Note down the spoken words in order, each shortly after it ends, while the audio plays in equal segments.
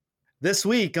This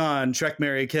week on Trek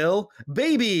Marry Kill,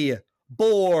 Baby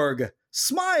Borg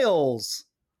smiles.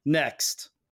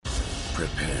 Next.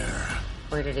 Prepare.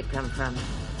 Where did it come from?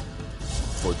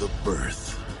 For the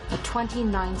birth. A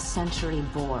 29th century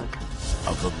Borg.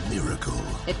 Of a miracle.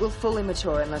 It will fully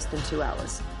mature in less than 2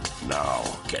 hours. Now,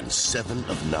 can 7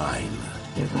 of 9...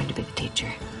 You're going to be the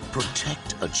teacher.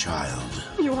 Protect a child.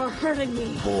 You are hurting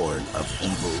me. Born of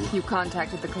evil. You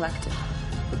contacted the Collective.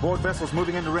 The Borg vessel's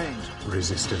moving into range.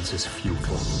 Resistance is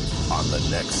futile. On the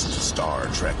next Star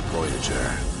Trek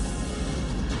Voyager.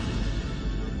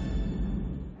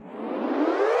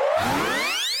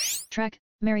 Trek,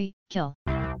 Marry, Kill.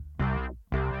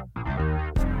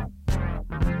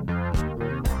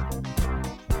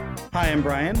 Hi, I'm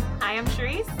Brian. Hi, I'm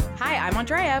Shereese. Hi, I'm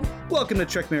Andrea. Welcome to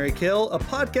Trek Marry Kill, a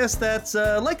podcast that's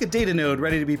like a data node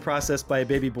ready to be processed by a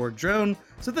baby Borg drone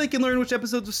so they can learn which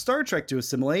episodes of Star Trek to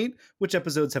assimilate, which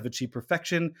episodes have achieved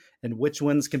perfection, and which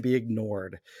ones can be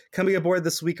ignored. Coming aboard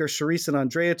this week are Shereese and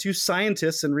Andrea, two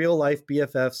scientists and real-life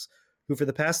BFFs who for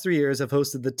the past 3 years have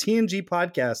hosted the TNG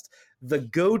Podcast, the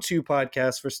go-to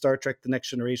podcast for Star Trek The Next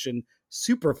Generation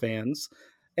superfans.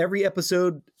 Every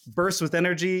episode bursts with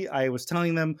energy. I was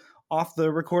telling them off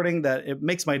the recording that it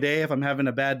makes my day if I'm having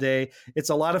a bad day. It's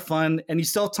a lot of fun, and you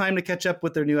still have time to catch up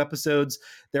with their new episodes.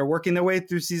 They're working their way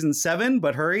through season 7,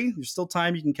 but hurry, there's still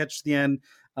time. You can catch to the end.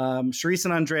 Shereese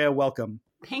and Andrea, welcome.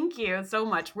 Thank you so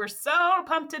much. We're so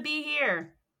pumped to be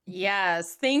here.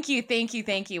 Yes, thank you.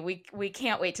 We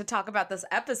can't wait to talk about this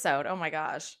episode. Oh my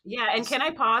gosh. Yeah, and can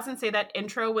I pause and say that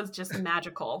intro was just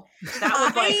magical? That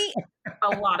was like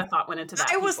a lot of thought went into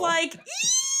that. I was like,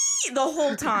 the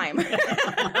whole time,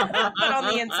 but on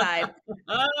the inside.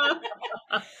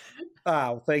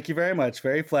 Oh, thank you very much.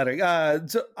 Very flattering.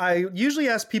 So I usually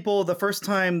ask people the first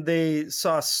time they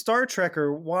saw Star Trek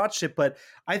or watched it, but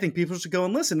I think people should go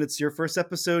and listen. It's your first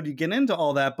episode. You get into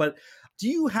all that. But do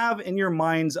you have in your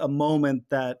minds a moment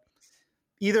that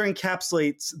either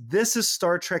encapsulates this is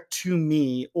Star Trek to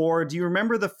me, or do you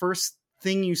remember the first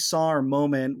thing you saw or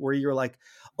moment where you're like,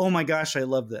 oh my gosh, I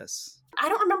love this? I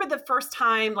don't remember the first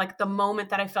time, like the moment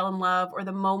that I fell in love or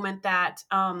the moment that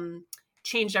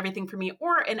changed everything for me,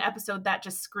 or an episode that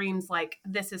just screams like,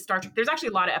 this is Star Trek. There's actually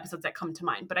a lot of episodes that come to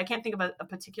mind, but I can't think of a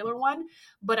particular one.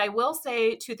 But I will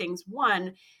say two things.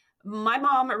 One, my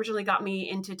mom originally got me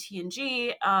into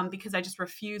TNG because I just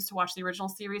refused to watch the original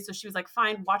series. So she was like,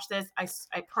 fine, watch this.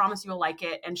 I promise you'll like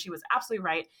it. And she was absolutely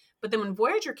right. But then when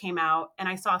Voyager came out and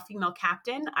I saw a female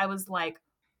captain, I was like,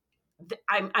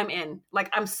 I'm in. Like,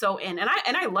 I'm so in. And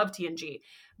I love TNG.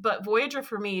 But Voyager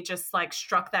for me just like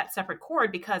struck that separate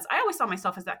chord because I always saw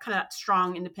myself as that kind of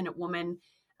strong, independent woman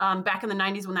back in the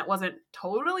 90s when that wasn't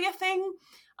totally a thing.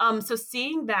 So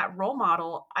seeing that role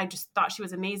model, I just thought she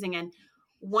was amazing. And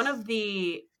one of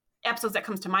the episodes that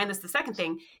comes to mind, this is the second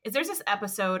thing, is there's this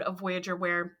episode of Voyager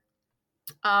where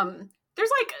there's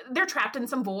like, they're trapped in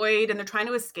some void and they're trying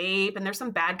to escape and there's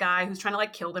some bad guy who's trying to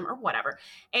like kill them or whatever.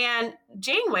 And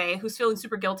Janeway, who's feeling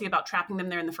super guilty about trapping them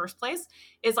there in the first place,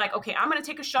 is like, okay, I'm going to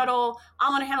take a shuttle.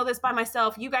 I'm going to handle this by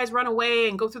myself. You guys run away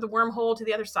and go through the wormhole to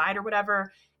the other side or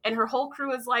whatever. And her whole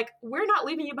crew is like, we're not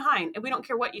leaving you behind and we don't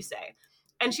care what you say.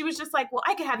 And she was just like, well,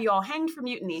 I could have you all hanged for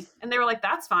mutiny. And they were like,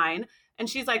 that's fine. And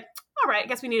she's like, all right, I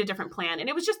guess we need a different plan. And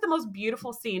it was just the most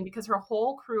beautiful scene because her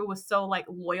whole crew was so like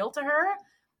loyal to her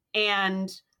and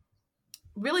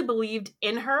really believed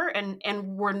in her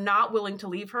and were not willing to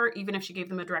leave her, even if she gave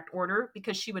them a direct order,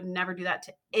 because she would never do that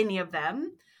to any of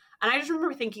them. And I just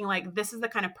remember thinking like, this is the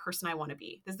kind of person I want to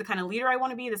be. This is the kind of leader I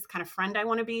want to be. This is the kind of friend I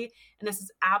want to be. And this is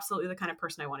absolutely the kind of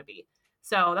person I want to be.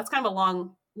 So that's kind of a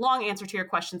long answer to your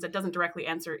questions that doesn't directly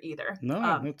answer either.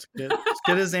 No, it's good. It's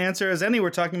good as an answer as any. We're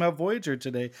talking about Voyager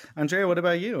today. Andrea, what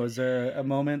about you? Is there a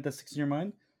moment that sticks in your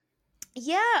mind?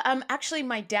 Yeah, actually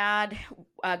my dad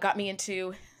got me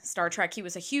into Star Trek. He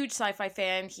was a huge sci-fi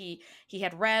fan. He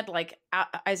had read like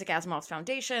Isaac Asimov's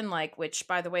Foundation, like, which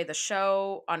by the way, the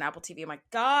show on Apple TV, oh my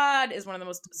God, is one of the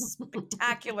most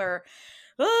spectacular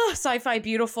sci-fi,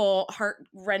 beautiful,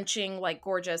 heart-wrenching, like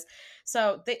gorgeous.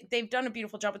 So they've done a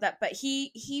beautiful job with that. But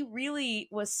he really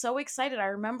was so excited. I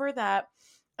remember that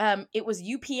it was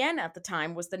UPN at the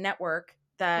time was the network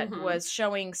that was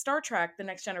showing Star Trek, The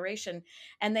Next Generation.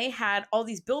 And they had all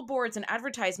these billboards and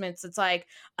advertisements. It's like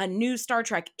a new Star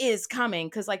Trek is coming.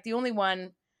 Cause like the only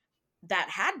one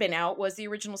that had been out was the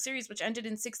original series, which ended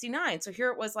in 1969. So here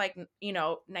it was like,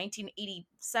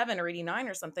 1987 or 89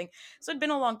 or something. So it'd been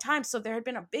a long time. So there had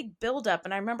been a big buildup.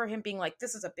 And I remember him being like,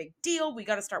 this is a big deal. We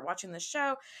got to start watching this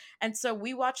show. And so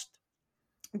we watched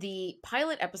the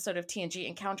pilot episode of TNG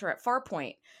Encounter at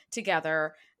Farpoint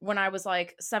together when I was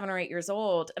like 7 or 8 years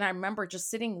old. And I remember just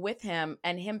sitting with him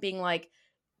and him being like,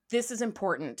 this is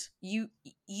important. You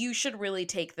should really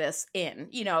take this in,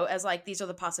 as like, these are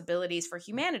the possibilities for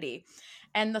humanity.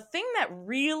 And the thing that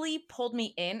really pulled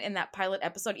me in that pilot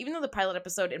episode, even though the pilot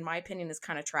episode, in my opinion, is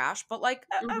kind of trash, but like,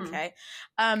 okay.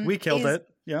 We killed it.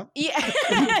 Yeah. Yeah.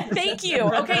 Thank you.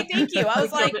 Okay. Thank you. I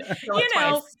was like,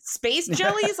 space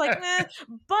jellies, like, nah.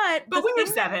 But when you're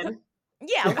 7.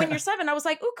 Yeah, when you're 7, I was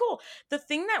like, oh, cool. The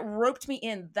thing that roped me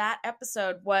in that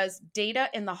episode was Data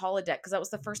in the holodeck, because that was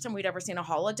the first time we'd ever seen a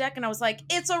holodeck. And I was like,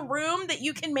 it's a room that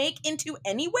you can make into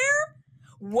anywhere?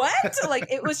 What?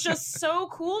 Like, it was just so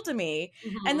cool to me.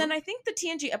 Mm-hmm. And then I think the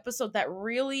TNG episode that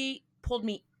really pulled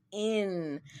me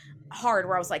in hard,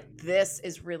 where I was like, this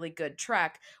is really good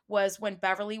Trek, was when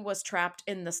Beverly was trapped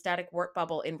in the static warp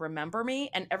bubble in Remember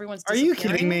Me, and everyone's disappearing. Are you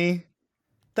kidding me?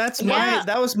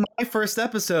 That was my first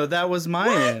episode. That was my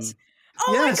end.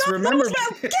 Oh yes, my God, remember get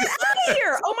out of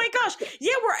here. Oh my gosh.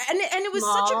 Yeah, and it was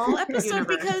such a cool episode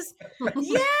because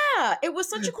it was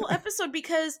such a cool episode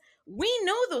because we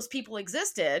know those people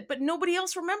existed, but nobody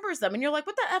else remembers them. And you're like,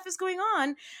 what the F is going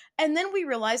on? And then we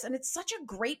realize, and it's such a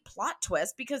great plot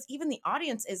twist because even the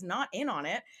audience is not in on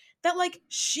it, that like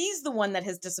she's the one that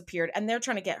has disappeared and they're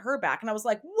trying to get her back. And I was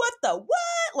like, what?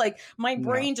 Like my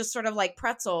brain just sort of like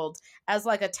pretzeled as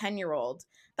like a 10-year-old.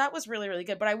 That was really, really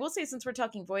good. But I will say, since we're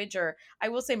talking Voyager, I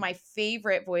will say my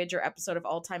favorite Voyager episode of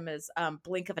all time is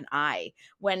Blink of an Eye,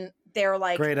 when they're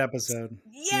like, great episode.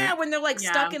 Yeah, when they're like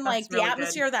stuck in like really the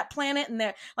atmosphere of that planet, and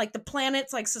they're like, the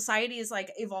planet's like, society is like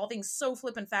evolving so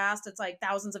flippin' fast. It's like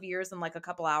thousands of years in like a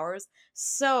couple hours.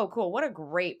 So cool. What a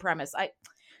great premise.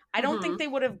 I don't think they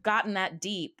would have gotten that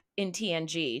deep in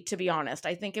TNG, to be honest.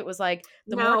 I think it was like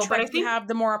the more Trek you have,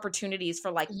 the more opportunities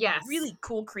for like really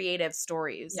cool creative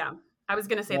stories. Yeah. I was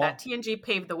going to say that TNG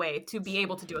paved the way to be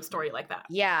able to do a story like that.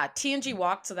 Yeah, TNG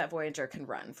walked so that Voyager can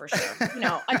run, for sure.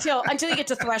 Until you get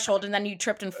to Threshold and then you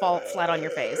tripped and fall flat on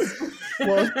your face.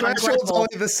 Well, Threshold's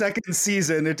only the second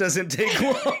season. It doesn't take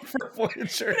long for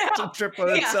Voyager to trip on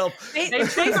itself. They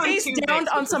face down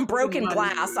on some broken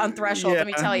glass on Threshold, let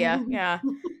me tell you. Yeah.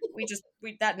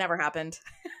 That never happened.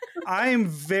 I am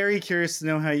very curious to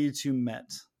know how you two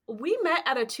met. We met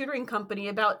at a tutoring company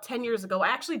about 10 years ago. I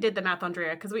actually did the math,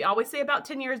 Andrea, because we always say about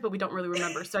 10 years, but we don't really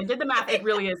remember. So I did the math. It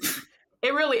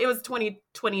was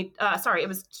 2020. It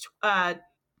was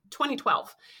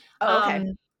 2012. Oh,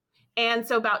 okay. And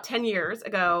so about 10 years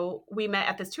ago, we met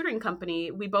at this tutoring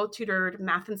company. We both tutored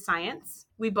math and science.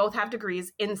 We both have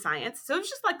degrees in science. So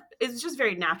it's just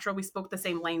very natural. We spoke the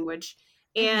same language.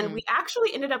 And we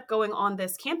actually ended up going on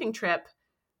this camping trip.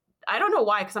 I don't know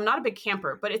why, because I'm not a big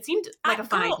camper, but it seemed like a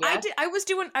fun idea. I was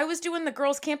doing the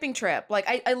girls' camping trip. Like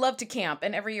I love to camp,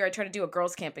 and every year I try to do a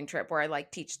girls' camping trip where I like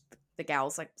teach the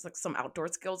gals like some outdoor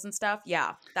skills and stuff.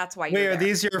 Yeah, that's why. Wait, are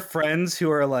these your friends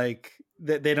who are like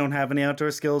they don't have any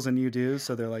outdoor skills and you do?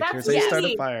 So they're like, here's how you start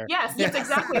a fire. Yes, that's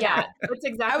exactly that. That's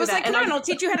exactly. I was like, come on, I'll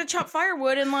teach you how to chop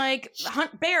firewood and like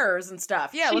hunt bears and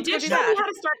stuff. Yeah, let's go do that. She showed me how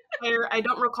to start a fire. I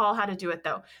don't recall how to do it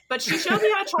though, but she showed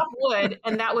me how to chop wood,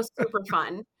 and that was super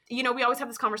fun. We always have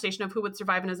this conversation of who would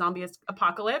survive in a zombie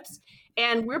apocalypse.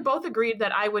 And we're both agreed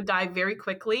that I would die very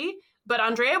quickly, but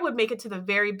Andrea would make it to the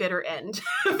very bitter end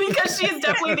because she is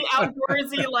definitely the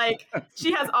outdoorsy, like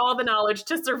she has all the knowledge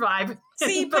to survive.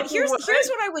 See, but here's what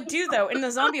I would do though in the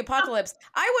zombie apocalypse.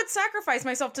 I would sacrifice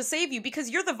myself to save you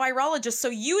because you're the virologist, so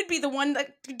you would be the one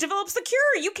that develops the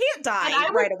cure. You can't die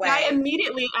right away. I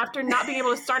immediately after not being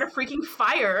able to start a freaking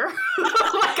fire.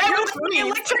 The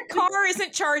electric car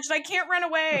isn't charged. I can't run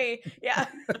away. Yeah.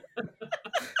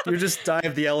 You just die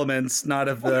of the elements, not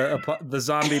of the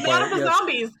zombie part. Not of the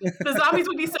zombies. The zombies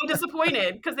would be so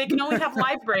disappointed because they can only have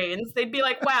live brains. They'd be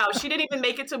like, wow, she didn't even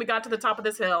make it till we got to the top of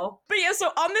this hill. But yeah, so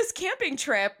on this camping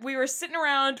trip, we were sitting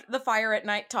around the fire at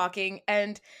night talking,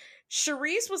 and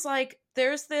Shereese was like,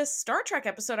 there's this Star Trek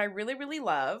episode I really, really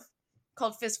love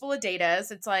called Fistful of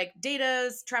Datas. It's like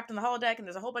Data's trapped in the holodeck, and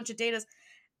there's a whole bunch of Datas.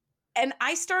 And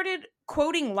I started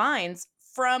quoting lines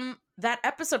from that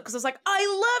episode because I was like, I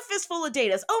love Fistful of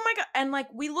Datas. Oh my God. And like,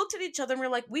 we looked at each other and we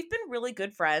were like, we've been really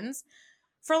good friends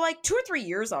for like 2 or 3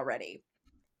 years already.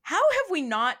 How have we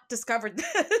not discovered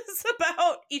this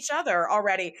about each other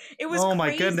already? It was crazy.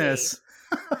 My goodness.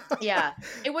 Yeah,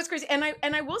 it was crazy. And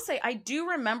I will say, I do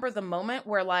remember the moment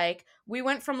where like we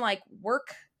went from like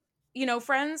work,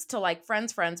 friends to like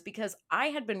friends, because I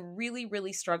had been really,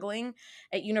 really struggling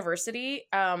at university.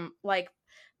 Like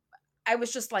I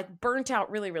was just like burnt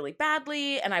out really, really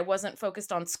badly, and I wasn't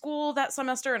focused on school that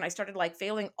semester, and I started like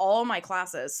failing all my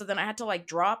classes. So then I had to like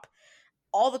drop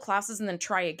all the classes and then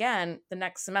try again the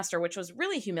next semester, which was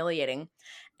really humiliating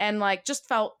and like just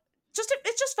felt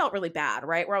it just felt really bad,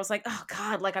 right? Where I was like, oh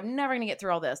God, like I'm never gonna get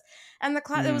through all this. And the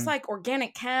class, it was like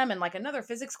organic chem and like another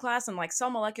physics class and like cell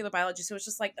molecular biology. So it was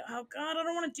just like, oh God, I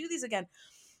don't want to do these again.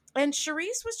 And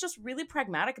Shereese was just really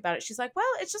pragmatic about it. She's like, well,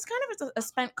 it's just kind of a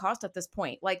spent cost at this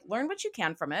point. Like learn what you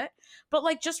can from it, but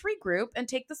like just regroup and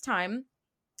take this time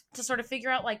to sort of figure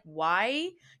out like why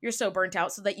you're so burnt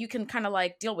out so that you can kind of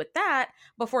like deal with that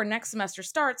before next semester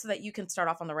starts so that you can start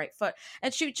off on the right foot.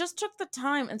 And she just took the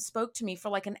time and spoke to me for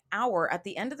like an hour at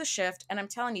the end of the shift. And I'm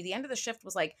telling you, the end of the shift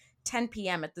was like 10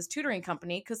 p.m. at this tutoring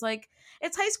company because like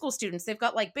it's high school students. They've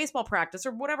got like baseball practice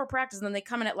or whatever practice. And then they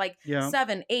come in at like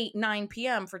 7, 8, 9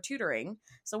 p.m. for tutoring.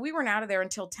 So we weren't out of there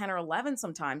until 10 or 11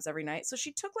 sometimes every night. So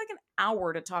she took like an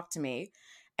hour to talk to me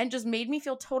and just made me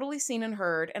feel totally seen and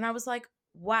heard. And I was like,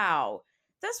 wow,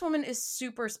 this woman is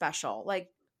super special. Like,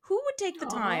 who would take the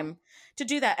time to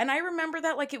do that? And I remember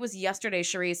that like it was yesterday,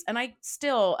 Shereese. And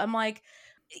I'm like,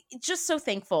 just so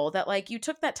thankful that like you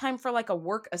took that time for like a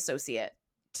work associate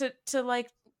to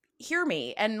like hear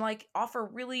me and like offer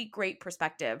really great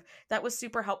perspective. That was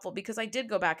super helpful because I did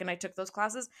go back and I took those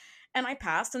classes and I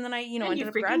passed and then I, ended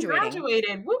up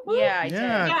graduating. Whoop, whoop. Yeah, I did.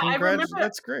 Yeah, I remember.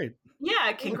 That's great.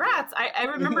 Yeah, congrats. I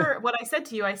remember what I said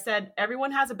to you. I said,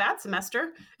 everyone has a bad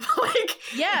semester.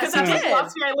 Yes, because that's the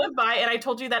philosophy I live by. And I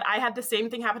told you that I had the same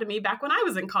thing happen to me back when I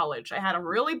was in college. I had a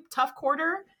really tough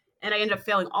quarter and I ended up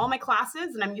failing all my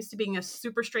classes. And I'm used to being a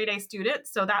super straight A student.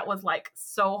 So that was like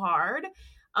so hard.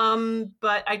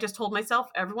 But I just told myself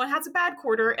everyone has a bad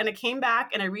quarter. And I came back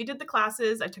and I redid the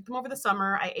classes. I took them over the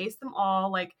summer. I aced them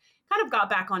all, like kind of got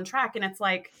back on track. And it's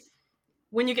like,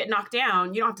 when you get knocked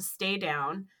down, you don't have to stay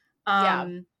down.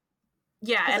 And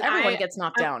everyone gets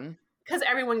knocked down. Because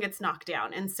everyone gets knocked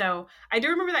down. And so I do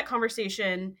remember that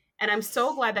conversation, and I'm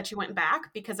so glad that you went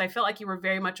back because I felt like you were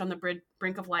very much on the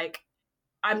brink of like,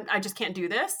 I just can't do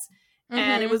this. Mm-hmm.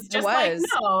 And it was just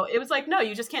no,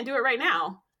 you just can't do it right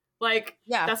now. Like,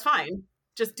 that's fine.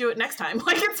 Just do it next time.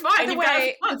 Like, it's fine. By the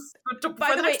way,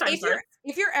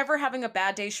 if you're ever having a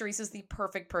bad day, Shereese is the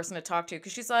perfect person to talk to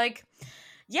because she's like,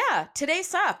 yeah, today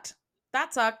sucked.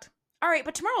 That sucked. All right,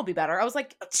 but tomorrow will be better. I was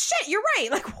like, shit, you're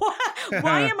right. Like,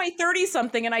 why am I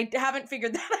 30-something and I haven't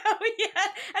figured that out yet?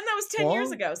 And that was 10 years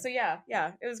ago. So yeah,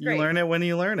 it was great. You learn it when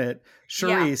you learn it.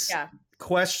 Shereese,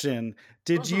 question.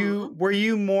 Were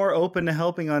you more open to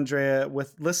helping Andrea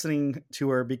with listening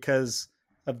to her because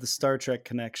of the Star Trek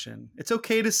connection? It's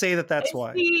okay to say that's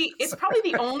why. It's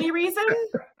probably the only reason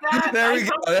that there we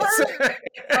go.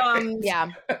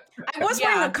 I was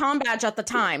wearing a comm badge at the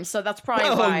time, so that's probably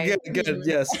why. Good.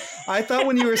 Yes. I thought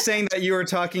when you were saying that you were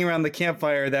talking around the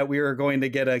campfire that we were going to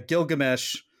get a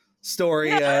Gilgamesh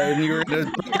story and you were going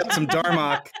to bring up some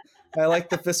Darmok. I like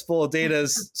the fistful of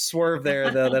Data's swerve there,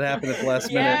 though, that happened at the last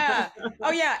minute. Yeah.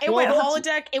 Oh, yeah. It went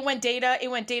holodeck. It went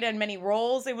data in many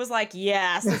roles. It was like,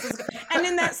 yes. This is good. And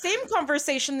in that same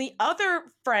conversation, the other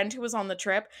friend who was on the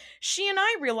trip, she and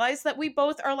I realized that we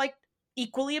both are like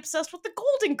equally obsessed with the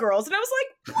Golden Girls. And I was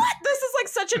like, what? This is like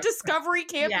such a Discovery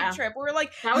camping trip. We were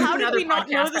like, how did we not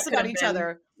know this about each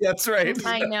other? That's right.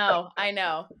 I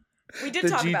know. We did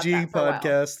talk about that for TNG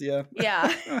Podcast,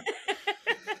 Yeah.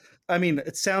 I mean,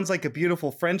 it sounds like a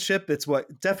beautiful friendship. It's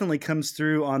what definitely comes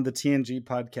through on the TNG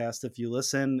podcast. If you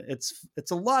listen, it's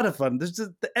a lot of fun. There's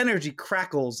just, the energy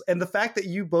crackles, and the fact that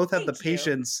you both have the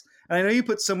patience. And I know you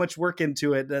put so much work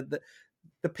into it. That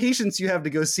the patience you have to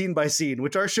go scene by scene,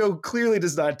 which our show clearly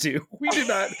does not do. We do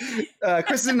not.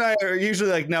 Kristen and I are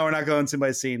usually like, no, we're not going scene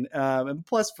by scene. And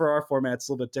plus, for our format, it's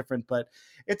a little bit different. But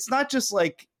it's not just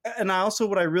like. And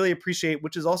what I really appreciate,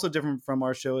 which is also different from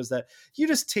our show, is that you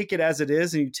just take it as it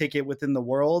is and you take it within the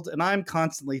world. And I'm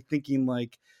constantly thinking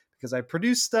like, because I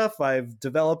produce stuff, I've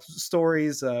developed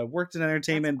stories, worked in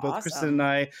entertainment, That's both awesome. Kristen and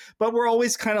I, but we're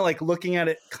always kind of like looking at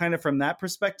it kind of from that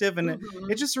perspective. And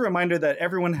it's just a reminder that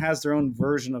everyone has their own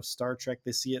version of Star Trek.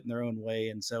 They see it in their own way.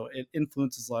 And so it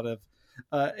influences a lot of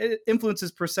it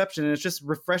influences perception. And it's just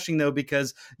refreshing, though,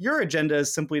 because your agenda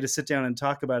is simply to sit down and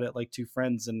talk about it like two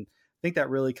friends. And I think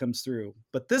that really comes through.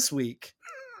 But this week,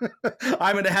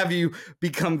 I'm going to have you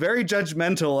become very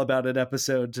judgmental about an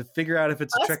episode to figure out if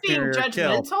it's a trick or a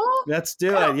kill. Let's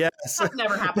do it. Yes. That's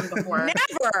never happened before.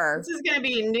 Never. This is going to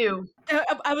be new.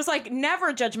 I was like,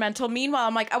 never judgmental. Meanwhile,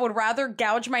 I'm like, I would rather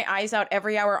gouge my eyes out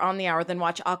every hour on the hour than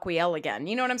watch Aquiel again.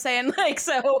 You know what I'm saying? Like,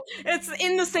 so it's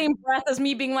in the same breath as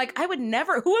me being like, I would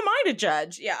never. Who am I to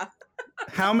judge? Yeah.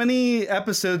 How many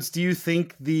episodes do you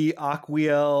think the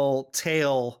Aquiel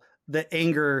tale, the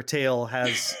anger tale,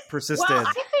 has persisted? Well,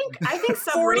 I think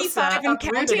 45 and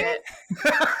counting.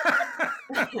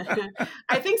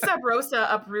 I think Sub Rosa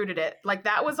uprooted it. Like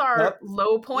that was our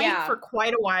low point for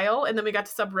quite a while, and then we got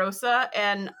to Sub Rosa,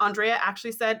 and Andrea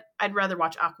actually said, "I'd rather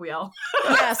watch Aquiel."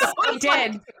 Yes, I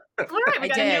did. All right,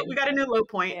 we got a new low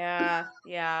point. Yeah.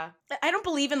 I don't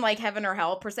believe in like heaven or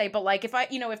hell per se, but like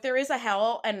if there is a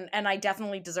hell, and I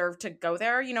definitely deserve to go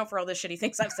there, for all the shitty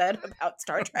things I've said about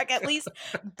Star Trek at least,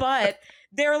 but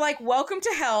they're like, welcome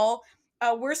to hell.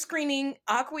 We're screening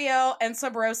Aquiel and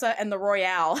Sub Rosa and the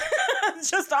Royale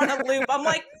just on a loop. I'm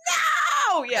like,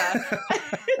 no! Yeah.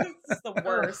 This is the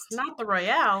worst. Not the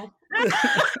Royale.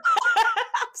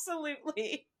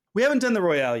 Absolutely. We haven't done the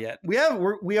Royale yet. We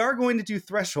are going to do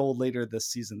Threshold later this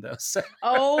season, though. So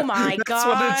oh my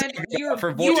God! You're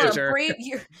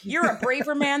a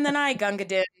braver man than I, Gunga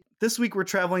Din. This week we're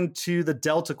traveling to the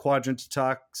Delta Quadrant to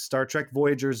talk Star Trek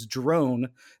Voyager's Drone,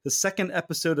 the second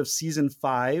episode of season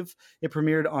 5. It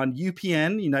premiered on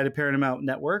UPN, United Paramount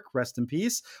Network, rest in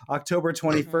peace, October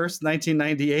 21st,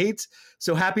 1998.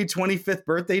 So happy 25th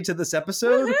birthday to this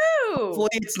episode. Woo-hoo! Hopefully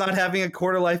it's not having a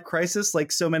quarter-life crisis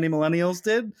like so many millennials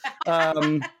did.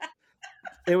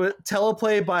 It was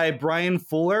teleplay by Brian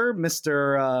Fuller,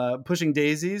 Mr. Pushing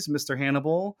Daisies, Mr.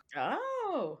 Hannibal.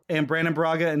 Oh. And Brandon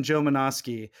Braga and Joe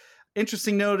Menosky.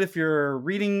 Interesting note, if you're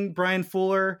reading Brian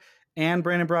Fuller and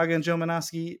Brandon Braga and Joe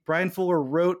Menosky, Brian Fuller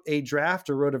wrote a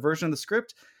version of the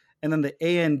script, and then the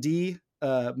A&D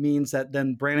means that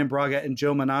then Brandon Braga and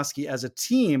Joe Menosky as a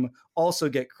team also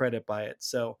get credit by it.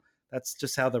 So that's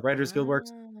just how the Writers Guild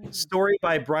works. Story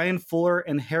by Brian Fuller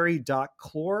and Harry Doc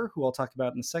Clore, who I'll talk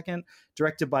about in a second,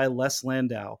 directed by Les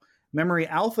Landau. Memory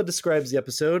Alpha describes the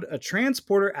episode, a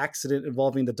transporter accident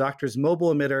involving the Doctor's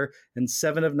mobile emitter and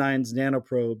 7 of 9's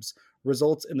nanoprobes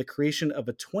results in the creation of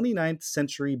a 29th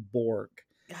century Borg.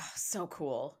 Oh, so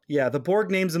cool. Yeah, the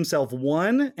Borg names himself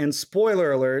One, and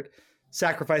spoiler alert,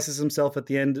 sacrifices himself at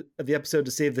the end of the episode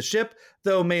to save the ship,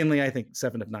 though mainly I think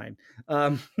 7 of 9.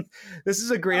 This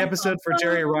is a great episode for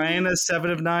Jerry Ryan as 7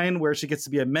 of 9, where she gets to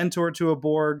be a mentor to a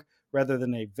Borg rather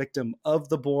than a victim of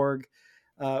the Borg.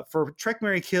 For Trek,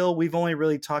 Marry, Kill, we've only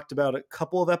really talked about a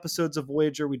couple of episodes of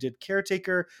Voyager. We did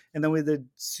Caretaker, and then we did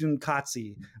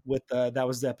Tsunkatsu with that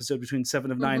was the episode between 7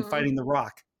 of 9 fighting the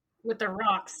Rock. With the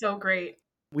Rock, so great.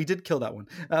 We did kill that one.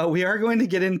 We are going to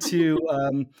get into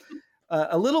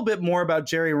a little bit more about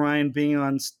Jerry Ryan being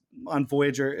on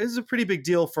Voyager. It is a pretty big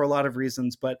deal for a lot of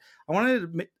reasons, but I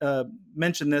wanted to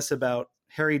mention this about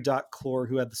Harry Doc Clore,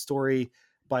 who had the story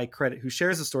by credit, who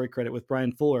shares the story credit with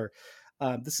Brian Fuller.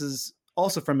 This is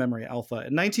also from Memory Alpha.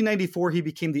 In 1994, he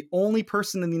became the only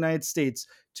person in the United States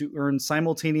to earn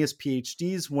simultaneous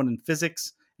PhDs, one in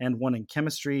physics and one in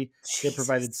chemistry.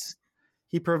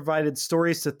 He provided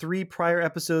stories to 3 prior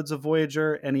episodes of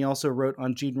Voyager, and he also wrote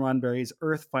on Gene Roddenberry's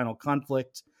Earth Final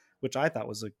Conflict, which I thought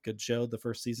was a good show the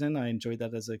first season. I enjoyed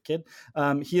that as a kid.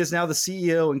 He is now the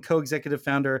CEO and co-executive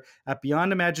founder at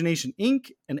Beyond Imagination,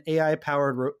 Inc., an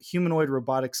AI-powered humanoid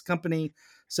robotics company.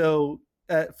 So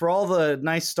for all the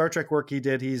nice Star Trek work he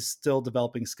did, he's still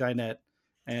developing Skynet.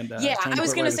 And I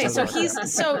was going to say, so he's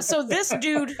so this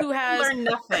dude who has learned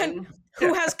nothing,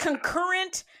 who has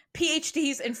concurrent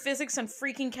PhDs in physics and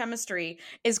freaking chemistry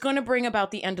is going to bring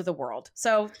about the end of the world.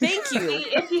 So thank you.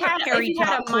 If he had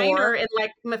a minor in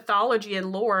like mythology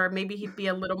and lore, maybe he'd be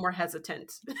a little more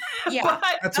hesitant. Yeah,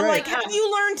 that's right. Like, have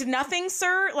you learned nothing,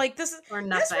 sir? Like this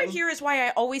right here is why I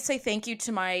always say thank you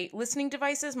to my listening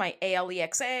devices, my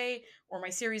Alexa or my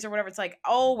Series or whatever. It's like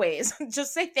always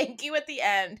just say thank you at the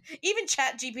end. Even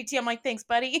Chat GPT, I'm like, thanks,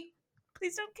 buddy.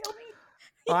 Please don't kill me.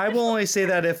 I will only say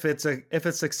that if it's a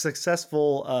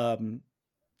successful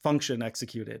function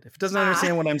executed. If it doesn't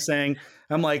understand what I'm saying,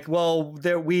 I'm like, well,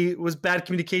 it was bad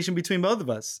communication between both of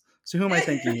us. So who am I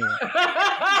thinking here?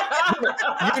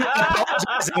 You're not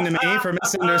apologizing to me for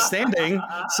misunderstanding.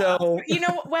 So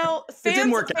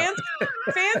fans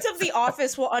of The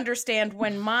Office will understand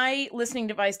when my listening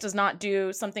device does not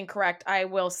do something correct. I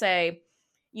will say,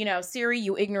 Siri,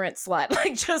 you ignorant slut.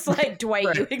 Like, just like Dwight,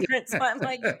 right. You ignorant slut.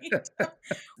 Like,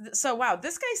 so wow,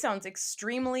 this guy sounds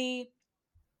extremely,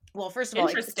 well, first of all,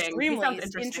 extremely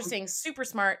interesting, super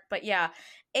smart. But yeah,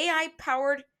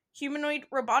 AI-powered humanoid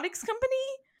robotics company.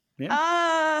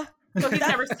 Yeah. So he's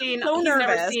never seen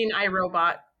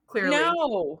iRobot. Clearly,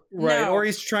 no, right? No. Or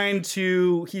he's trying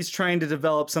to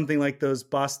develop something like those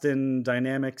Boston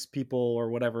Dynamics people or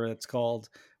whatever it's called,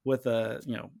 with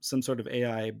some sort of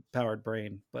AI powered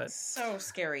brain. But so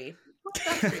scary.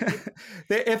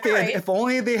 If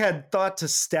only they had thought to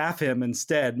staff him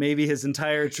instead, maybe his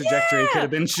entire trajectory could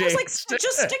have been changed. Like,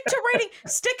 just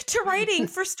stick to writing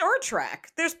for Star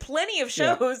Trek. There's plenty of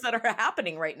shows that are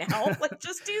happening right now. Like,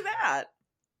 just do that.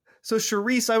 So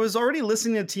Shereese, I was already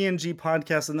listening to TNG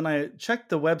Podcast, and then I checked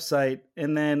the website,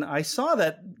 and then I saw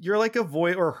that you're like a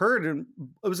or heard, and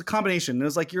it was a combination. It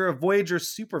was like you're a Voyager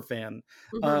super fan.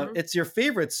 It's your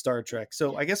favorite Star Trek.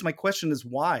 So I guess my question is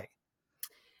why?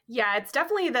 Yeah, it's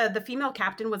definitely the female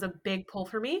captain was a big pull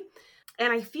for me.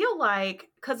 And I feel like,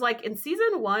 because like in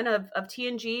season 1 of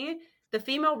TNG, the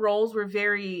female roles were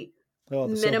very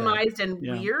minimized and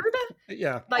weird.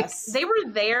 Yeah. Like they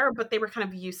were there, but they were kind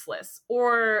of useless.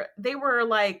 Or they were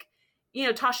like, you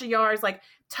know, Tasha Yar's like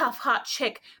tough, hot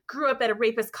chick, grew up at a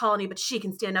rapist colony, but she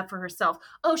can stand up for herself.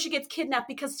 Oh, she gets kidnapped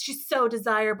because she's so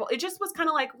desirable. It just was kind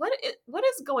of like, what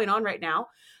is going on right now?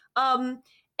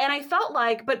 And I felt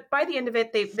like, but by the end of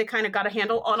it, they kind of got a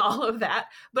handle on all of that.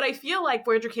 But I feel like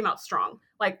Voyager came out strong.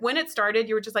 Like when it started,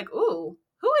 you were just like, ooh,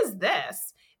 who is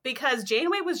this? Because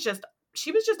Janeway was just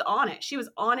on it. She was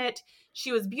on it.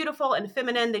 She was beautiful and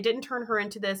feminine. They didn't turn her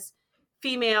into this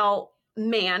female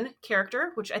man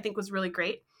character, which I think was really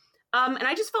great. And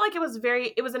I just felt like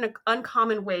it was an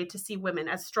uncommon way to see women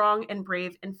as strong and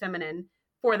brave and feminine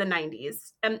for the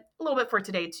 90s, and a little bit for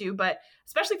today too, but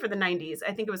especially for the 90s,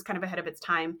 I think it was kind of ahead of its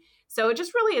time. So it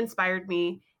just really inspired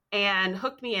me and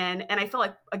hooked me in. And I feel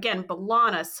like, again,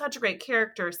 B'Elanna, such a great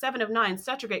character. 7 of 9,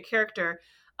 such a great character.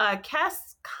 Kes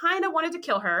kind of wanted to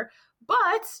kill her,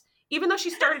 but even though she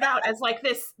started out as like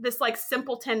this like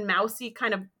simpleton, mousy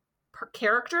kind of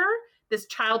character, this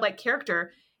childlike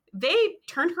character, they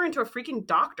turned her into a freaking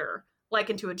doctor,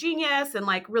 like into a genius and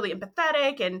like really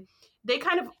empathetic, and they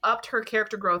kind of upped her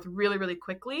character growth really, really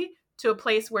quickly to a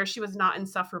place where she was not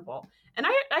insufferable. And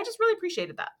I just really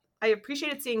appreciated that. I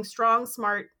appreciated seeing strong,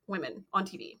 smart women on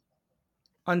TV.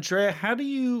 Andrea, how do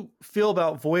you feel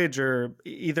about Voyager,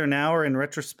 either now or in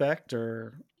retrospect?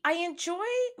 Or I enjoy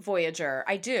Voyager.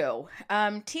 I do.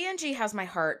 TNG has my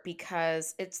heart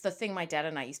because it's the thing my dad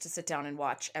and I used to sit down and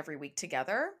watch every week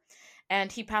together.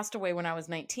 And he passed away when I was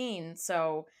 19.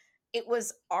 So it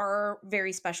was our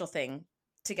very special thing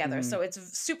together. So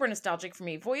it's super nostalgic for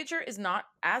me. Voyager is not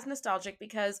as nostalgic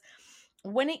because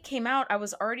when it came out, I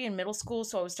was already in middle school.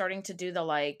 So I was starting to do the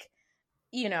like,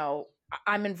 you know,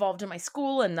 I'm involved in my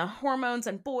school and the hormones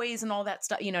and boys and all that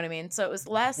stuff. You know what I mean? So it was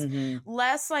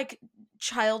less like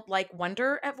childlike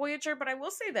wonder at Voyager. But I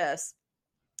will say this,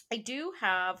 I do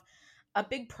have a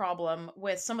big problem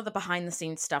with some of the behind the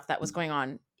scenes stuff that was going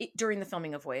on during the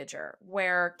filming of Voyager,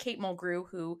 where Kate Mulgrew,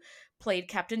 who played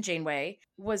Captain Janeway,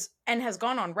 was and has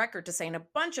gone on record to say, and a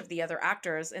bunch of the other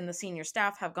actors in the senior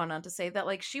staff have gone on to say that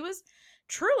like she was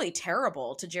truly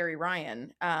terrible to Jerry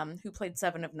Ryan, who played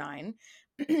 7 of 9,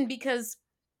 because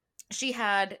she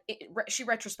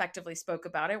retrospectively spoke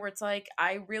about it, where it's like,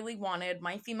 I really wanted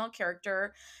my female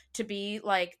character to be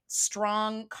like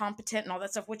strong, competent, and all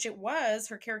that stuff, which it was.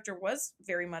 Her character was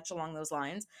very much along those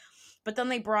lines. But then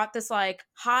they brought this like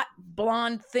hot,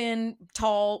 blonde, thin,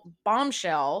 tall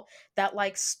bombshell that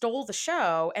like stole the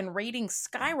show, and ratings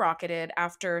skyrocketed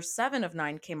after 7 of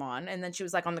 9 came on. And then she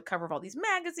was like on the cover of all these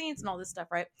magazines and all this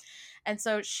stuff, right? And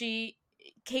so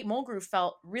Kate Mulgrew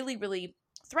felt really, really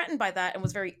threatened by that and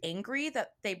was very angry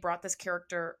that they brought this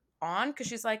character on, because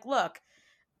she's like, look,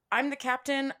 I'm the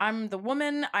captain, I'm the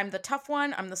woman, I'm the tough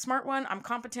one, I'm the smart one, I'm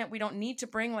competent, we don't need to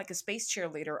bring like a space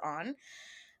cheerleader on.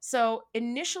 So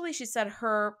initially she said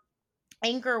her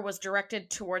anger was directed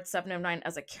towards 7 of 9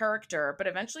 as a character, but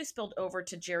eventually spilled over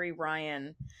to Jerry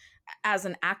Ryan as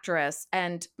an actress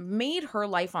and made her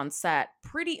life on set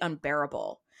pretty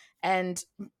unbearable, and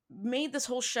made this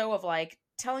whole show of like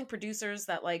telling producers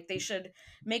that like they should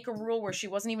make a rule where she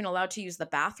wasn't even allowed to use the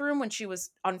bathroom when she was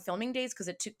on filming days, because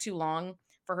it took too long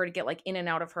for her to get like in and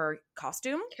out of her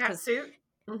costume. Cat suit.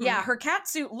 Yeah, her cat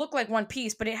suit looked like one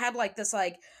piece, but it had like this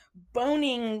like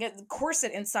boning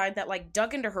corset inside that like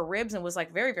dug into her ribs and was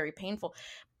like very, very painful.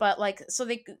 But like, so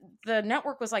the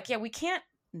network was like, yeah, we can't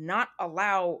not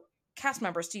allow cast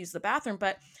members to use the bathroom.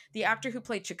 But the actor who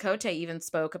played Chakotay even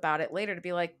spoke about it later to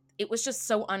be like, it was just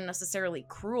so unnecessarily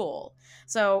cruel.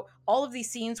 So all of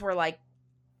these scenes where like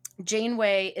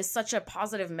Janeway is such a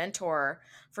positive mentor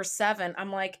for 7,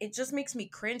 I'm like, it just makes me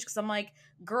cringe, because I'm like,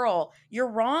 girl, you're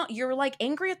wrong. You're like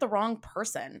angry at the wrong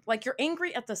person. Like you're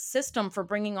angry at the system for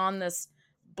bringing on this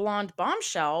blonde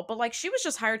bombshell, but like she was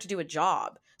just hired to do a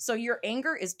job. So your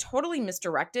anger is totally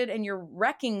misdirected and you're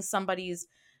wrecking somebody's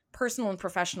personal and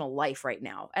professional life right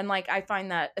now. And like, I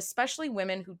find that especially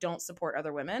women who don't support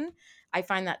other women, I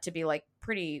find that to be like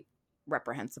pretty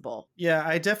reprehensible. Yeah,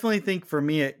 I definitely think for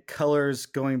me it colors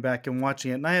going back and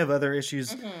watching it. And I have other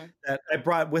issues that I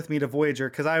brought with me to Voyager,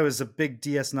 because I was a big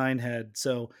DS9 head.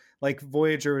 So like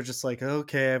Voyager was just like,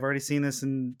 okay, I've already seen this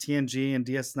in TNG and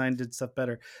DS9 did stuff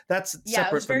better. That's separate.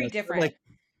 It was very different. Like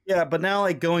Yeah, but now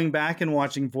like going back and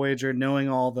watching Voyager, knowing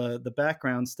all the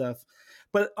background stuff,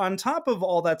 but on top of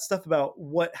all that stuff about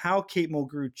how Kate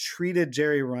Mulgrew treated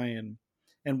Jerry Ryan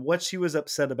and what she was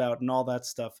upset about and all that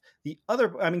stuff. The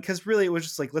other, I mean, because really it was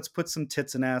just like, let's put some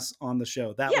tits and ass on the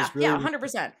show. That was really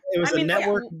 100%. It was a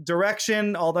network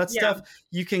direction, all that stuff.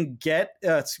 You can get,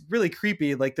 it's really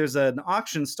creepy. Like there's an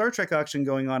auction, Star Trek auction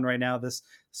going on right now. This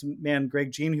man,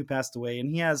 Greg Jean, who passed away,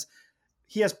 and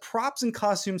he has props and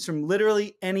costumes from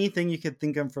literally anything you could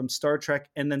think of from Star Trek,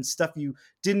 and then stuff you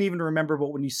didn't even remember,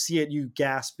 but when you see it, you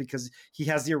gasp because he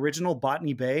has the original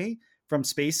Botany Bay from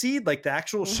Space Seed, like the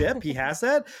actual ship. He has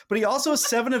that, but he also has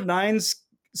 7 of 9's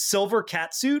silver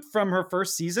catsuit from her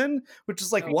first season, which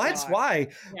is like, what? God. Why?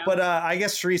 Yeah. But I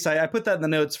guess, Shereese, I put that in the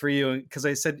notes for you because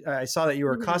I said I saw that you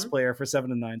were a cosplayer for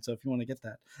 7 of 9, so if you want to get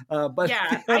that. But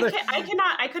yeah,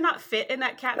 I could not fit in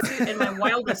that catsuit in my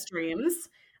wildest dreams.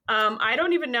 I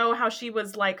don't even know how she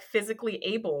was like physically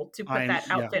able to put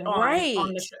that outfit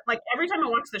on the show. Like every time I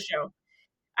watch the show,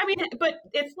 I mean, but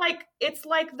it's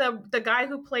like the guy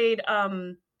who played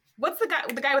what's the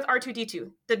guy with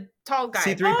R2D2, the tall guy,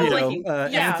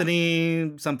 C3PO,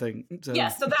 Anthony something. So.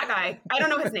 Yes, so that guy. I don't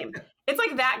know his name. It's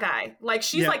like that guy. Like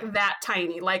she's like that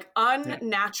tiny, like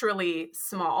unnaturally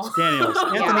small. Daniels.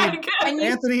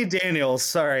 Anthony Daniels.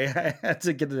 Sorry, I had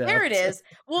to get it out. There it is.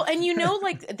 Well, and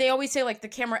like they always say like the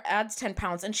camera adds 10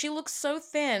 pounds, and she looks so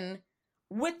thin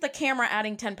with the camera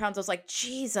adding 10 pounds. I was like,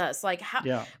 Jesus, like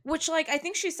how, which like, I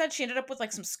think she said she ended up with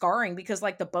like some scarring because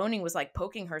like the boning was like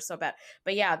poking her so bad.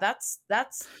 But yeah, that's,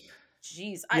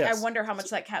 geez. I wonder how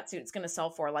much that catsuit is going to sell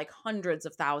for, like hundreds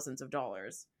of thousands of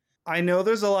dollars. I know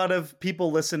there's a lot of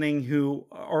people listening who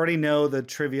already know the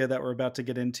trivia that we're about to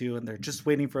get into, and they're just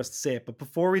waiting for us to say it. But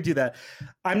before we do that,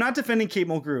 I'm not defending Kate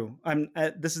Mulgrew. I'm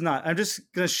just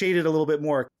going to shade it a little bit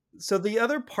more. So the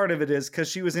other part of it is because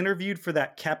she was interviewed for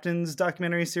that Captains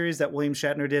documentary series that William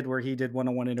Shatner did, where he did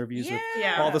one-on-one interviews with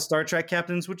all the Star Trek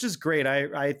captains, which is great.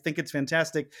 I think it's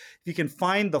fantastic. If you can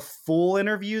find the full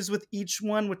interviews with each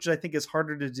one, which I think is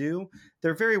harder to do,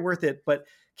 they're very worth it. But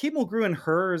Kate Mulgrew and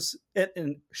hers,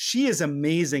 and she is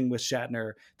amazing with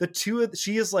Shatner.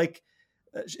 She is like,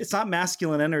 it's not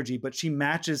masculine energy, but she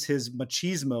matches his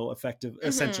machismo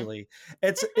essentially.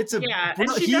 It's a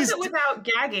and she does it without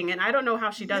gagging, and I don't know how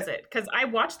she does it, because I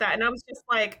watched that and I was just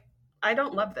like, I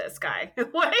don't love this guy.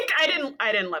 Like I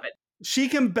didn't love it. She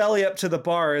can belly up to the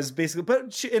bars basically,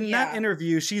 but in that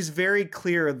interview, she's very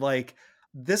clear. Like,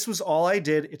 this was all I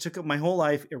did. It took up my whole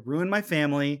life. It ruined my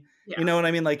family. Yeah. You know what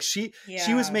I mean? Like she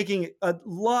was making a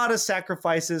lot of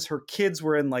sacrifices. Her kids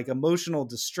were in like emotional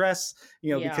distress,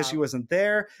 because she wasn't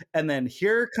there. And then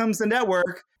here comes the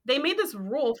network. They made this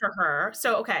rule for her.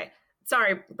 So, okay.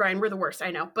 Sorry, Brian, we're the worst,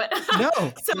 I know. But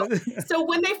no. so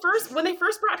when they first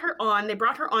brought her on, they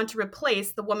brought her on to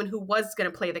replace the woman who was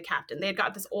going to play the captain. They had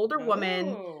got this older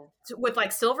woman with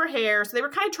like silver hair. So they were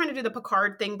kind of trying to do the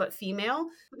Picard thing, but female.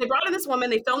 They brought in this woman.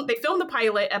 They filmed the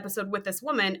pilot episode with this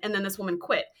woman, and then this woman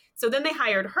quit. So then they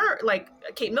hired her, like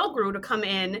Kate Mulgrew, to come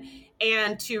in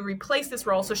and to replace this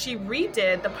role. So she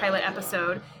redid the pilot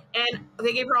episode, and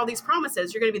they gave her all these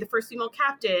promises. You're going to be the first female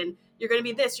captain. You're going to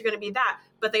be this. You're going to be that.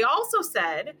 But they also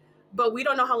said, but we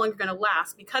don't know how long you're going to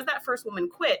last. Because that first woman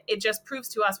quit, it just proves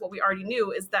to us what we already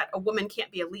knew, is that a woman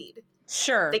can't be a lead.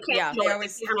 Sure. They can't handle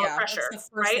pressure. That's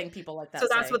the first thing people like that So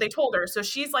that's what they told her. So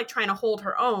she's like trying to hold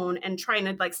her own and trying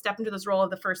to like step into this role of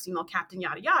the first female captain,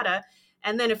 yada, yada.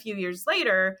 And then a few years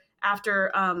later,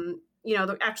 after,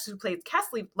 the actress who played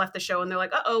Kesley left the show, and they're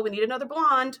like, we need another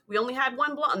blonde. We only had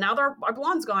one blonde. Now our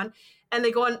blonde's gone. And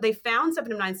they go and they found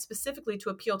 7 of 9 specifically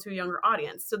to appeal to a younger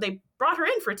audience. So they brought her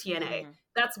in for TNA. Mm-hmm.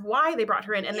 That's why they brought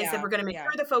her in. And they said, we're going to make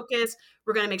her the focus.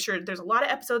 We're going to make sure there's a lot of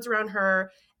episodes around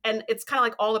her. And it's kind of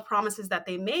like all the promises that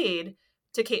they made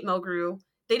to Kate Mulgrew.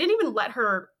 They didn't even let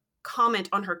her comment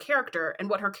on her character and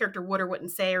what her character would or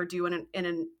wouldn't say or do in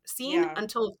a scene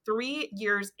until 3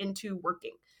 years into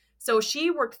working. So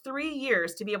she worked 3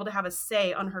 years to be able to have a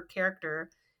say on her character.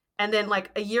 And then like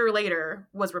a year later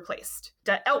was replaced.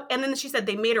 And then she said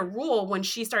they made a rule when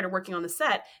she started working on the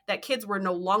set that kids were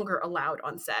no longer allowed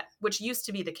on set, which used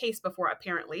to be the case before,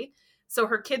 apparently. So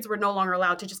her kids were no longer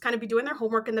allowed to just kind of be doing their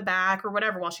homework in the back or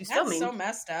whatever while she's filming. That's so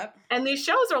messed up. And these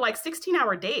shows are like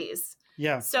 16-hour days.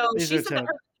 Yeah. So she said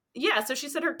so she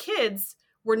said her kids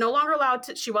were no longer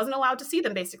she wasn't allowed to see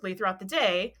them basically throughout the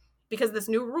day because of this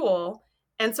new rule.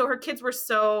 And so her kids were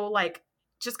so like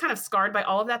just kind of scarred by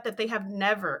all of that they have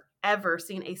never, ever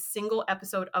seen a single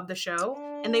episode of the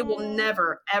show. And they will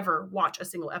never, ever watch a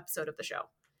single episode of the show.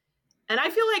 And I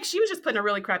feel like she was just put in a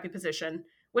really crappy position,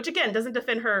 which again, doesn't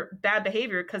defend her bad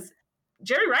behavior because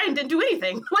Jerry Ryan didn't do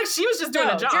anything. Like, she was just doing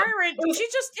a job. Jerry Ryan,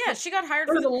 she got hired.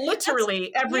 It was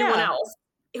literally everyone else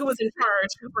who was in charge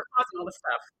who were causing all this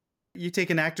stuff. You take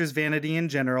an actor's vanity in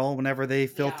general. Whenever they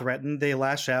feel threatened, they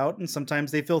lash out. And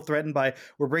sometimes they feel threatened by,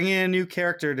 we're bringing in a new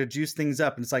character to juice things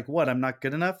up. And it's like, what? I'm not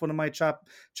good enough? What am I, chop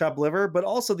liver? But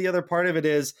also the other part of it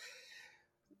is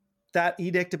that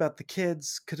edict about the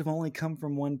kids could have only come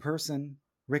from one person,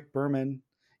 Rick Berman.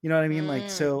 You know what I mean? Like,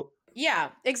 so. Yeah,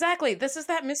 exactly. This is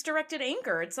that misdirected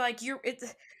anger. It's like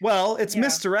it's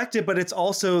misdirected, but it's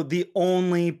also the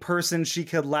only person she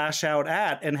could lash out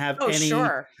at and have any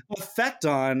effect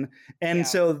on. And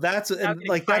so that's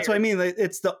like, that's what I mean.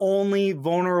 It's the only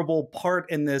vulnerable part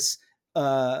in this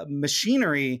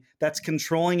machinery that's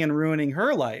controlling and ruining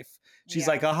her life. She's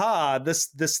like, aha,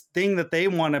 this thing that they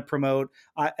want to promote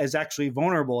is actually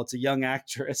vulnerable. It's a young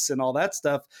actress and all that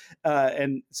stuff.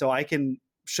 And so I can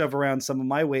shove around some of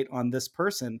my weight on this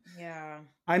person. Yeah.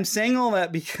 I'm saying all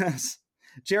that because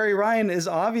Jerry Ryan is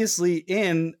obviously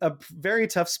in a very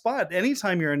tough spot.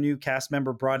 Anytime you're a new cast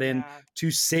member brought in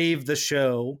to save the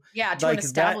show. Yeah, to an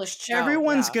established show.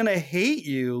 Everyone's going to hate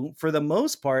you for the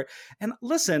most part. And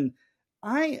listen,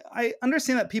 I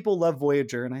understand that people love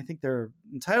Voyager, and I think they're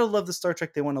entitled to love the Star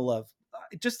Trek they want to love.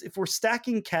 Just if we're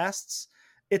stacking casts,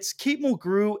 it's Kate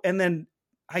Mulgrew and then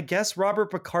I guess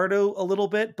Robert Picardo a little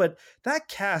bit, but that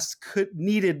cast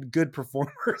needed good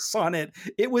performers on it.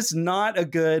 It was not a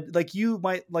good, like, you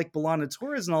might like B'Elanna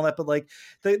Torres and all that, but like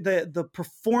the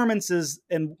performances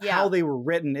and how they were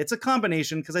written, it's a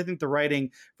combination, because I think the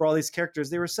writing for all these characters,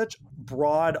 they were such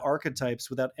broad archetypes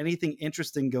without anything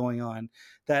interesting going on,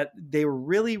 that they were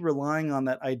really relying on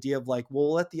that idea of like,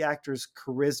 we'll let the actor's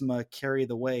charisma carry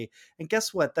the way. And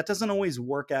guess what? That doesn't always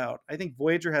work out. I think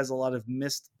Voyager has a lot of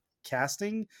missed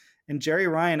casting, and Jerry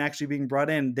Ryan actually being brought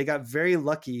in, they got very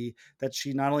lucky that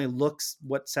she not only looks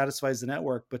what satisfies the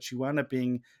network, but she wound up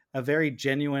being a very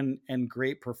genuine and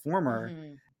great performer.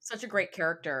 Such a great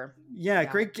character.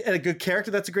 A good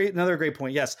character. That's another great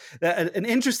point. Yes, an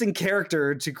interesting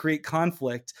character to create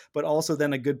conflict, but also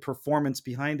then a good performance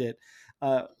behind it.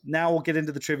 Now we'll get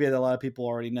into the trivia that a lot of people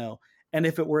already know. And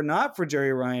if it were not for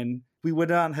Jerry Ryan, we would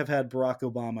not have had Barack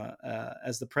Obama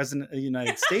as the president of the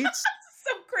United States.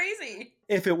 So crazy.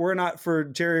 If it were not for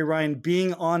Jerry Ryan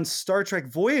being on Star Trek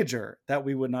Voyager, that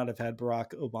we would not have had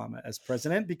Barack Obama as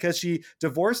president, because she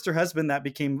divorced her husband. That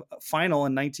became final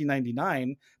in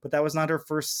 1999, but that was not her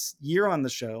first year on the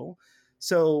show.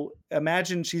 So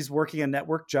imagine she's working a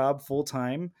network job full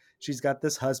time. She's got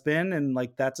this husband, and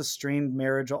like, that's a strained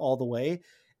marriage all the way.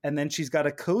 And then she's got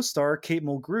a co-star, Kate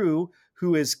Mulgrew,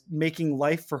 who is making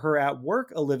life for her at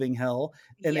work a living hell.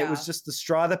 And it was just the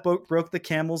straw that broke the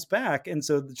camel's back. And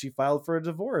so she filed for a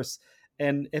divorce.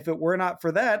 And if it were not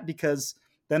for that, because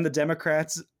then the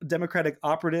Democratic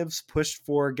operatives pushed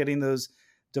for getting those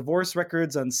divorce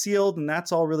records unsealed. And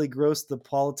that's all really gross, the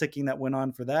politicking that went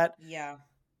on for that. Yeah.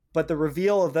 But the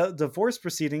reveal of the divorce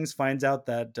proceedings finds out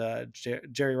that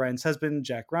Jerry Ryan's husband,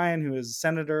 Jack Ryan, who is a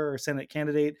senator or Senate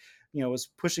candidate, was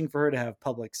pushing for her to have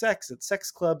public sex at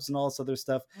sex clubs and all this other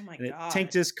stuff. Oh my God. It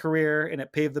tanked his career, and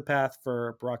it paved the path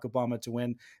for Barack Obama to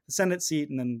win the Senate seat.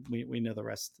 And then we know the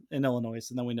rest in Illinois.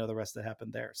 And then we know the rest that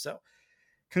happened there. So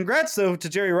congrats, though, to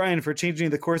Jerry Ryan for changing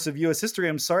the course of U.S. history.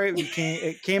 I'm sorry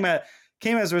it came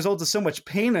as a result of so much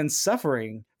pain and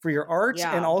suffering for your art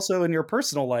and also in your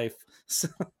personal life. So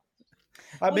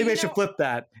maybe I should flip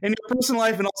that. In your personal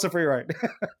life and also for your art.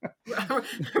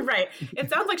 Right. It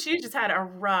sounds like she just had a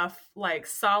rough, like,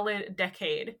 solid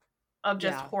decade of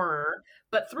just horror.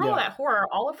 But through all that horror,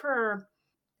 all of her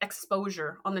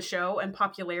exposure on the show and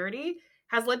popularity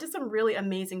has led to some really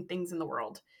amazing things in the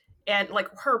world. And like,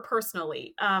 her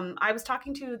personally, I was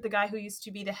talking to the guy who used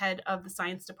to be the head of the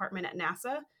science department at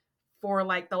NASA for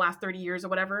like the last 30 years or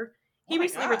whatever. He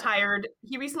recently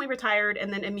retired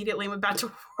and then immediately went back to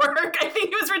work. I think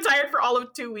he was retired for all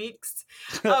of 2 weeks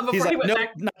before he went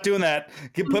back. Not doing that.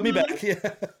 Put me back.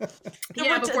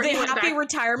 The happy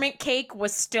retirement cake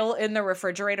was still in the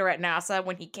refrigerator at NASA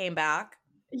when he came back.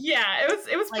 Yeah,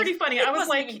 it was pretty funny. I was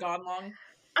like, gone long.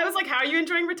 I was like, how are you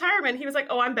enjoying retirement? He was like,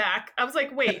 oh, I'm back. I was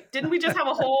like, wait, didn't we just have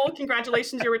a whole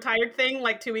congratulations, you're retired thing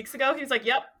like 2 weeks ago? He was like,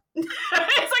 yep. It's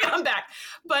like, I'm back.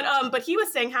 But he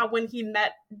was saying how when he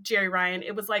met Jerry Ryan,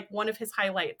 it was like one of his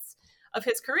highlights of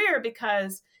his career,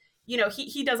 because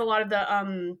he does a lot of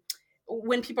the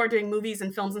when people are doing movies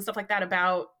and films and stuff like that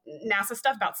about NASA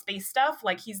stuff, about space stuff,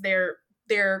 like he's their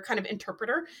kind of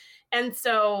interpreter. And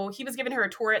so he was giving her a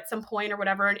tour at some point or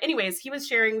whatever, and anyways, he was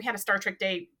sharing, we had a Star Trek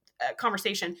Day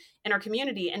conversation in our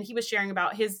community, and he was sharing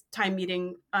about his time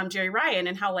meeting Jerry Ryan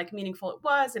and how like meaningful it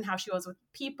was, and how she was with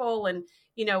people, and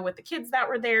with the kids that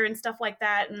were there and stuff like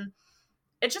that. And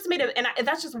it just made it, and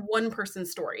that's just one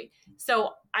person's story.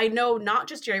 So I know not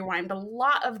just Jeri Ryan, but a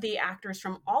lot of the actors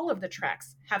from all of the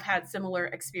Treks have had similar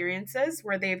experiences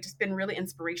where they've just been really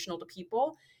inspirational to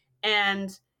people.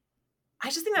 And I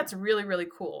just think that's really, really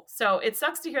cool. So it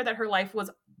sucks to hear that her life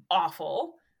was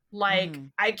awful. Like,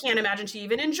 I can't imagine she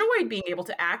even enjoyed being able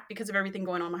to act because of everything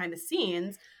going on behind the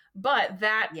scenes. But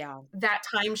that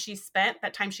time she spent,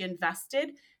 that time she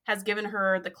invested, has given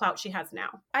her the clout she has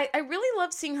now. I really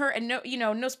love seeing her, and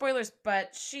no spoilers,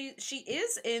 but she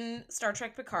is in Star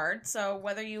Trek Picard. So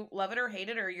whether you love it or hate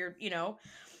it, or you're,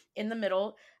 in the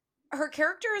middle, her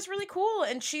character is really cool,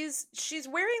 and she's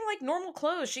wearing like normal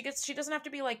clothes. She doesn't have to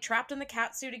be like trapped in the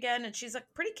cat suit again, and she's a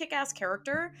pretty kick-ass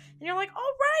character. And you're like, all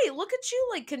right, look at you,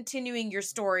 like continuing your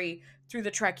story through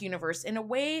the Trek universe in a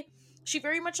way. She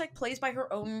very much like plays by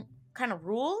her own kind of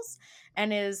rules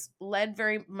and is led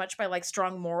very much by like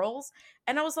strong morals.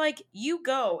 And I was like, you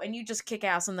go and you just kick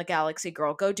ass in the galaxy,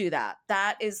 girl. Go do that.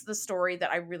 That is the story that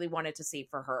I really wanted to see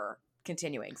for her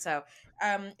continuing. So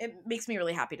it makes me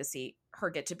really happy to see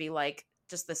her get to be like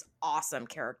just this awesome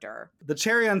character. The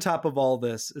cherry on top of all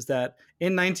this is that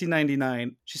in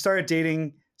 1999, she started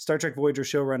dating Star Trek Voyager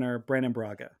showrunner Brannon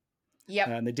Braga. Yep.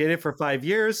 And they dated for 5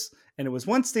 years. And it was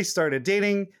once they started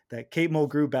dating that Kate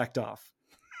Mulgrew backed off.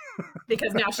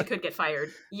 Because now she could get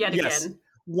fired yet again.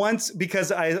 Once,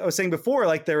 because I was saying before,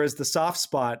 like there is the soft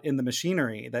spot in the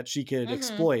machinery that she could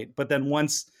exploit. But then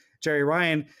once Jeri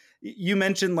Ryan, you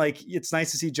mentioned like it's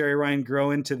nice to see Jeri Ryan grow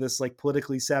into this like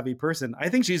politically savvy person. I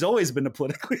think she's always been a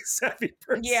politically savvy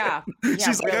person. Yeah.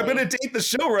 She's like, I'm going to date the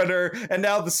showrunner, and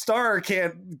now the star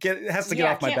has to get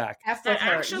off my back.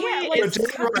 Actually,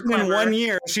 Jeri Ryan, in 1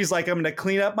 year, she's like, I'm going to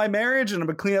clean up my marriage and I'm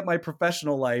going to clean up my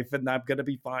professional life, and I'm going to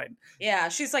be fine. Yeah,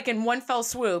 she's like in one fell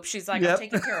swoop. She's like, I'm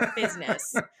taking care of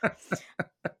business.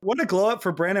 What a glow up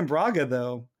for Brannon Braga,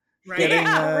 though.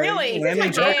 Right? Really. This is my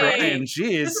girlfriend.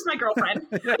 Jeez. This is my girlfriend.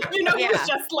 He was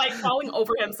just like falling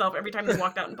over himself every time he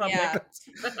walked out in public.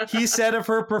 Yeah. He said of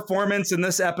her performance in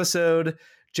this episode,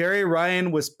 Jeri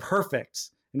Ryan was perfect.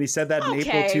 And he said that in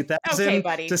April 2000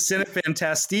 to Cine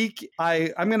Fantastique.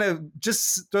 I'm going to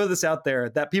just throw this out there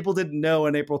that people didn't know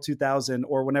in April 2000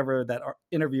 or whenever that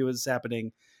interview was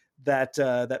happening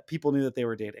that people knew that they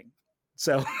were dating.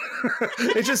 So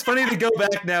it's just funny to go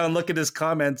back now and look at his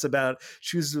comments about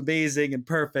she was amazing and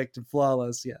perfect and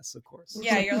flawless. Yes, of course.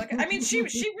 Yeah, you're like, I mean, she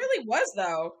really was,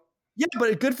 though. Yeah,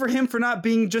 but good for him for not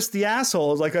being just the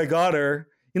asshole. Like, I got her.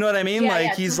 You know what I mean?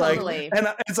 He's totally. like, and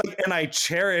it's like, and I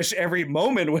cherish every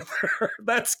moment with her.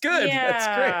 That's good. Yeah.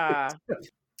 That's great.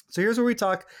 So here's where we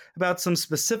talk about some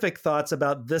specific thoughts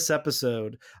about this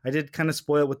episode. I did kind of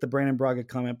spoil it with the Brannon Braga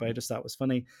comment, but I just thought it was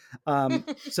funny.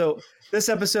 So this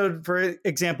episode, for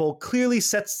example, clearly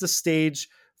sets the stage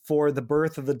for the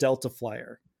birth of the Delta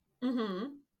Flyer.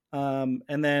 And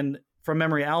then from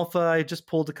Memory Alpha, I just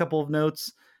pulled a couple of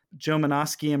notes. Joe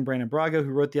Menosky and Brannon Braga,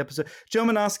 who wrote the episode. Joe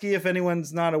Menosky, if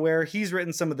anyone's not aware, he's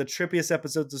written some of the trippiest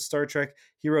episodes of Star Trek.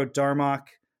 He wrote Darmok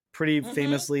pretty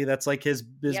famously. That's like his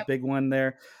big one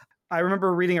there. I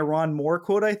remember reading a Ron Moore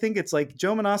quote. I think it's like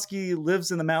Joe Menosky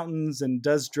lives in the mountains and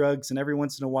does drugs, and every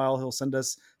once in a while he'll send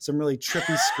us some really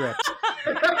trippy script.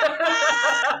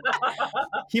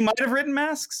 He might have written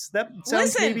Masks. That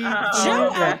sounds maybe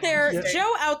Joe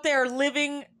out there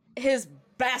living his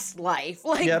best life.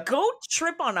 Like, go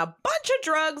trip on a bunch of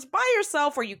drugs by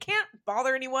yourself where you can't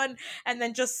bother anyone, and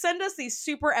then just send us these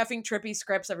super effing trippy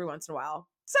scripts every once in a while.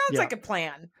 Sounds like a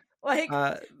plan. Like,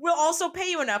 we'll also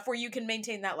pay you enough where you can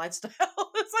maintain that lifestyle.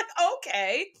 It's like,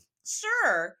 okay,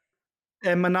 sure.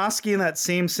 And Menosky in that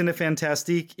same Cine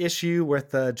Fantastique issue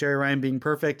with Jeri Ryan being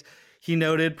perfect, he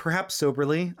noted, perhaps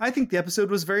soberly, I think the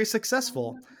episode was very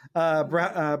successful.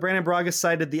 Brannon Braga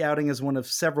cited the outing as one of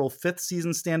several fifth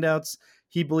season standouts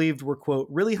he believed were, quote,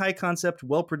 really high concept,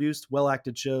 well-produced,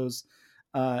 well-acted shows,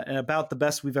 and about the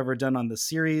best we've ever done on the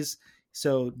series.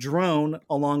 So Drone,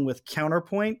 along with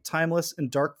Counterpoint, Timeless,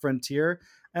 and Dark Frontier.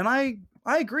 And I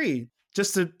agree.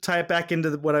 Just to tie it back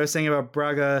into what I was saying about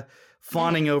Braga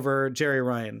fawning over Jeri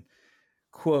Ryan.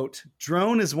 Quote,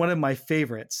 Drone is one of my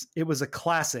favorites. It was a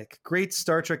classic, great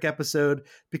Star Trek episode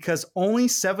because only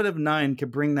 7 of 9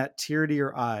 could bring that tear to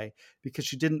your eye because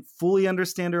she didn't fully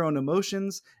understand her own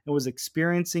emotions and was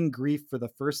experiencing grief for the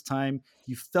first time.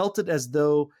 You felt it as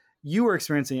though you were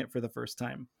experiencing it for the first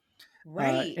time.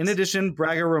 Right. In addition,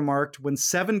 Braga remarked, when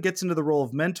 7 gets into the role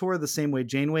of mentor the same way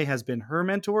Janeway has been her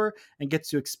mentor and gets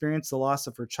to experience the loss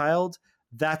of her child,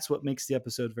 that's what makes the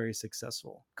episode very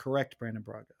successful. Correct, Brannon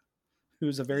Braga.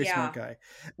 who's a very smart guy.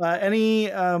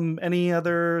 Any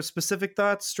other specific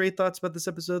thoughts, straight thoughts about this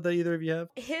episode that either of you have?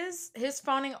 His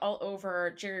fawning all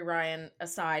over Jerry Ryan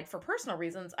aside, for personal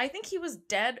reasons, I think he was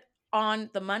dead on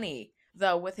the money,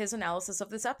 though, with his analysis of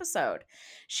this episode.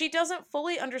 She doesn't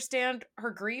fully understand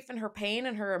her grief and her pain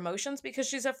and her emotions because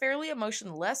she's a fairly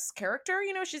emotionless character.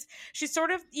 You know, she's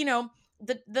sort of, you know,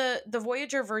 the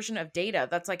Voyager version of Data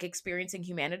that's like experiencing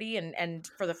humanity and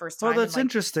for the first time. Oh, that's and, like,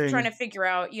 interesting. Trying to figure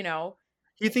out, you know.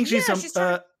 You think she's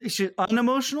is she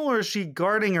unemotional, or is she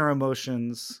guarding her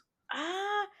emotions?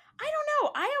 I don't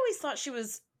know. I always thought she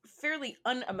was fairly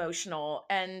unemotional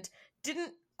and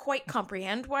didn't quite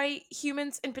comprehend why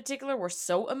humans in particular were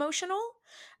so emotional.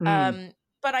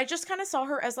 But I just kind of saw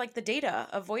her as like the Data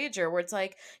of Voyager, where it's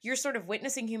like you're sort of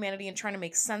witnessing humanity and trying to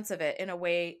make sense of it in a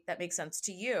way that makes sense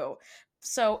to you.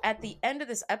 So at the end of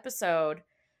this episode,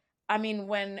 I mean,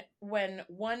 when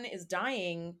one is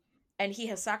dying and he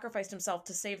has sacrificed himself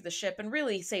to save the ship and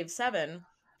really save Seven,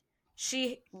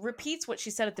 she repeats what she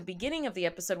said at the beginning of the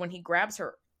episode when he grabs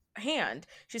her hand.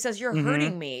 She says, "You're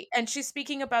hurting me." And she's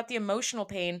speaking about the emotional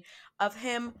pain of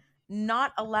him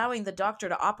not allowing the doctor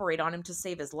to operate on him to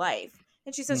save his life.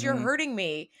 And she says, "You're hurting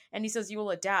me." And he says, "You will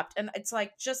adapt." And it's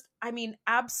like, just, I mean,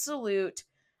 absolute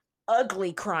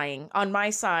ugly crying on my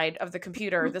side of the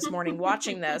computer this morning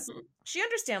watching this. She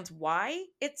understands why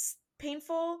it's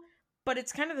painful, but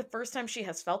it's kind of the first time she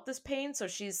has felt this pain. So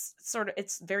she's sort of,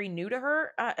 it's very new to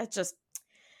her. It's just,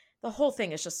 the whole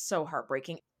thing is just so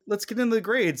heartbreaking. Let's get into the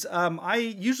grades. I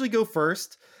usually go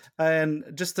first, and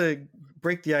just to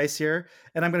break the ice here,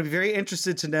 and I'm going to be very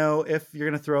interested to know if you're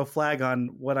going to throw a flag on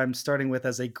what I'm starting with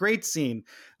as a great scene.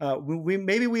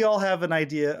 We all have an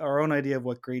idea, our own idea of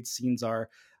what great scenes are.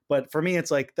 But for me,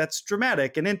 it's like, that's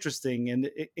dramatic and interesting, and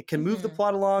it can move the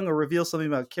plot along or reveal something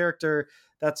about character.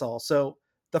 That's all. So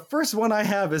the first one I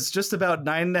have is just about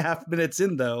 9.5 minutes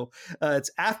in, though. It's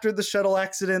after the shuttle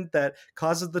accident that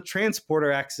causes the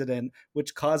transporter accident,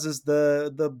 which causes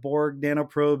the Borg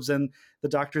nanoprobes and the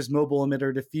Doctor's mobile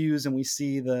emitter to fuse, and we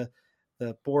see the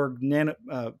Borg nano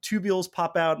tubules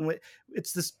pop out, and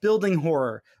it's this building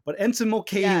horror. But Ensign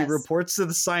Mulcahy reports to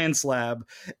the science lab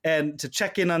and to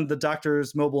check in on the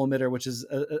Doctor's mobile emitter, which is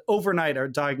overnight our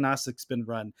diagnostics been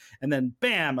run, and then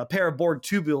bam, a pair of Borg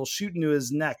tubules shoot into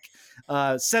his neck.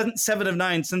 7 of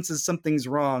 9 senses something's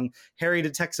wrong. Harry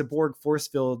detects a Borg force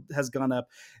field has gone up.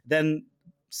 Then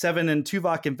 7 and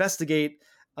Tuvok investigate.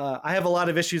 I have a lot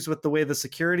of issues with the way the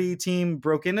security team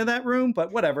broke into that room,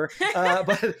 but whatever.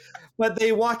 But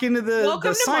they walk into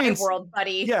the science world,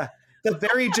 buddy. Yeah, the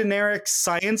very generic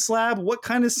science lab. What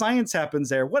kind of science happens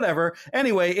there? Whatever.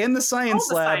 Anyway, in the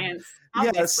science lab,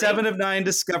 obviously. 7 of 9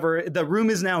 discover the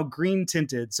room is now green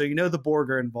tinted, so you know the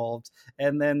Borg are involved.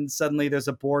 And then suddenly there's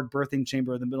a Borg birthing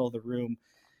chamber in the middle of the room.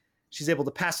 She's able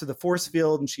to pass through the force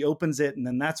field, and she opens it, and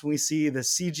then that's when we see the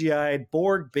CGI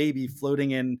Borg baby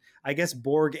floating in, I guess,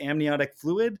 Borg amniotic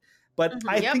fluid. But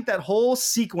I think that whole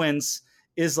sequence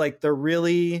is like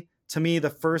to me, the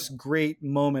first great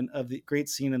moment of the great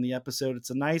scene in the episode. It's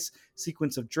a nice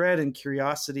sequence of dread and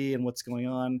curiosity and what's going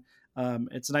on.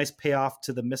 It's a nice payoff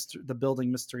to the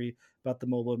building mystery about the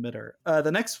mobile emitter. The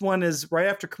next one is right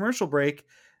after commercial break.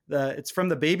 It's from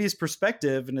the baby's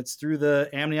perspective, and it's through the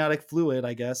amniotic fluid,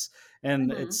 I guess.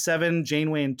 And it's 7,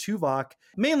 Janeway, and Tuvok.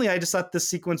 Mainly, I just thought this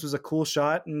sequence was a cool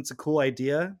shot, and it's a cool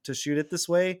idea to shoot it this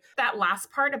way. That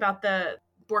last part about the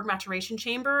Borg maturation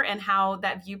chamber and how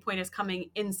that viewpoint is coming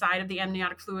inside of the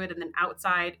amniotic fluid and then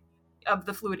outside of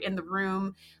the fluid in the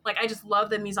room. Like, I just love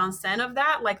the mise en scène of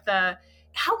that. Like,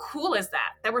 how cool is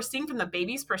that we're seeing from the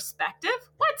baby's perspective?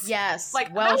 What? Yes.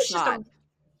 Like, well shot.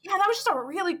 That was just a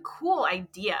really cool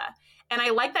idea. And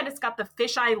I like that it's got the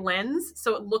fisheye lens,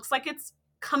 so it looks like it's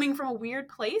coming from a weird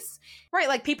place. Right,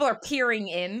 like people are peering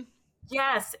in.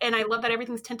 Yes, and I love that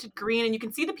everything's tinted green, and you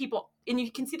can see the people, and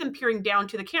you can see them peering down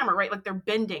to the camera, right? Like they're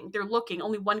bending, they're looking,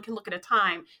 only one can look at a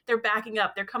time. They're backing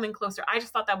up, they're coming closer. I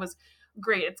just thought that was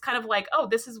great. It's kind of like, oh,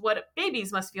 this is what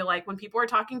babies must feel like when people are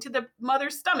talking to the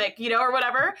mother's stomach, or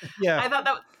whatever. Yeah. I thought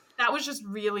that was just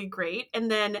really great. And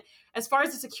then as far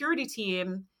as the security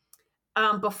team,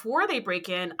 before they break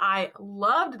in, I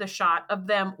loved the shot of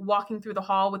them walking through the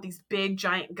hall with these big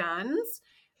giant guns,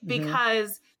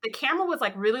 because the camera was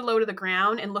like really low to the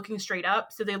ground and looking straight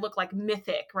up. So they look like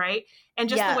mythic, right? And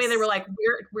just the way they were like,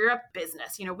 we're a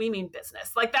business, we mean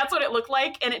business. Like that's what it looked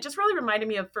like. And it just really reminded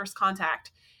me of First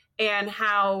Contact and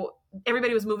how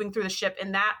everybody was moving through the ship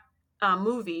in that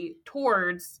movie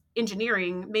towards main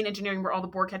engineering, where all the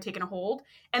Borg had taken a hold,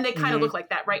 and they kind of look like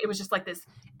that, right? It was just like this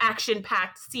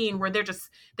action-packed scene where they're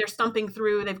stomping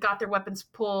through, they've got their weapons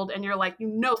pulled, and you're like,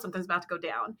 something's about to go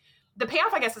down. the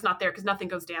payoff, I guess, is not there because nothing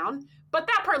goes down. But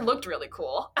that part looked really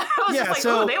cool. I was Yeah, just like,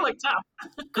 so- oh, they look tough.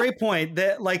 Great point.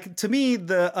 That, like, to me,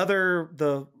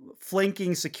 the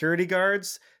flanking security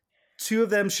guards, 2 of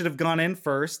them should have gone in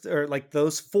first, or like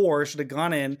those 4 should have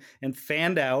gone in and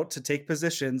fanned out to take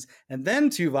positions, and then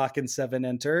Tuvok and Seven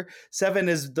enter. Seven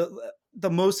is the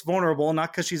most vulnerable,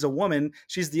 not because she's a woman.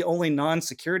 She's the only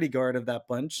non-security guard of that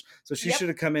bunch, so she should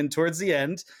have come in towards the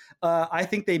end. I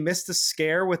think they missed a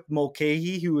scare with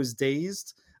Mulcahy, who was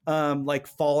dazed, like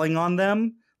falling on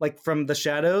them, like from the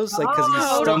shadows, like because he's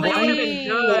stumbling. That would have been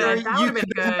good. That would have been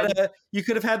good. You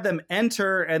could have had them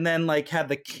enter and then like had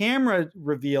the camera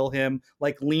reveal him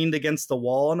like leaned against the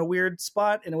wall in a weird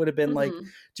spot, and it would have been like, do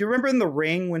you remember in The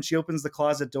Ring when she opens the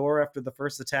closet door after the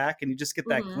first attack and you just get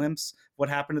that glimpse of what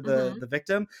happened to the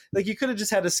victim? Like, you could have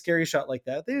just had a scary shot like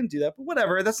that. They didn't do that, but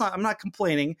whatever. I'm not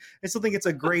complaining. I still think it's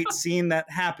a great scene that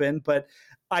happened, but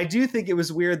I do think it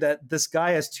was weird that this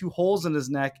guy has 2 holes in his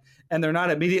neck and they're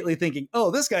not immediately thinking,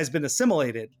 oh, this guy's been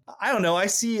assimilated. I don't know. I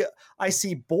see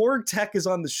Borg tech is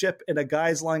on the ship and a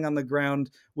guy's lying on the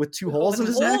ground with 2 holes in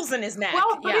his neck.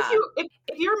 Well, but if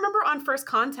you remember on First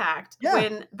Contact,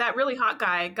 when that really hot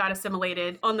guy got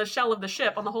assimilated on the shell of the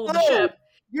ship, on the hull of the ship,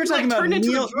 you're he talking about turned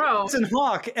into a drone.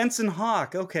 Ensign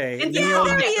Hawk. Okay.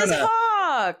 There he is,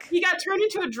 Hawk. He got turned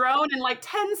into a drone in like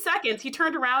 10 seconds. He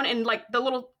turned around and like the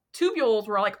little tubules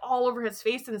were like all over his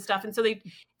face and stuff. And so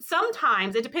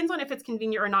sometimes it depends on if it's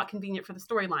convenient or not convenient for the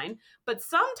storyline. But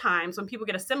sometimes when people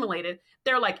get assimilated,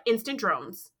 they're like instant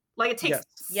drones. Like, it takes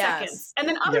seconds. And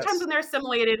then other times when they're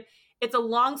assimilated, it's a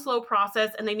long, slow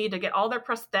process and they need to get all their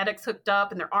prosthetics hooked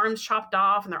up and their arms chopped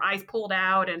off and their eyes pulled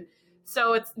out. And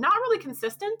so it's not really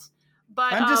consistent.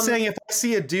 But I'm just saying, if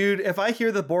I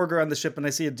hear the Borg are on the ship and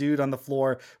I see a dude on the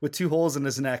floor with 2 holes in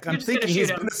his neck, I'm thinking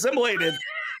he's been assimilated.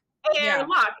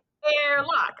 Airlock.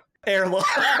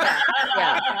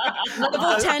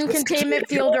 Level 10 containment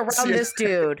field around this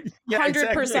dude.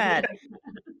 100%. Exactly.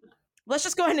 Let's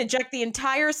just go ahead and inject the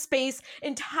entire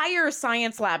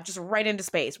science lab just right into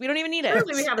space. We don't even need it.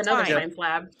 Surely we have another science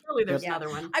lab. Surely there's another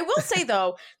one. I will say,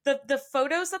 though, the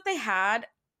photos that they had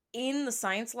in the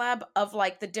science lab of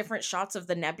like the different shots of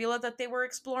the nebula that they were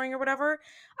exploring or whatever,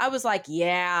 I was like,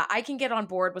 yeah, I can get on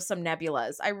board with some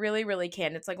nebulas. I really, really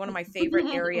can. It's like one of my favorite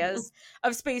areas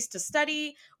of space to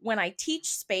study. When I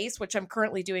teach space, which I'm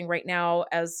currently doing right now,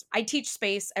 as I teach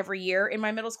space every year in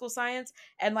my middle school science,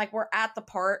 and like we're at the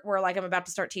part where like I'm about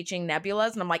to start teaching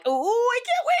nebulas, and I'm like, oh, I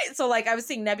can't wait. So like I was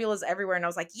seeing nebulas everywhere, and I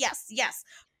was like, yes.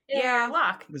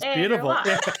 Airlock. It's beautiful.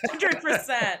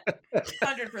 100%.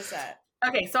 100%.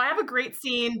 Okay, so I have a great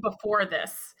scene before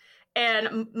this.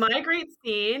 And my great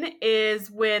scene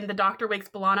is when the doctor wakes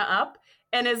B'Elanna up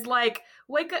and is like,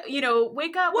 wake up,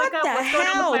 wake up, What what's the going on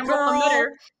hell, with my girl? emitter?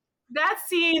 That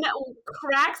scene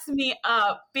cracks me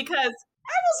up because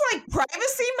I was like,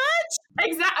 privacy much?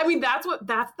 exactly. I mean, that's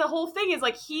the whole thing is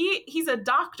like he's a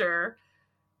doctor,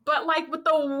 but like with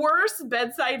the worst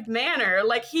bedside manner.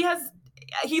 Like he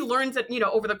learns it,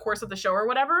 over the course of the show or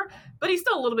whatever, but he's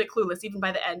still a little bit clueless even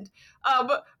by the end.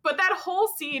 But that whole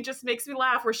scene just makes me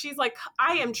laugh where she's like,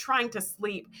 I am trying to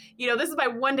sleep. This is my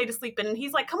one day to sleep in. And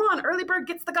he's like, come on, early bird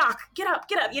gets the gawk. Get up.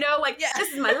 This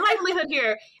is my livelihood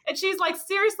here. And she's like,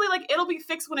 seriously, like it'll be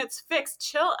fixed when it's fixed.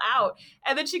 Chill out.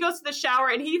 And then she goes to the shower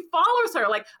and he follows her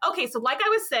like, okay, so like I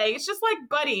was saying, it's just like,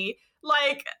 buddy,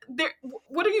 like,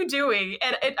 what are you doing?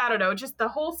 And I don't know, just the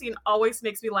whole scene always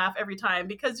makes me laugh every time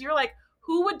because you're like,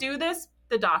 who would do this?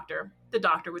 The doctor. The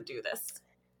doctor would do this.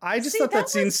 I just thought that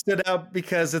scene stood out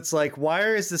because it's like, why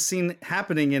is this scene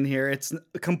happening in here? It's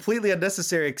completely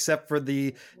unnecessary except for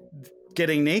the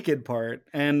getting naked part.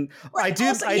 And I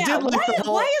did like the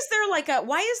whole...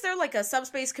 Why is there like a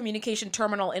subspace communication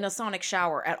terminal in a sonic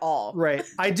shower at all? Right.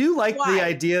 I do like the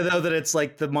idea though that it's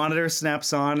like the monitor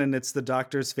snaps on and it's the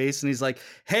doctor's face and he's like,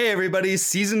 hey everybody,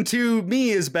 season 2 me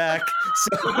is back.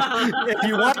 So if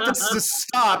you want this to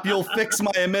stop, you'll fix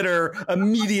my emitter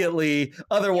immediately.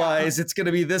 Otherwise it's going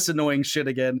to be this annoying shit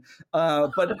again.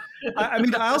 But I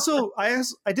mean, I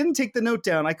didn't take the note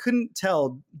down. I couldn't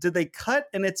tell. Did they cut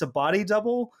and it's a body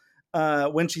double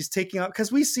when she's taking out,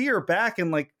 because we see her back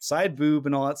and like side boob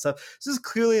and all that stuff. This is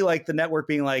clearly like the network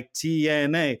being like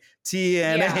TNA, we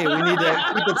need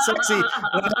to keep it sexy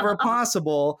whenever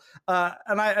possible.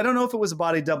 And I don't know if it was a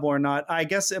body double or not. I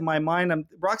guess in my mind,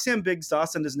 Roxanne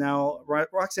Biggs-Dawson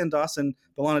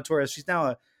B'Elanna Torres, she's now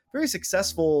a very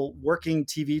successful working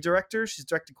TV director. She's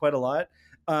directed quite a lot,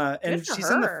 and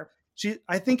she's in the.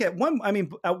 I think at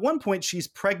one point she's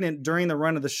pregnant during the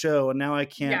run of the show, and now I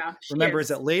can't remember. Is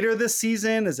it later this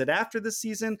season? Is it after this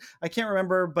season? I can't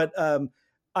remember. But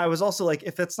I was also like,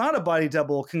 if it's not a body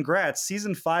double, congrats.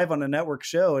 Season 5 on a network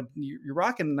show, and you're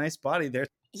rocking a nice body there.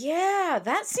 Yeah,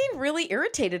 that scene really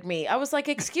irritated me. I was like,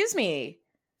 excuse me,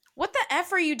 what the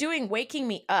F are you doing waking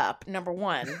me up, number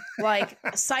one? Like,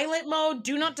 silent mode,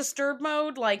 do not disturb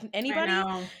mode, like anybody? I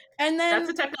know. And then that's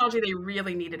the technology they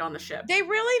really needed on the ship. They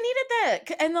really needed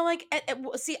that. And then, like,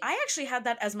 see, I actually had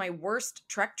that as my worst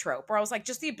Trek trope, where I was like,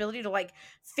 just the ability to, like,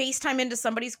 FaceTime into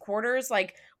somebody's quarters,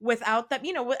 like, without that,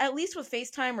 you know, at least with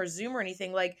FaceTime or Zoom or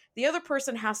anything, like, the other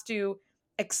person has to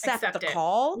accept the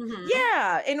call. Mm-hmm.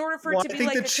 Yeah, in order for it to be,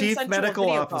 like, a consensual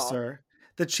video call.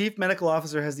 The chief medical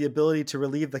officer has the ability to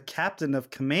relieve the captain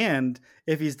of command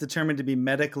if he's determined to be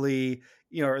medically,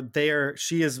 you know,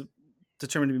 she is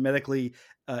determined to be medically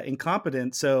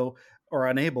incompetent, or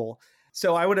unable.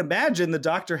 So I would imagine the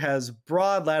doctor has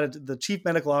broad latitude. The chief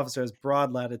medical officer has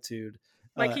broad latitude.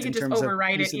 Like he could just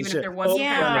override it, even if there wasn't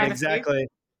privacy. Exactly.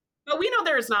 But we know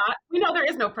there is not. We know there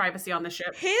is no privacy on the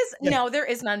ship. No, there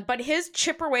is none. But his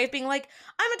chipper way of being like,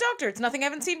 I'm a doctor. It's nothing I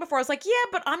haven't seen before. I was like,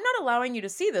 yeah, but I'm not allowing you to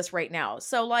see this right now.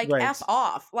 So, like, F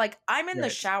off. Like, I'm in the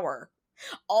shower.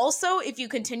 Also, if you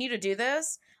continue to do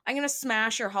this, I'm going to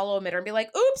smash your hollow emitter and be like,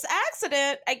 oops,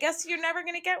 accident. I guess you're never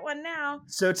going to get one now.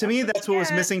 So to me, that's what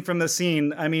was missing from the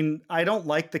scene. I mean, I don't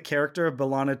like the character of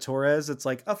B'Elanna Torres. It's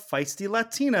like a feisty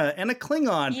Latina and a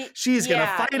Klingon. She's going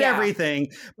to fight everything.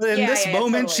 But in this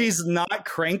moment, she's not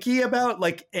cranky about,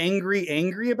 like,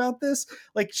 angry about this.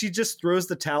 Like, she just throws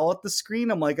the towel at the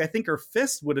screen. I'm like, I think her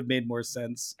fist would have made more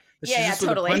sense. She just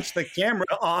would have punched the camera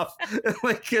off.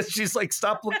 Like, cause she's like,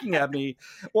 stop looking at me.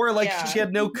 Or like she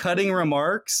had no cutting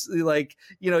remarks. Like,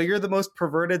 you know, you're the most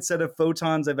perverted set of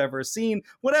photons I've ever seen.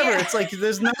 Whatever. Yeah. It's like,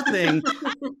 there's nothing.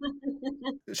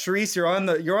 Shereese, you're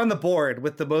on the board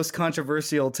with the most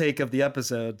controversial take of the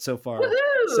episode so far. Woohoo!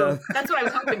 So that's what I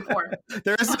was hoping for.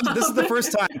 This is the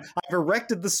first time I've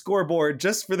erected the scoreboard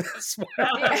just for this one.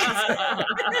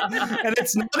 And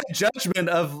it's not a judgment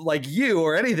of like you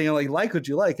or anything. Like what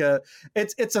you like. I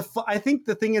think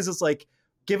the thing is, it's like,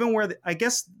 given where I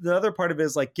guess the other part of it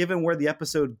is like, given where the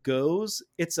episode goes,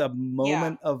 it's a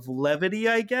moment of levity,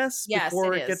 I guess,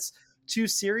 before it gets too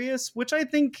serious, which I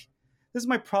think this is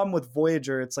my problem with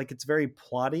Voyager. It's like, it's very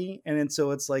plotty. And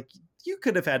so it's like, you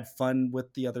could have had fun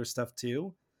with the other stuff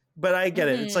too, but I get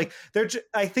it. It's like,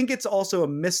 I think it's also a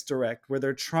misdirect where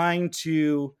they're trying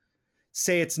to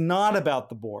say it's not about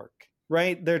the Borg,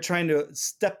 right? They're trying to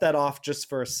step that off just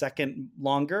for a second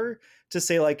longer to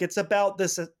say like, it's about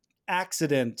this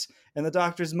accident and the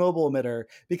doctor's mobile emitter,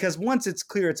 because once it's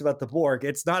clear it's about the Borg,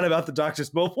 it's not about the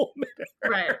doctor's mobile emitter.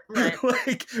 Right.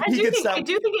 Like, I do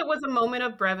think it was a moment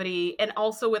of brevity, and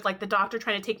also with like the doctor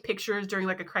trying to take pictures during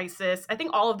like a crisis. I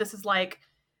think all of this is like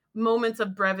moments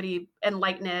of brevity and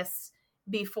lightness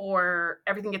before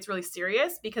everything gets really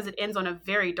serious, because it ends on a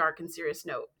very dark and serious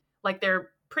note. Like, there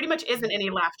pretty much isn't any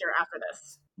laughter after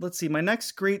this. Let's see. My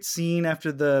next great scene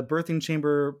after the birthing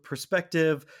chamber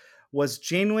perspective was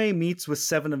Janeway meets with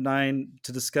 7 of 9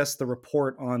 to discuss the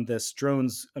report on this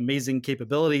drone's amazing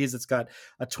capabilities. It's got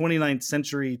a 29th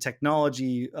century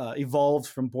technology evolved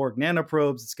from Borg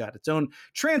nanoprobes. It's got its own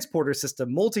transporter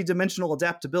system, multi-dimensional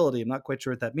adaptability. I'm not quite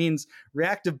sure what that means.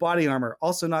 Reactive body armor,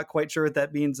 also not quite sure what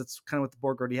that means. That's kind of what the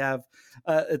Borg already have.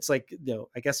 It's like,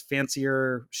 I guess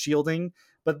fancier shielding.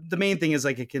 But the main thing is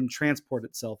like it can transport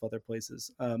itself other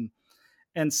places.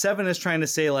 And 7 is trying to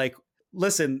say like,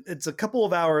 listen, it's a couple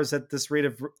of hours at this rate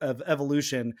of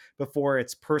evolution before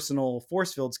its personal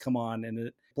force fields come on and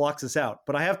it blocks us out.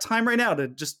 But I have time right now to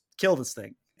just kill this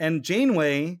thing. And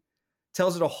Janeway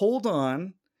tells her to hold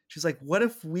on. She's like, what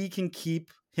if we can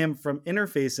keep him from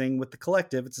interfacing with the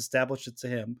collective? It's established it's a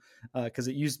him because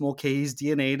it used Mulcahy's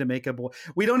DNA to make a boy.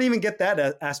 We don't even get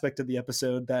that aspect of the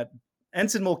episode, that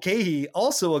Ensign Mulcahy,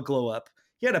 also a glow up.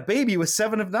 He had a baby with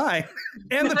 7 of 9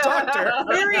 and the doctor.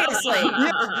 Seriously.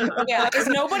 Yeah. Is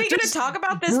nobody going to talk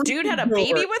about this dude had a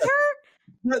baby with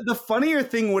her? The funnier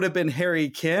thing would have been Harry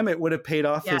Kim. It would have paid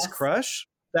off his crush.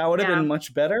 That would have been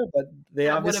much better, but they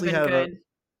obviously have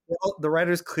the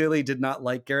writers clearly did not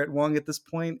like Garrett Wang at this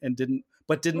point and didn't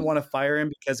want to fire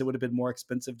him because it would have been more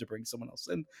expensive to bring someone else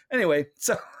in. Anyway,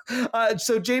 so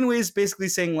Janeway is basically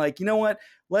saying like, you know what?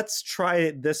 Let's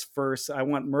try this first. I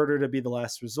want murder to be the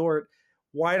last resort.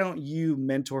 Why don't you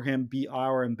mentor him, be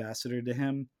our ambassador to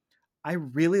him? I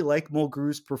really like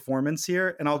Mulgrew's performance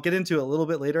here, and I'll get into it a little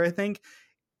bit later, I think.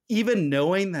 Even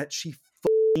knowing that she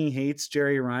hates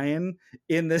Jerry Ryan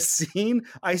in this scene,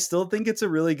 I still think it's a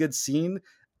really good scene.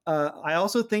 I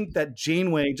also think that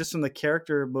Janeway, just from the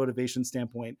character motivation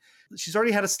standpoint, she's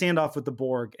already had a standoff with the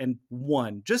Borg and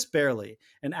won, just barely.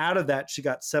 And out of that, she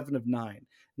got 7 of 9.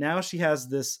 Now she has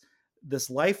this this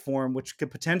life form, which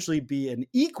could potentially be an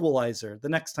equalizer the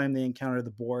next time they encounter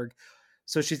the Borg.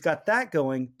 So she's got that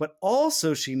going, but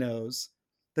also she knows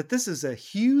that this is a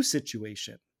Hugh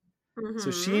situation. Mm-hmm.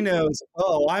 So she knows,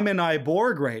 oh, I'm in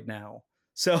Iborg right now.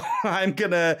 So I'm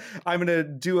gonna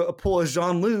pull a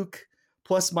Jean-Luc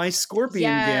plus my Scorpion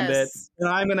Gambit, and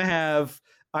I'm gonna have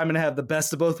the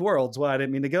best of both worlds. Well, I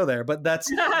didn't mean to go there, but that's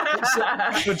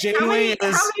so Janeway is. How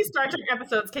many Star Trek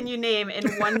episodes can you name in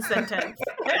one sentence?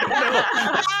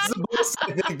 I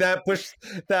think that pushed.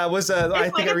 That was. I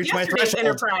think I reached my threshold.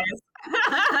 Enterprise.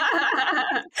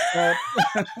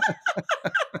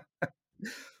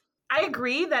 I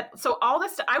agree that, so all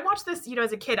this, I watched this,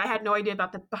 as a kid, I had no idea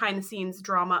about the behind the scenes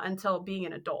drama until being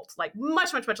an adult, like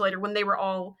much, much, much later, when they were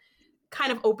all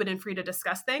kind of open and free to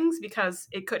discuss things because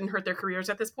it couldn't hurt their careers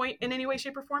at this point in any way,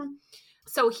 shape, or form.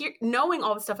 So here, knowing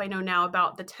all the stuff I know now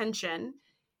about the tension,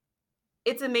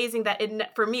 it's amazing that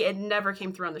for me, it never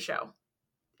came through on the show.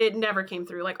 It never came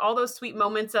through. Like all those sweet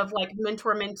moments of like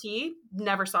mentor-mentee,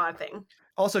 never saw a thing.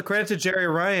 Also, credit to Jerry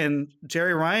Ryan.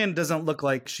 Jerry Ryan doesn't look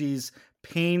like she's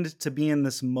pained to be in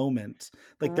this moment.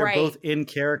 Like they're both in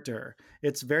character.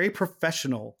 It's very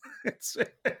professional. And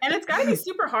it's got to be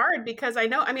super hard because I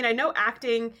know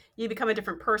acting, you become a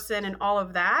different person and all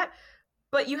of that,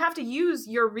 but you have to use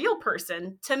your real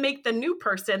person to make the new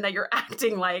person that you're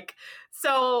acting like.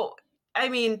 So, I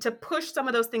mean, to push some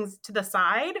of those things to the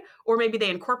side, or maybe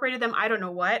they incorporated them, I don't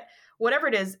know whatever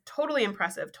it is, totally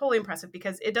impressive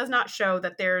because it does not show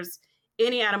that there's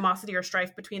any animosity or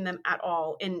strife between them at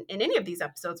all in any of these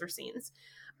episodes or scenes,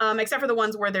 except for the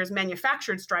ones where there's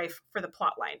manufactured strife for the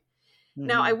plot line. Mm-hmm.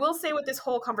 Now, I will say with this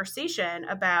whole conversation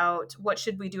about what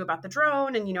should we do about the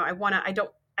drone, and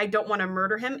I don't want to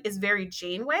murder him, is very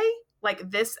Janeway. Like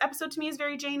this episode to me is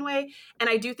very Janeway, and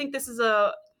I do think this is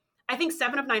I think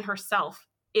 7 of 9 herself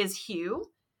is Hugh,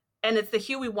 and it's the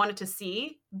Hugh we wanted to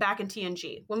see back in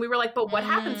TNG when we were like, but what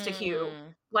happens to Hugh?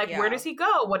 Like, where does he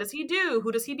go? What does he do? Who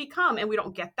does he become? And we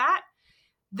don't get that.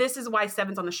 This is why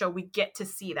 7's on the show. We get to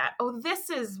see that. Oh, this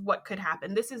is what could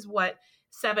happen. This is what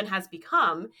 7 has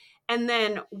become. And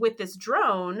then with this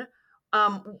drone,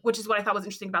 which is what I thought was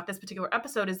interesting about this particular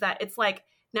episode, is that it's like,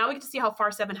 now we get to see how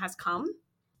far 7 has come.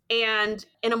 And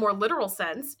in a more literal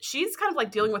sense, she's kind of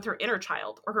like dealing with her inner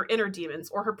child or her inner demons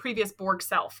or her previous Borg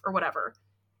self or whatever.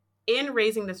 In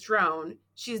raising this drone,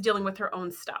 she's dealing with her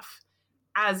own stuff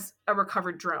as a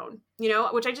recovered drone,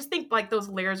 which I just think like those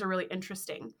layers are really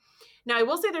interesting. Now, I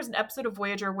will say there's an episode of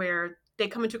Voyager where they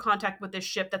come into contact with this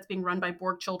ship that's being run by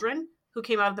Borg children who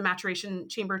came out of the maturation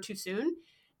chamber too soon.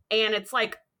 And it's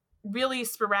like really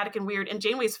sporadic and weird. And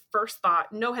Janeway's first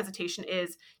thought, no hesitation,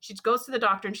 is she goes to the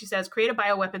doctor and she says, create a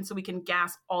bioweapon so we can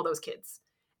gas all those kids.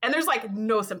 And there's like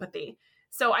no sympathy.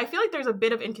 So I feel like there's a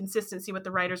bit of inconsistency with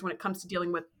the writers when it comes to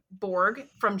dealing with Borg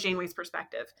from Janeway's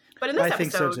perspective. But in this episode,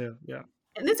 think so too. Yeah.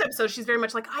 In this episode, she's very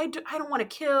much like, I don't want to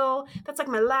kill. That's like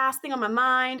my last thing on my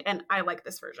mind. And I like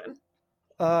this version.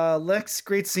 Next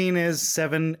great scene is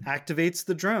 7 activates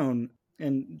the drone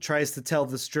and tries to tell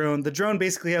this drone. The drone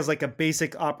basically has like a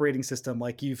basic operating system.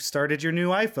 Like you've started your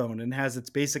new iPhone and has its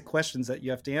basic questions that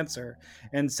you have to answer.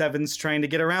 And 7's trying to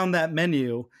get around that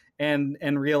menu and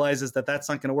realizes that that's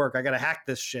not going to work. I got to hack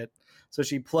this shit. So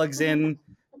she plugs in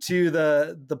to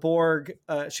the Borg.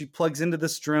 She plugs into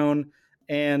this drone,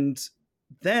 and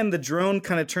then the drone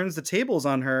kind of turns the tables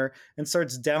on her and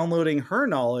starts downloading her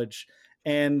knowledge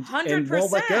and 100%,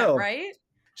 won't let go. Right?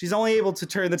 She's only able to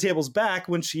turn the tables back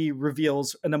when she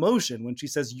reveals an emotion, when she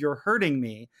says, "You're hurting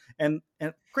me." And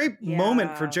great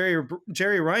moment for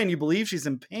Jerry Ryan. You believe she's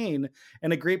in pain,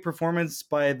 and a great performance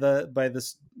by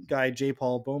this guy J.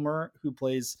 Paul Boehmer, who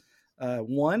plays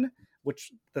One,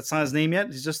 which that's not his name yet.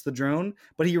 He's just the drone,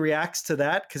 but he reacts to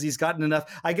that because he's gotten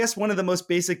enough. I guess one of the most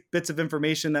basic bits of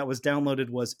information that was downloaded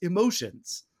was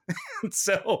emotions.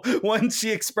 So once she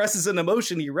expresses an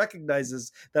emotion, he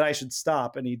recognizes that I should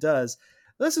stop, and he does.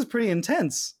 This is pretty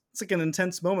intense. It's like an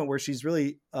intense moment where she's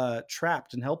really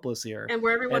trapped and helpless here. And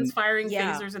where everyone's firing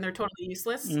phasers and they're totally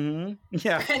useless. Mm-hmm.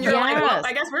 Yeah. And you're like, well,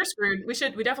 I guess we're screwed. We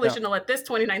definitely shouldn't have let this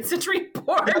 29th century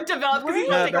Borg develop because he's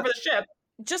going to take over the ship.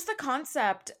 Just the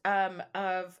concept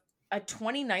of a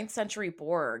 29th century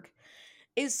Borg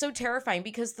is so terrifying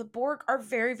because the Borg are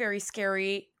very, very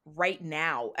scary right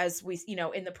now, as we,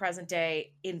 in the present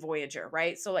day in Voyager,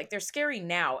 right? So like they're scary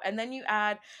now. And then you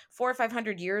add 400 or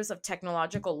 500 years of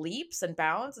technological leaps and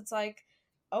bounds. It's like,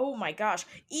 oh my gosh.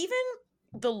 Even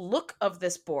the look of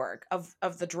this Borg, of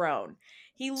the drone,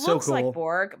 he looks cool. like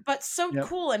Borg, but so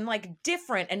cool and like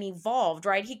different and evolved,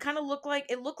 right? He kind of looked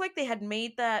like they had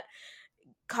made that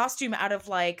costume out of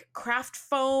like craft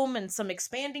foam and some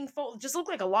expanding foam. Just looked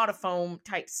like a lot of foam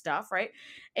type stuff, right?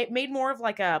 It made more of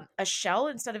like a shell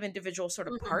instead of individual sort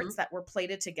of parts that were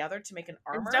plated together to make an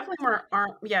armor. It's definitely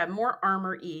more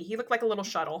armor-y. He looked like a little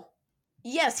shuttle.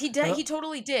 Yes, he did. He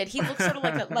totally did. He looked sort of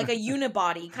like a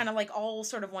unibody, kind of like all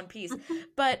sort of one piece.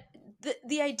 But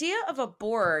the idea of a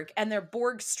Borg and their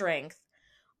Borg strength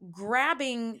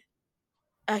grabbing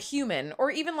a human or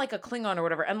even like a Klingon or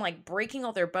whatever and like breaking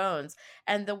all their bones,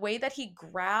 and the way that he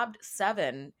grabbed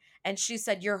Seven and she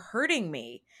said, "You're hurting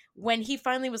me," when he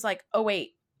finally was like, "Oh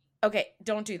wait, okay,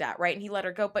 don't do that," right? And he let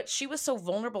her go. But she was so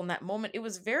vulnerable in that moment. It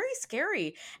was very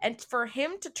scary. And for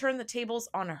him to turn the tables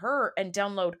on her and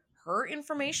download her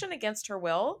information against her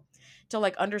will to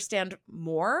like understand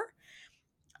more.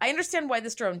 I understand why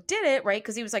this drone did it, right?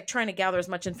 Because he was like trying to gather as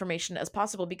much information as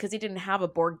possible because he didn't have a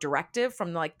Borg directive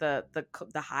from like the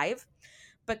hive.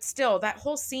 But still, that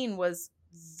whole scene was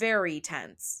very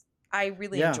tense. I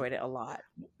really enjoyed it a lot.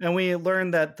 And we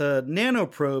learned that the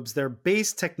nanoprobes, their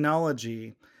base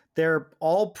technology, they're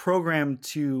all programmed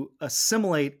to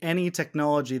assimilate any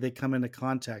technology they come into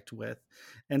contact with.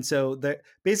 And so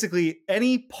basically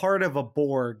any part of a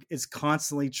Borg is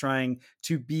constantly trying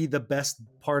to be the best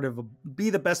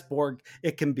Borg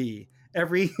it can be.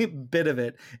 Every bit of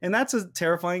it. And that's a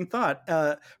terrifying thought.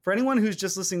 For anyone who's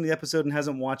just listening to the episode and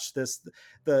hasn't watched this,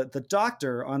 the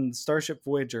doctor on Starship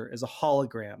Voyager is a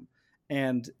hologram.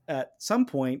 And at some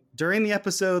point during the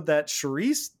episode that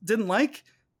Shereese didn't like,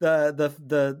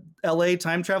 the LA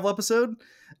time travel episode,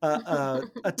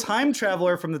 a time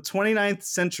traveler from the 29th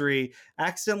century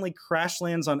accidentally crash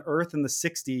lands on Earth in the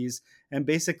 60s, and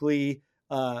basically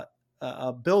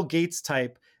a Bill Gates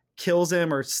type kills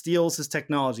him or steals his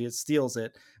technology. It steals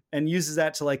it and uses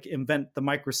that to like invent the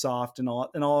Microsoft and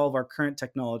all of our current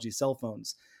technology, cell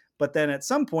phones. But then at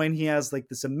some point he has like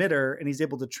this emitter and he's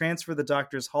able to transfer the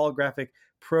doctor's holographic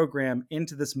program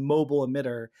into this mobile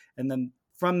emitter. And then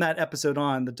from that episode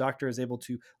on, the doctor is able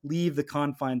to leave the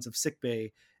confines of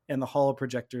sickbay and the holo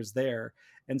is there.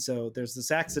 And so there's this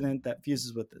accident that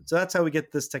fuses with it. So that's how we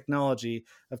get this technology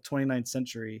of 29th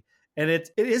century. And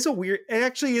it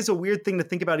actually is a weird thing to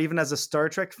think about even as a Star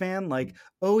Trek fan. Like,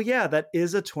 oh yeah, that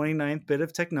is a 29th bit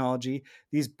of technology.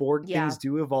 These Borg things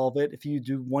do evolve it. If you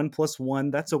do 1 +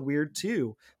 1, that's a weird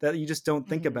 2 that you just don't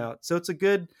think about. So it's a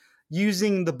good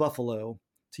using the buffalo,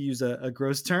 to use a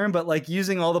gross term, but like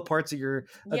using all the parts of your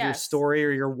story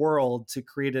or your world to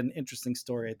create an interesting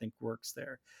story, I think works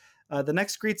there. The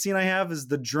next great scene I have is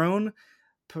the drone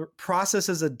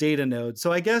processes a data node.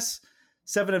 So I guess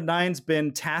 7 of 9's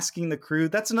been tasking the crew.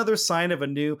 That's another sign of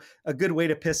a good way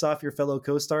to piss off your fellow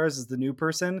co-stars as the new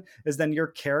person, is then your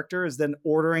character is then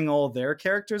ordering all their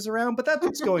characters around. But that's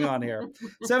what's going on here.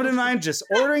 7 of 9 just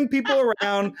ordering people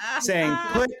around, saying,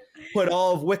 put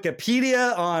all of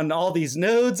Wikipedia on all these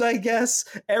nodes, I guess,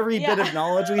 every bit of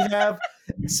knowledge we have,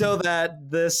 so that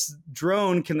this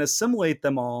drone can assimilate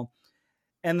them all.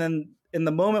 And then in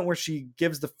the moment where she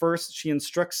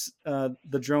instructs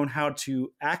the drone how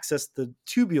to access the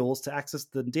tubules, to access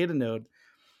the data node,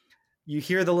 you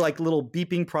hear the like little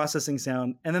beeping processing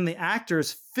sound, and then the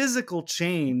actor's physical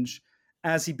change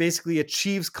as he basically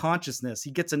achieves consciousness. He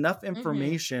gets enough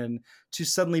information to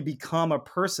suddenly become a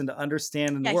person to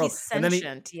understand in the world. He's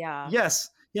sentient, Yes.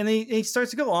 And he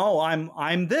starts to go, oh,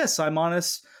 I'm this. I'm on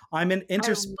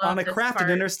a craft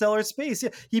in interstellar space. Yeah,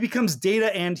 he becomes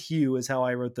Data and Hugh is how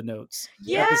I wrote the notes.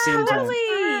 Yeah, at the same time.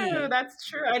 True. That's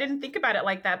true. I didn't think about it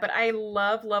like that, but I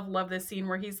love this scene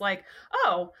where he's like,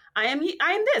 oh, I am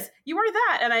this, you are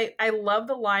that. And I love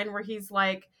the line where he's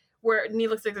like, where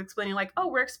Neelix is explaining like, oh,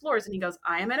 we're explorers. And he goes,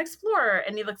 I am an explorer.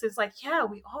 And Neelix is like, yeah,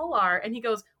 we all are. And he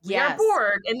goes, we are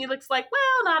Borg. And Neelix is like,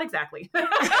 well, not exactly. Wait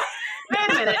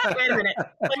a minute.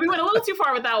 Like, we went a little too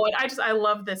far with that one. I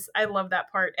love this. I love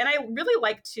that part. And I really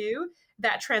like too,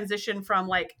 that transition from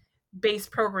like base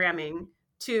programming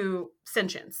to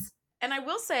sentience. And I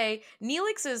will say,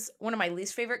 Neelix is one of my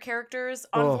least favorite characters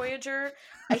on Voyager.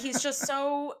 He's just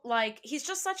so, like, he's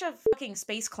just such a fucking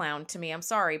space clown to me. I'm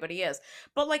sorry, but he is.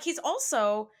 But, like, he's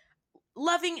also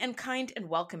loving and kind and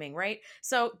welcoming, right?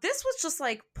 So this was just,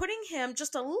 like, putting him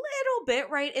just a little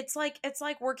bit, right? It's like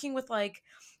working with, like,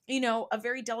 you know, a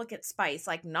very delicate spice,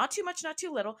 like not too much, not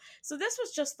too little. So this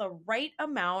was just the right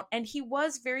amount. And he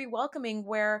was very welcoming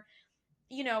where,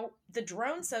 you know, the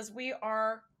drone says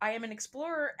I am an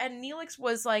explorer, and Neelix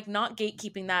was like not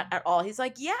gatekeeping that at all. He's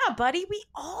like, yeah, buddy, we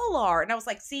all are. And I was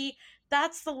like, see,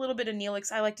 that's the little bit of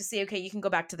Neelix I like to see. Okay, you can go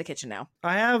back to the kitchen now.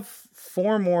 I have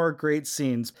 4 more great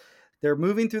scenes. They're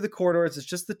moving through the corridors. It's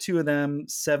just the two of them,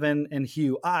 Seven and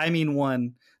Hugh. I mean,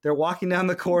 one. They're walking down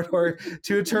the corridor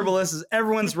to a turbulences.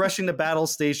 Everyone's rushing to battle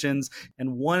stations,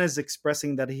 and one is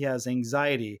expressing that he has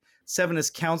anxiety. Seven is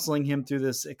counseling him through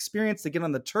this experience to get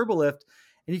on the turbolift,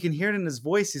 and you can hear it in his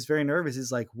voice. He's very nervous.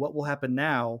 He's like, what will happen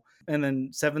now? And then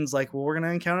Seven's like, well, we're going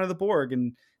to encounter the Borg,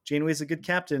 and Janeway's a good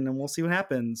captain, and we'll see what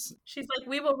happens. She's like,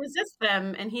 we will resist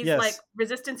them. And he's like,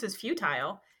 resistance is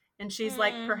futile. And she's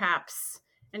like, perhaps.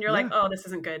 And you're like, oh, this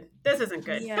isn't good. This isn't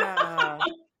good. Yeah.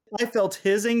 I felt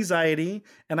his anxiety,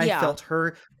 and I felt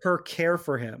her care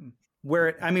for him.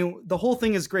 The whole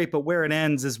thing is great, but where it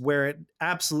ends is where it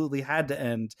absolutely had to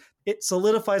end. It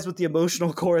solidifies what the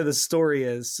emotional core of the story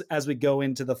is as we go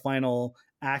into the final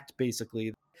act,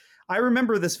 basically. I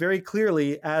remember this very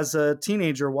clearly as a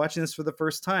teenager watching this for the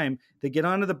first time. They get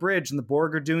onto the bridge, and the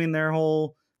Borg are doing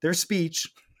their speech.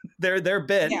 Their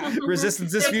bit. Yeah.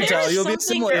 Resistance is futile. You'll be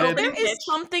assimilated. There is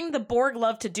something the Borg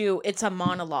love to do. It's a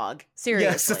monologue.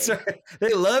 Seriously. Yes, that's right.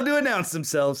 They love to announce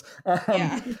themselves.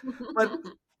 But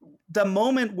the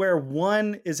moment where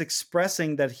one is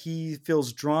expressing that he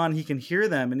feels drawn, he can hear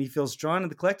them, and he feels drawn to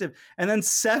the collective. And then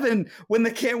Seven, when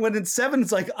in Seven,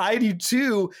 it's like, I do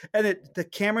too. And the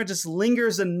camera just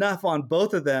lingers enough on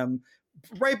both of them.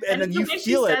 Right. And then you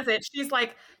feel it.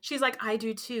 She's like, I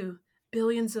do too.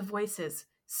 Billions of voices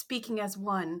speaking as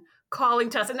one, calling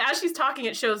to us. And as she's talking,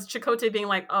 it shows Chakotay being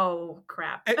like, oh,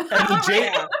 crap. And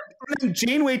then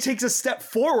Janeway takes a step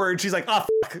forward. She's like, oh,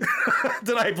 fuck.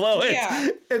 Did I blow it? Yeah.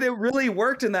 And it really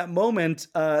worked in that moment.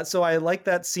 So I like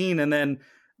that scene. And then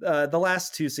the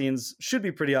last two scenes should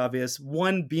be pretty obvious.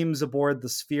 One beams aboard the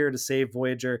sphere to save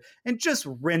Voyager and just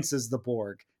rinses the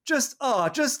Borg.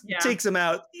 Takes him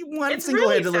out. It's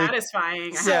really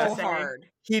satisfying. So hard.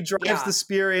 He drives the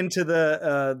spear into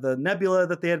the nebula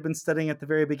that they had been studying at the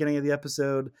very beginning of the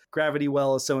episode. Gravity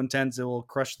well is so intense it will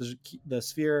crush the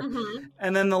sphere. Mm-hmm.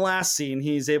 And then the last scene,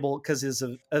 he's able, because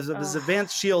of his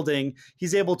advanced shielding,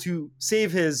 he's able to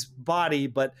save his body,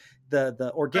 but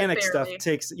the organic stuff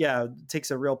takes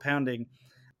a real pounding.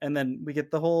 And then we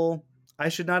get the whole, I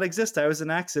should not exist. I was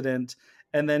an accident.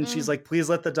 And then she's like, please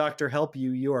let the doctor help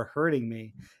you. You are hurting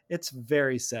me. It's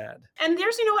very sad. And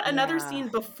there's, another scene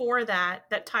before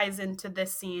that ties into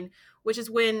this scene, which is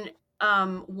when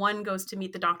one goes to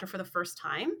meet the doctor for the first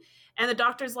time. And the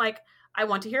doctor's like, I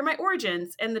want to hear my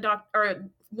origins. And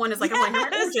one is like, I want to hear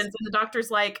my origins. And the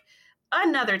doctor's like,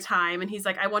 another time. And he's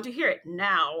like, I want to hear it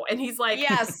now. And he's like,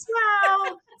 yes.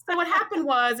 Well, so what happened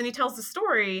was, and he tells the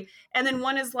story. And then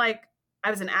one is like,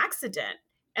 I was an accident.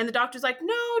 And the doctor's like,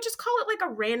 no, just call it like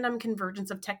a random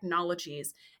convergence of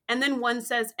technologies. And then one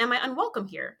says, am I unwelcome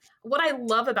here? What I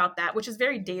love about that, which is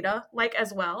very data-like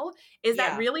as well, is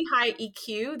that really high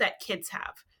EQ that kids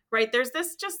have, right? There's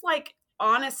this just like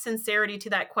honest sincerity to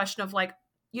that question of like,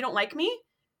 you don't like me?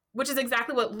 Which is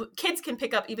exactly what kids can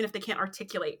pick up even if they can't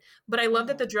articulate. But I love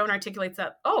that the drone articulates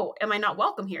that, oh, am I not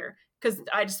welcome here? Because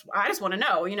I just want to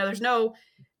know, there's no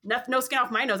skin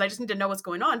off my nose. I just need to know what's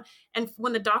going on. And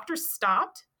when the doctor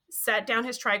stopped, sat down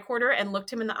his tricorder and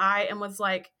looked him in the eye and was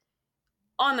like,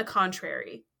 on the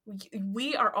contrary,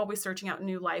 we are always searching out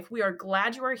new life. We are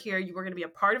glad you are here. You are going to be a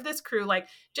part of this crew. Like,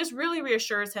 just really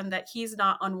reassures him that he's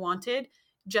not unwanted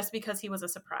just because he was a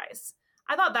surprise.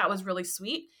 I thought that was really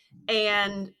sweet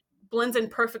and blends in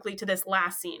perfectly to this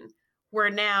last scene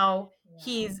where now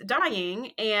he's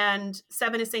dying and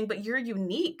Seven is saying, but you're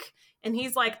unique. And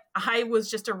he's like, I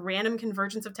was just a random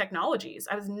convergence of technologies.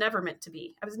 I was never meant to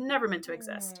be. I was never meant to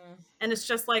exist. And it's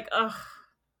just like, ugh.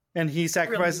 And he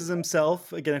sacrifices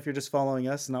himself, again, if you're just following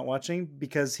us and not watching,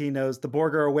 because he knows the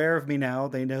Borg are aware of me now.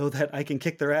 They know that I can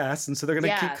kick their ass, and so they're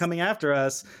going to keep coming after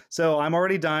us. So I'm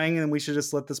already dying, and we should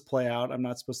just let this play out. I'm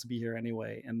not supposed to be here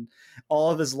anyway. And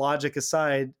all of his logic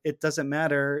aside, it doesn't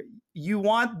matter. You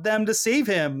want them to save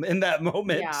him in that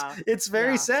moment. Yeah. It's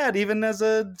very sad. Even as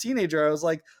a teenager, I was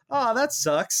like, oh, that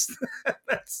sucks.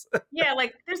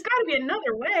 Like, there's got to be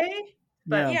another way.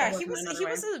 But he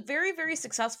was a very, very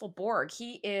successful Borg.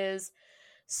 He is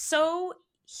so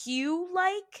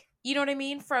Hugh-like, you know what I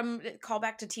mean? From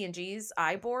callback to TNG's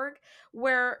iBorg,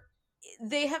 where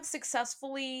they have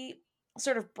successfully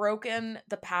sort of broken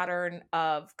the pattern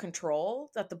of control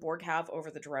that the Borg have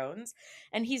over the drones.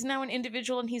 And he's now an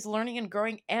individual, and he's learning and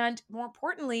growing. And more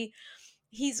importantly,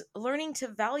 he's learning to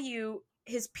value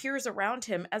his peers around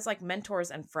him as like mentors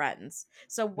and friends.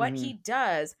 So what he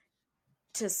does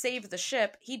to save the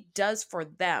ship, he does for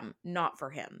them, not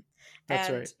for him. That's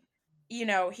right. you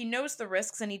know, he knows the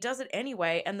risks and he does it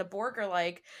anyway. And the Borg are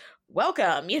like,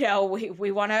 welcome, you know,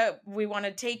 we want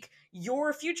to take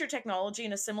your future technology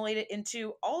and assimilate it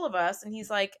into all of us. And he's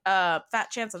like, fat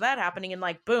chance of that happening. And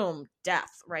like, boom,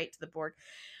 death, right, to the Borg.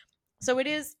 So it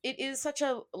is such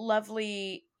a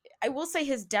lovely, I will say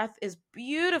his death is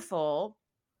beautiful,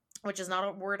 which is not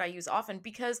a word I use often,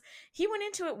 because he went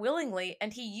into it willingly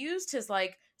and he used his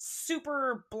like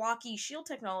super blocky shield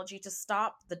technology to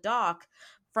stop the Doc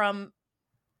from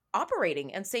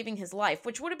operating and saving his life,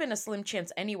 which would have been a slim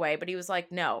chance anyway. But he was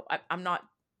like, no, I'm not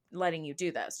letting you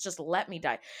do this. Just let me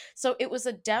die. So it was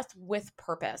a death with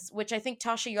purpose, which I think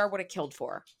Tasha Yar would have killed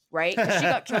for, right? Because she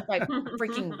got killed by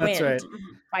freaking wind, right.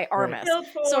 by Armis. Killed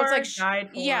for, so it's like, died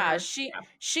for. yeah,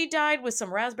 she died with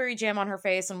some raspberry jam on her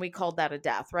face, and we called that a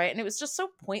death, right? And it was just so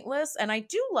pointless. And I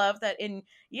do love that in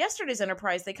yesterday's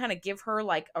Enterprise, they kind of give her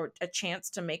like a chance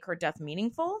to make her death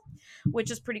meaningful, which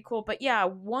is pretty cool. But yeah,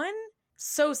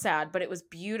 so sad, but it was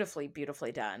beautifully,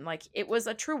 beautifully done. Like, it was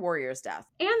a true warrior's death.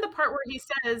 And the part where he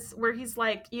says, where he's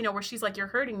like, you know, where she's like, you're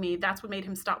hurting me. That's what made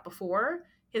him stop before,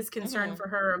 his concern for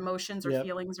her emotions or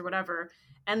feelings or whatever.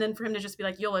 And then for him to just be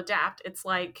like, you'll adapt. It's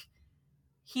like,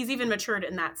 he's even matured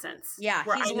in that sense. Yeah.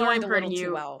 Where I know I'm hurting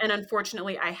you. Well. And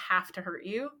unfortunately, I have to hurt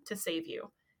you to save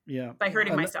you. Yeah. By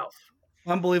hurting myself.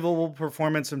 Unbelievable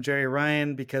performance from Jerry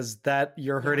Ryan, because that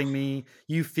you're hurting me.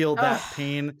 You feel that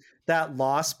pain, that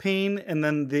loss pain. And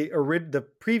then the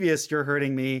previous you're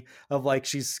hurting me of like,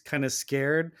 she's kind of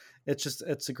scared.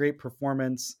 It's a great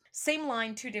performance. Same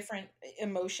line, two different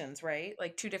emotions, right?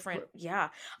 Like two different. Yeah.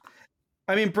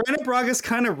 I mean, Brandon Braga's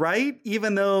kind of right,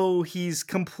 even though he's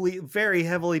very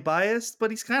heavily biased,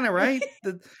 but he's kind of right.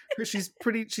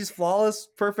 She's flawless,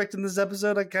 perfect in this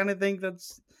episode. I kind of think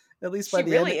that's, at least by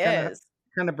the end, it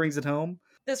kind of brings it home.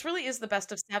 This really is the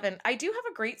best of 7. I do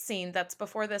have a great scene that's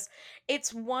before this.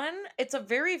 It's a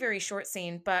very, very short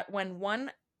scene, but when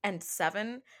 1 and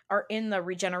 7 are in the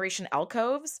regeneration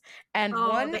alcoves, and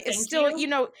 1 is still, you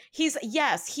know, he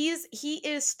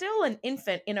is still an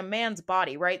infant in a man's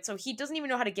body, right? So he doesn't even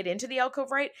know how to get into the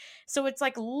alcove, right? So it's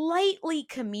like lightly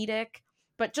comedic,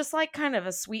 but just like kind of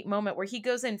a sweet moment where he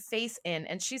goes in face in,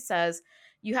 and she says,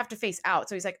 you have to face out.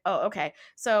 So he's like, oh, okay.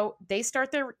 So they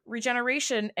start their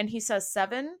regeneration, and he says,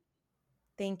 7,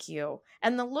 thank you.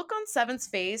 And the look on 7's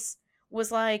face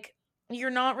was like,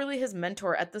 you're not really his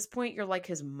mentor. At this point, you're like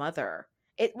his mother.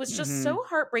 It was just so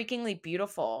heartbreakingly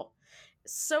beautiful.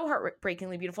 So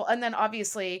heartbreakingly beautiful. And then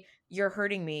obviously, you're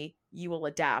hurting me. You will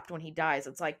adapt when he dies.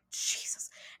 It's like,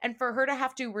 Jesus. And for her to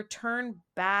have to return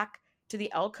back to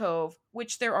the alcove,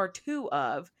 which there are 2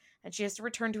 of, and she has to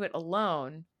return to it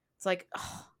alone. It's like,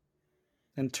 oh.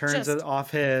 And turns it off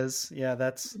his. Yeah,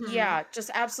 that's... Yeah, just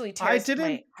absolutely tears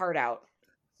my heart out.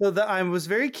 So I was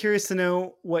very curious to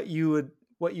know what you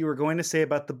were going to say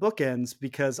about the bookends,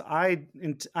 because I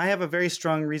have a very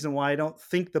strong reason why I don't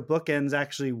think the bookends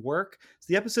actually work. So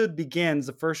the episode begins,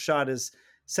 the first shot is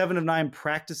 7 of 9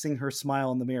 practicing her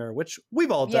smile in the mirror, which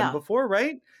we've all done before,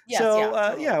 right? Yes,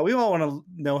 so we all want to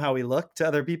know how we look to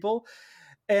other people.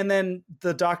 And then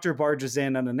the doctor barges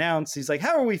in unannounced. He's like,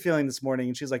 how are we feeling this morning?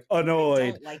 And she's like, annoyed.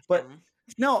 I don't like him.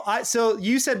 No, so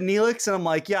you said Neelix, and I'm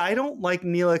like, yeah, I don't like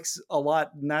Neelix a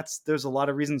lot. And there's a lot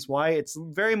of reasons why. It's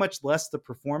very much less the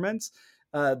performance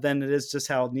than it is just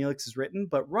how Neelix is written.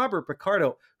 But Robert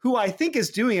Picardo, who I think is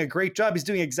doing a great job, he's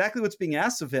doing exactly what's being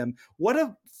asked of him. What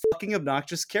a fucking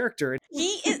obnoxious character.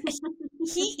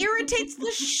 He irritates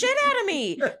the shit out of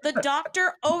me. The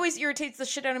doctor always irritates the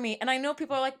shit out of me. And I know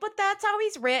people are like, but that's how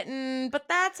he's written. But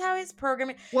that's how he's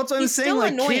programming. Well, that's what I'm saying.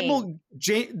 Like, annoying.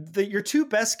 Your 2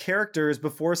 best characters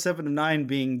before 7 of 9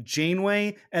 being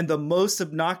Janeway and the most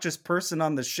obnoxious person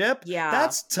on the ship. Yeah.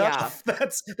 That's tough. Yeah.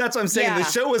 That's what I'm saying. Yeah. The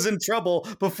show was in trouble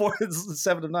before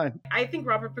 7 of 9. I think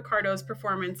Robert Picardo's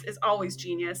performance is always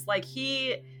genius. Like,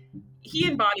 he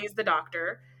embodies the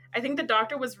doctor. I think the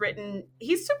doctor was written,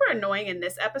 he's super annoying in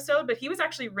this episode, but he was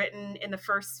actually written in the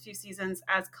first few seasons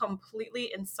as completely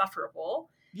insufferable.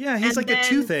 Yeah, he's a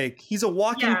toothache. He's a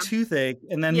walking toothache.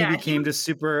 And then he became just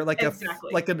super, like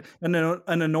an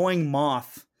annoying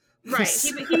moth. Right.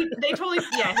 They totally, his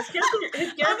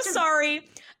character, I'm sorry,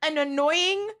 an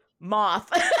annoying moth.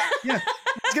 Yeah.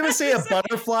 I was going to say a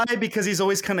butterfly because he's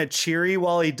always kind of cheery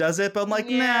while he does it, but I'm like,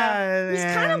 nah. He's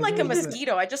kind of like a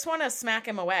mosquito. I just want to smack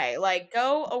him away. Like,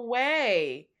 go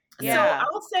away. Yeah. So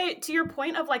I'll say, to your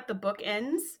point of like the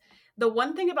bookends, the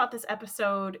one thing about this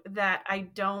episode that I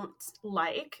don't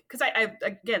like, because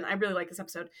I really like this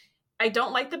episode, I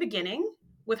don't like the beginning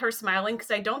with her smiling,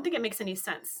 because I don't think it makes any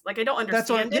sense. Like, I don't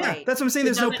understand it. Yeah, that's what I'm saying.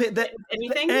 There's no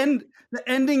anything. The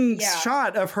ending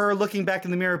shot of her looking back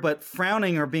in the mirror but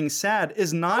frowning or being sad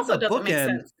is not Also a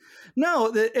bookend.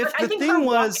 No, I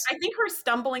think her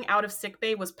stumbling out of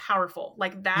sickbay was powerful.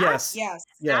 Like that. Yes.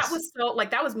 That was so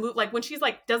like that was like when she's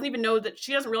like doesn't even know that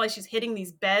she doesn't realize she's hitting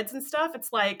these beds and stuff.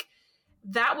 It's like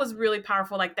that was really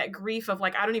powerful. Like that grief of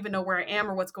like I don't even know where I am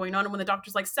or what's going on. And when the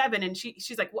doctor's like 7 and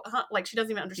she's like what, huh? Like she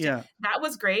doesn't even understand. Yeah. That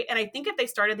was great. And I think if they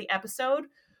started the episode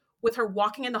with her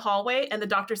walking in the hallway and the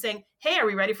doctor saying, "Hey, are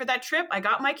we ready for that trip? I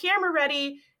got my camera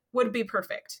ready," would be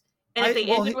perfect. And if they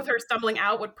ended with her stumbling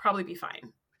out, would probably be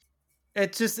fine.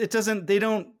 They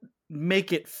don't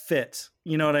make it fit.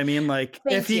 You know what I mean? Like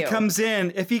if he comes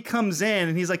in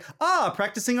and he's like,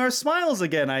 practicing our smiles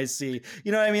again, I see.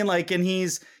 You know what I mean? Like, and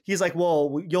he's like,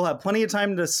 well, you'll have plenty of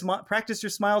time to practice your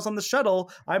smiles on the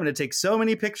shuttle. I'm going to take so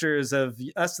many pictures of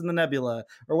us in the nebula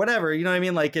or whatever. You know what I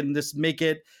mean? Like, and just make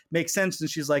it make sense. And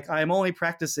she's like, I'm only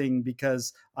practicing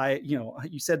because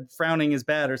you said frowning is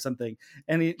bad or something.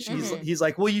 And he's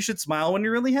like, well, you should smile when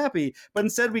you're really happy. But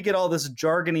instead we get all this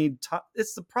jargony.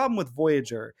 It's the problem with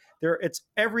Voyager.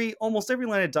 Almost every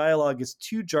line of dialogue is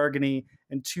too jargony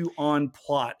and too on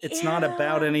plot. It's not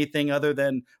about anything other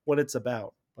than what it's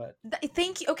about. But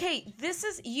thank you. Okay,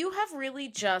 you have really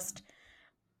just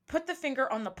put the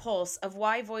finger on the pulse of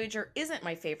why Voyager isn't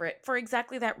my favorite for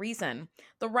exactly that reason.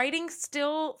 The writing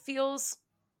still feels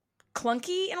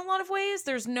clunky in a lot of ways.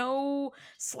 There's no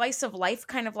slice of life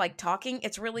kind of like talking.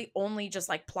 It's really only just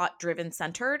like plot driven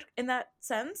centered in that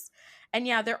sense. And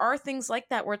yeah, there are things like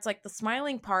that where it's like the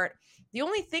smiling part. The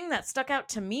only thing that stuck out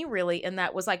to me really in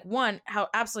that was like, one, how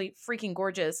absolutely freaking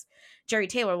gorgeous Jerry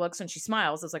Taylor looks when she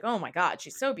smiles. It's like, oh my God,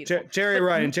 she's so beautiful.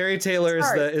 Jerry Taylor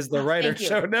is the writer.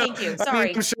 Thank you.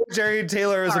 Sorry. I'm sure Jerry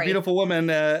Taylor is a beautiful woman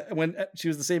when she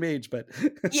was the same age, but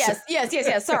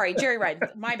yes. Sorry, Jerry Ryan.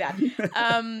 My bad.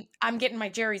 I'm getting my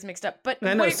Jerrys mixed up. But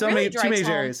I know too many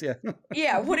Jerrys. Yeah.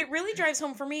 Yeah. What it really drives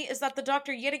home for me is that the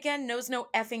doctor yet again knows no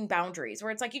effing boundaries.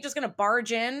 Where it's like you're just gonna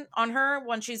barge in on her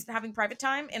when she's having private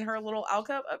time in her little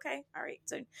alcove. Okay, all right.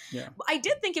 So yeah, I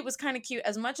did think it was kind of cute.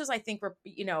 As much as I think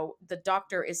the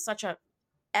doctor is such a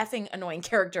effing annoying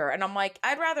character, and I'm like,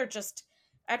 I'd rather just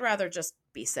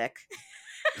be sick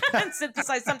and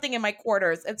synthesize something in my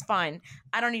quarters. It's fine.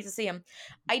 I don't need to see him.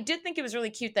 I did think it was really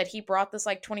cute that he brought this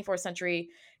like 24th century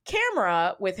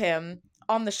camera with him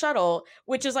on the shuttle,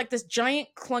 which is like this giant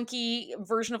clunky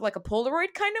version of like a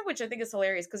Polaroid kind of, which I think is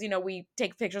hilarious because, we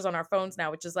take pictures on our phones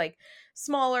now, which is like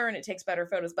smaller and it takes better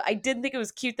photos. But I did think it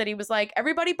was cute that he was like,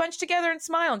 everybody bunch together and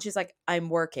smile. And she's like, I'm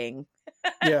working.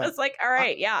 Yeah. It's like, all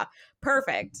right. Yeah.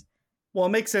 Perfect. Well, it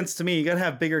makes sense to me. You got to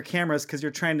have bigger cameras because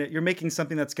you're making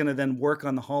something that's going to then work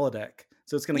on the holodeck.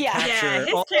 So it's going to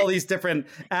capture all these different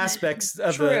aspects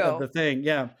of the thing.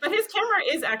 Yeah. But his camera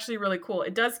is actually really cool.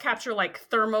 It does capture like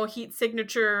thermo heat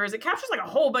signatures. It captures like a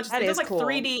whole bunch of things. It does like cool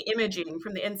 3D imaging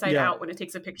from the inside out when it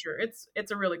takes a picture.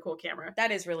 It's a really cool camera.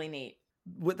 That is really neat.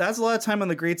 That's a lot of time on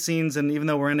the great scenes. And even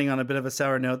though we're ending on a bit of a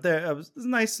sour note, there was a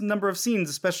nice number of scenes,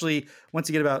 especially once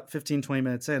you get about 15, 20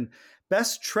 minutes in.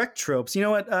 Best Trek tropes. You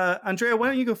know what, Andrea, why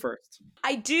don't you go first?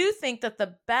 I do think that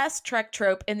the best Trek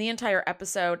trope in the entire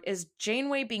episode is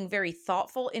Janeway being very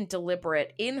thoughtful and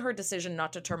deliberate in her decision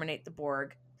not to terminate the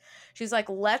Borg. She's like,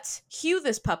 let's hew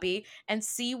this puppy and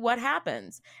see what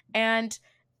happens. And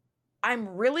I'm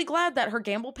really glad that her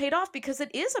gamble paid off because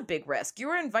it is a big risk. You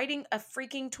are inviting a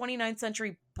freaking 29th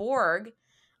century Borg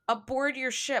aboard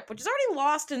your ship, which is already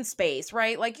lost in space,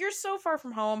 right? Like you're so far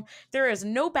from home. There is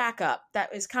no backup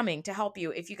that is coming to help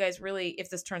you if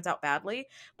this turns out badly.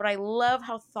 But I love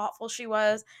how thoughtful she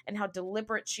was and how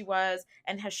deliberate she was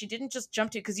and how she didn't just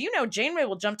jump to, because Janeway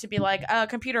will jump to be like,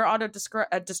 computer auto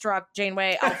destruct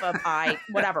Janeway Alpha Pi,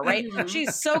 whatever, right?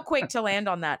 She's so quick to land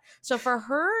on that. So for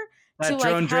her that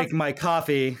drone drank my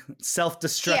coffee.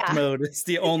 Self-destruct mode is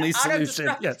the only solution.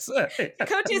 Yes.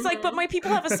 Cote's like, but my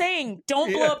people have a saying,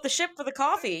 don't blow up the ship for the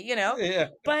coffee, Yeah.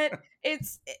 But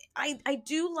I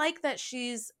do like that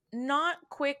she's not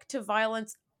quick to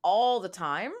violence all the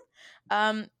time.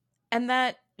 And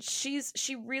that she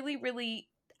really, really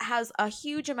has a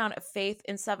huge amount of faith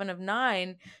in 7 of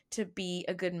 9 to be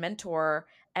a good mentor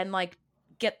and like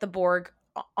get the Borg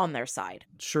on their side.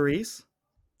 Shereese?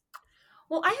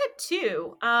 Well, I had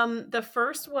 2. The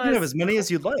first was... You have as many as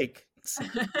you'd like.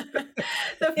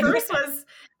 The first was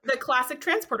the classic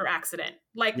transporter accident.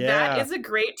 That is a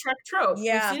great Trek trope.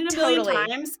 Yeah, we've seen it a million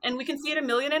times, and we can see it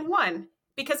 1,000,001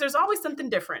 because there's always something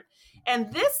different.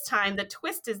 And this time, the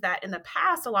twist is that in the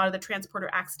past, a lot of the transporter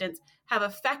accidents have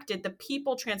affected the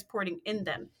people transporting in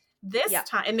them. This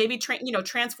time, and maybe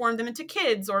transform them into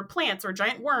kids or plants or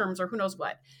giant worms or who knows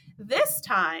what. This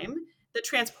time, the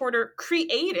transporter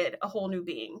created a whole new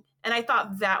being, and I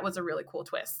thought that was a really cool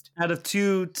twist. Out of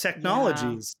two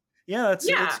technologies. Yeah, that's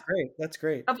great. That's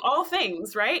great. Of all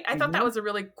things, right? I thought that was a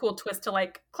really cool twist to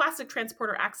like classic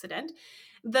transporter accident.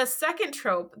 The second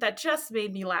trope that just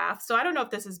made me laugh. So I don't know if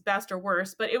this is best or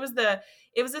worst, but it was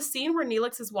a scene where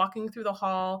Neelix is walking through the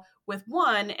hall with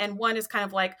one, and one is kind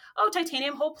of like, oh,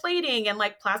 titanium hull plating and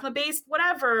like plasma based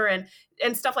whatever and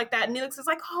stuff like that. And Neelix is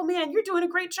like, oh man, you're doing a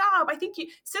great job. I think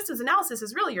systems analysis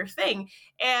is really your thing.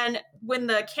 And when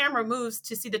the camera moves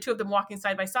to see the two of them walking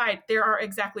side by side, there are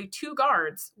exactly two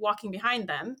guards walking behind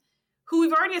them who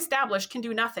we've already established can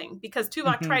do nothing because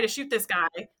Tuvok tried to shoot this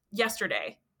guy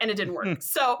yesterday and it didn't work.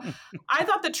 So I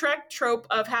thought the Trek trope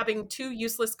of having two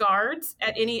useless guards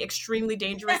at any extremely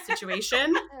dangerous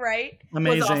situation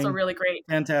was also really great.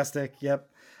 Fantastic. Yep.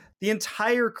 The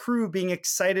entire crew being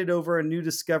excited over a new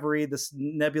discovery, this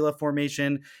nebula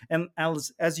formation. And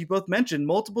as you both mentioned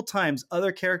multiple times,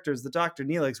 other characters, the Dr.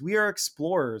 Neelix, we are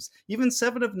explorers. Even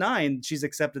 7 of 9, she's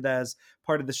accepted as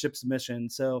part of the ship's mission.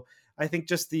 So I think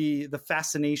just the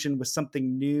fascination with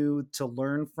something new to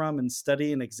learn from and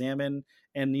study and examine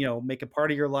and, make a part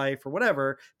of your life or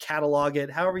whatever, catalog it,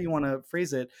 however you want to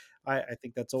phrase it. I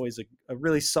think that's always a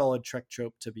really solid Trek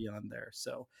trope to be on there.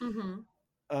 So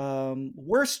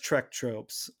worst Trek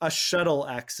tropes, a shuttle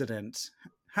accident.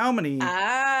 How many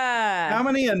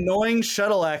annoying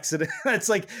shuttle accidents? It's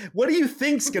like, what do you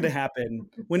think's going to happen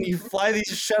when you fly these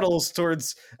shuttles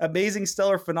towards amazing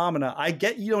stellar phenomena? I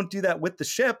get you don't do that with the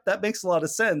ship. That makes a lot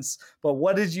of sense. But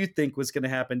what did you think was going to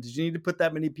happen? Did you need to put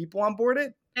that many people on board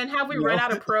it? And have we run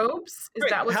out of probes? Is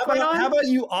that what's going on? How about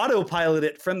you autopilot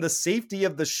it from the safety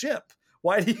of the ship?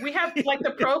 Why do you... We have,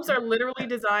 the probes are literally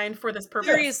designed for this purpose.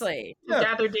 Seriously. To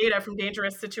gather data from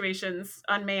dangerous situations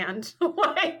unmanned.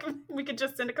 We could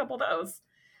just send a couple of those.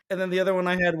 And then the other one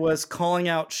I had was calling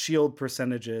out shield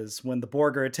percentages. When the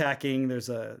Borg are attacking, there's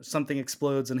something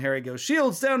explodes and Harry goes,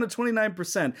 shields down to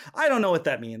 29%. I don't know what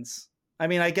that means. I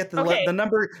mean, I get the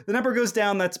number goes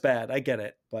down, that's bad. I get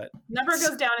it, but number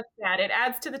goes down, it's bad. It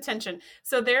adds to the tension.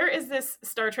 So there is this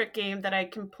Star Trek game that I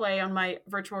can play on my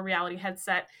virtual reality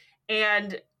headset.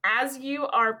 And as you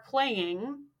are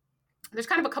playing, there's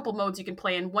kind of a couple modes you can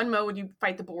play in. One mode, you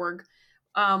fight the Borg.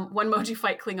 One mode, you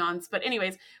fight Klingons. But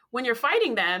anyways, when you're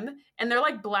fighting them and they're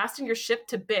like blasting your ship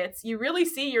to bits, you really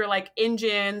see your like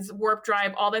engines, warp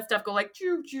drive, all that stuff go like,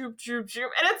 choo, choo, choo, choo.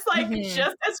 And it's like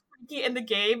just as freaky in the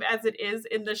game as it is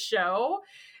in the show.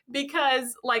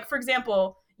 Because like, for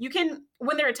example,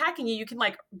 when they're attacking you, you can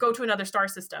like go to another star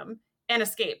system and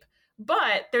escape.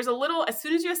 But as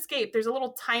soon as you escape, there's a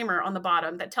little timer on the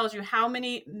bottom that tells you how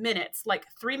many minutes, like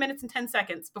 3 minutes and 10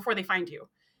 seconds before they find you.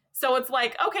 So it's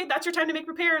like, okay, that's your time to make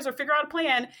repairs or figure out a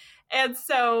plan. And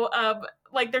so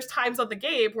there's times on the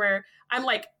game where I'm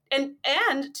like, and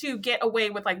to get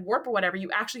away with like warp or whatever, you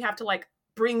actually have to like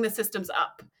bring the systems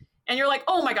up. And you're like,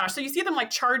 oh my gosh. So you see them like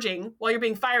charging while you're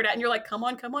being fired at and you're like, come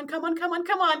on, come on, come on, come on,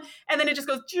 come on. And then it just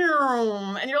goes,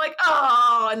 and you're like,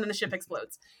 oh, and then the ship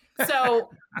explodes. So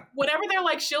whenever they're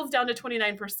like shields down to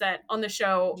 29% on the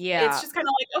show, it's just kind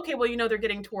of like, okay, well, they're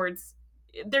getting towards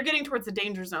the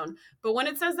danger zone. But when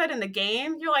it says that in the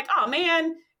game, you're like, oh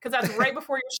man, because that's right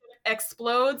before your ship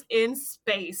explodes in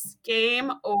space.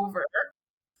 Game over.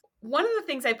 One of the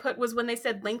things I put was when they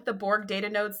said link the Borg data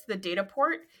nodes to the data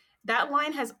port. That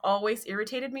line has always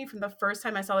irritated me from the first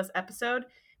time I saw this episode,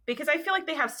 because I feel like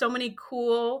they have so many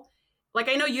cool... Like,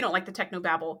 I know you don't like the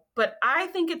technobabble, but I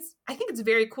think it's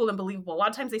very cool and believable. A lot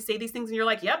of times they say these things and you're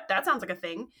like, yep, that sounds like a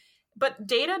thing. But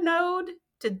data node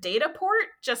to data port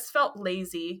just felt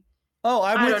lazy. Oh,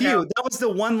 I'm with you. That was the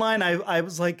one line I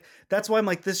was like, that's why I'm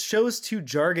like, this show's too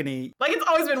jargony. Like, it's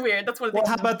always been weird. That's what. Well,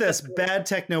 how about this? Bad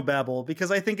technobabble,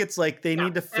 because I think it's like they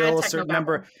need to fill a certain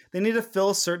number. They need to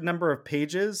fill a certain number of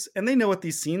pages, and they know what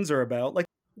these scenes are about. Like,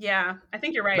 yeah, I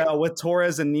think you're right. With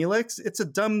Torres and Neelix, it's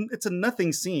a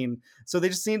nothing scene. So they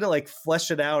just need to like flesh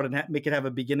it out and make it have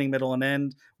a beginning, middle, and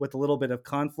end with a little bit of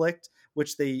conflict,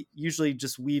 which they usually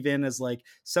just weave in as like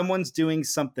someone's doing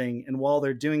something, and while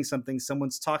they're doing something,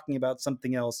 someone's talking about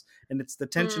something else, and it's the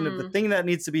tension of the thing that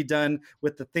needs to be done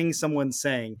with the thing someone's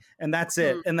saying, and that's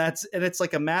it. And it's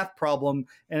like a math problem,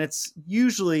 and it's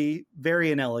usually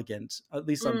very inelegant, at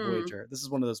least on Voyager. This is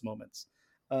one of those moments.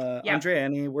 Andrea,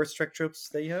 any worst Trek tropes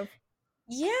that you have?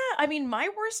 Yeah, I mean, my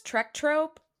worst Trek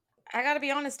trope, I gotta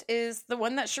be honest, is the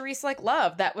one that Shereese like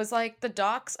loved. That was like the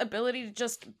Doc's ability to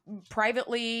just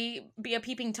privately be a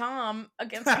peeping Tom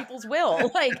against people's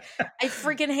will. Like, I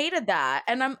freaking hated that.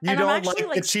 And I'm You don't actually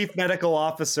like the chief medical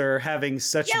officer having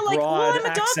such broad well, I'm a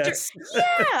access. doctor.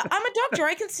 Yeah, I'm a doctor.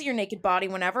 I can see your naked body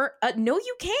whenever. No,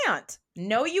 you can't.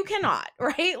 No, you cannot.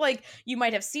 Right? Like, you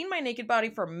might have seen my naked body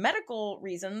for medical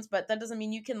reasons, but that doesn't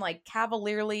mean you can like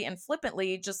cavalierly and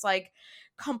flippantly just like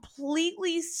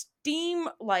completely steam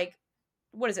like,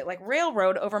 what is it, like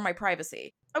railroad over my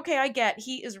privacy. Okay, I get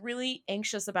he is really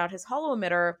anxious about his holo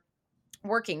emitter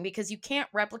working because you can't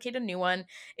replicate a new one.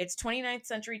 It's 29th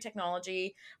century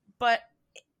technology, but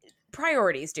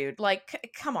priorities, dude.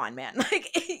 Like, come on, man. Like,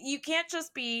 you can't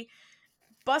just be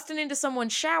busting into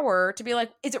someone's shower to be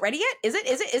like, is it ready yet? Is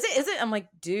it? I'm like,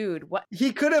 dude, what?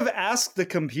 He could have asked the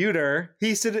computer.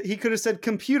 He could have said,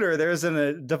 computer, there's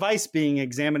a device being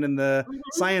examined in the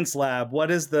science lab.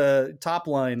 What is the top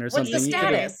line or something? What's the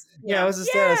status? What's the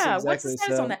status? Exactly. What's the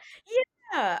status on that?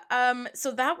 Yeah.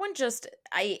 So that one just,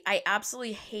 I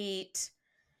absolutely hate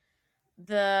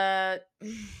the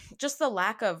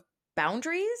lack of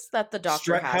boundaries that the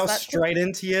Doctor has. How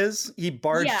strident he is. He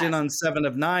barged in on 7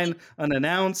 of 9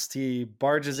 unannounced. He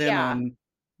barges in on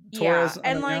Torres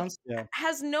unannounced. And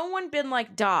has no one been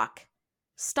like, Doc,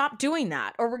 stop doing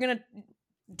that, or we're gonna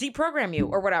deprogram you,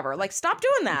 or whatever? Like, stop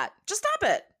doing that. Just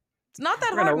stop it. It's not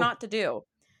that hard not to do.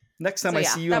 Next time I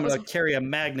see you, I'm gonna carry a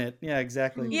magnet. Yeah,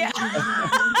 exactly. Yeah.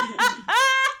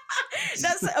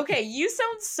 That's okay. You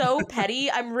sound so petty.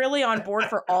 I'm really on board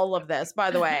for all of this, by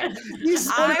the way. He's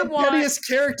one of the pettiest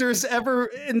characters ever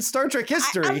in Star Trek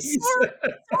history. I'm sorry.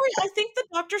 I think the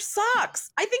Doctor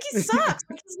sucks. I think he sucks.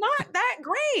 He's not that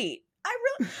great.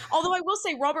 Although I will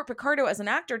say Robert Picardo as an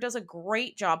actor does a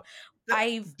great job.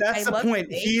 That's the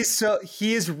point. He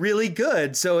is really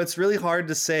good. So it's really hard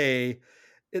to say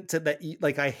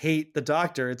like, I hate the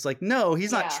Doctor. It's like, no,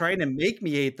 he's not trying to make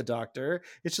me hate the Doctor.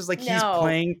 It's just like he's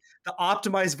playing the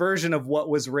optimized version of what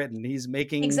was written. He's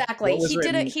making exactly. He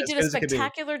did a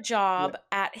spectacular job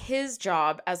at his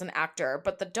job as an actor,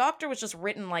 but the Doctor was just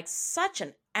written like such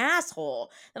an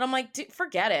asshole that I'm like, dude,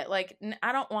 forget it. Like,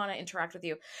 I don't want to interact with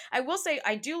you. I will say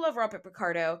I do love Robert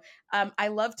Picardo. I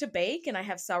love to bake, and I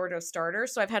have sourdough starter,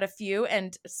 so I've had a few,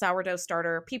 and sourdough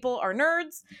starter people are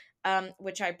nerds.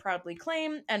 Which I proudly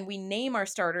claim, and we name our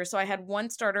starter. So I had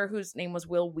one starter whose name was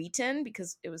Will Wheaton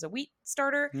because it was a wheat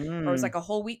starter, or it was like a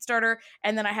whole wheat starter.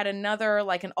 And then I had another,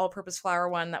 like an all-purpose flour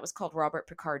one that was called Robert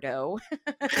Picardo.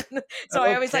 So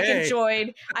I always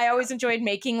enjoyed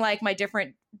making like my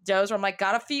different doughs where I'm like,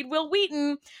 gotta feed Will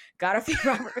Wheaton, gotta feed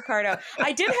Robert Picardo.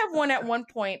 I did have one at one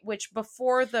point, which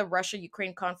before the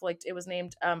Russia-Ukraine conflict, it was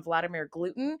named Vladimir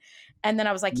Gluten. And then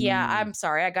I was like, I'm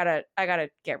sorry, I gotta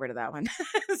get rid of that one.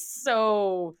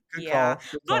 So Good call.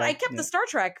 But I kept the Star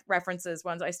Trek references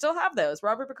ones. I still have those.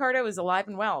 Robert Picardo is alive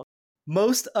and well.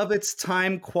 Most of its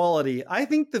time quality. I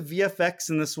think the VFX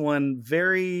in this one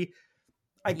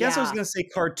I guess I was going to say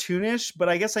cartoonish, but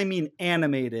I guess I mean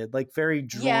animated, like very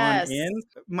drawn in.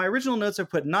 My original notes are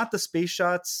put not the space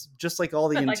shots, just like all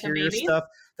the interior stuff.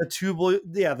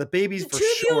 The babies for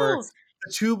sure.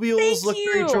 The tubules look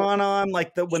very drawn on,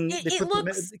 like when they come out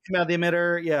of the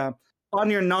emitter. Yeah. On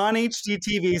your non-HD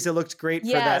TVs, it looked great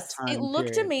for that time. It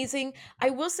looked amazing. I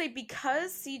will say,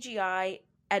 because CGI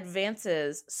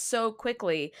advances so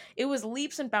quickly, it was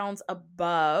leaps and bounds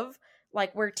above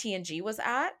like where TNG was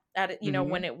at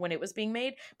when it was being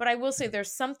made. But I will say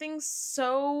there's something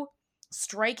so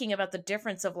striking about the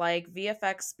difference of like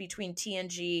VFX between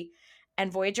TNG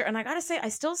and Voyager. And I gotta say, I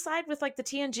still side with like the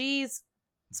TNG's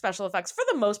special effects for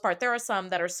the most part. There are some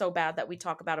that are so bad that we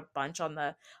talk about a bunch on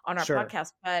our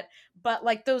podcast, but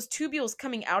like those tubules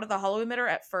coming out of the holo emitter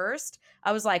at first,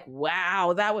 I was like,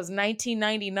 wow, that was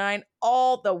 1999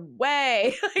 all the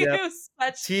way. It was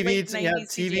such TV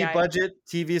CGI. Budget,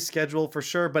 TV schedule for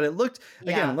sure, but it looked for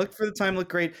the time,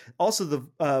 looked great. Also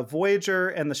the Voyager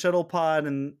and the shuttle pod,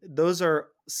 and those are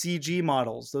CG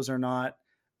models. Those are not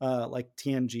like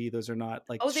TNG. Those are not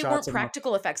like they weren't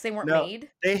practical effects. They weren't made.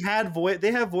 They have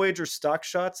Voyager stock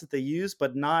shots that they use,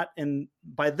 but not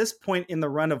by this point in the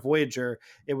run of Voyager,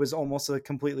 it was almost a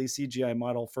completely CGI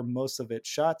model for most of its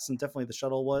shots, and definitely the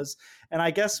shuttle was. And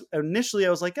I guess initially I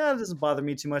was like, it doesn't bother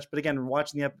me too much, but again,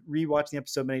 rewatching the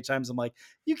episode many times, I'm like,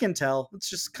 you can tell it's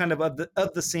just kind of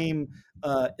the same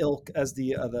ilk as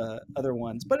the other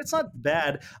ones, but it's not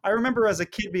bad. I remember as a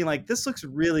kid being like, this looks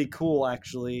really cool,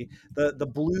 actually. The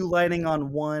blue lighting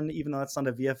on one, even though that's not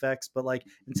a VFX, but like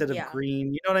instead of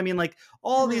green, you know what I mean? Like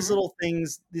all these little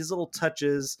things, these little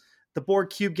touches the Borg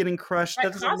cube getting crushed.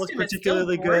 That doesn't look costume is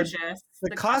particularly still good. gorgeous. The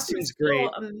costume's great.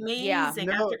 Amazing. Yeah.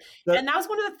 And that was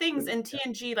one of the things in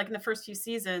TNG, like in the first few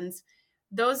seasons,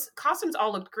 those costumes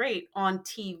all looked great on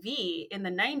TV in the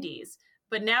 90s.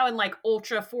 But now in like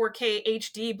ultra 4K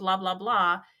HD, blah, blah,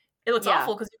 blah, it looks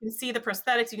awful because you can see the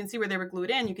prosthetics, you can see where they were glued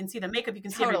in, you can see the makeup, you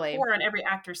can see every pore on every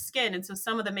actor's skin. And so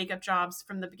some of the makeup jobs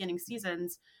from the beginning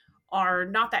seasons are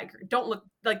not that, don't look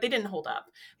like they didn't hold up.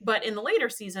 But in the later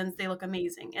seasons, they look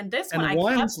amazing. And this one,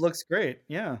 One's looks great.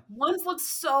 Yeah. One's looks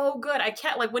so good. I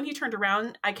kept, like, when he turned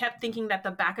around, I kept thinking that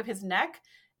the back of his neck,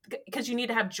 because you need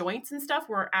to have joints and stuff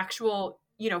where actual,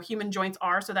 human joints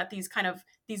are, so that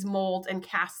these molds and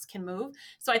casts can move.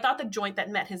 So I thought the joint that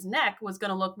met his neck was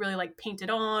going to look really like painted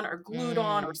on or glued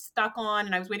on or stuck on.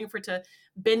 And I was waiting for it to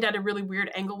bend at a really weird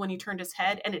angle when he turned his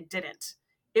head, and it didn't.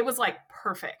 It was like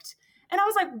perfect. And I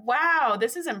was like, wow,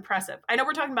 this is impressive. I know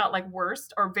we're talking about like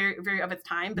worst or very, very of its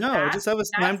time. But no, just of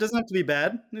its time doesn't have to be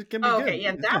bad. It can be good. Okay,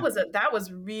 yeah, that was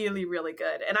really, really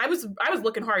good. And I was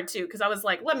looking hard too, because I was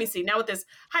like, let me see. Now with this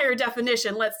higher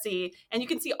definition, let's see. And you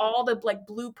can see all the like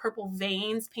blue purple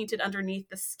veins painted underneath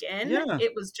the skin. Yeah.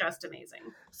 It was just amazing.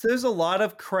 So there's a lot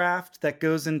of craft that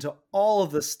goes into all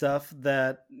of the stuff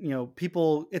that,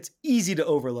 people, it's easy to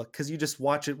overlook because you just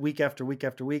watch it week after week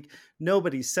after week.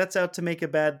 Nobody sets out to make a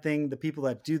bad thing. The people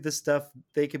that do this stuff,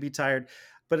 they could be tired.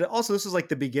 But also, this was like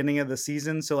the beginning of the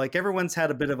season. So like everyone's had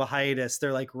a bit of a hiatus.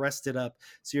 They're like rested up.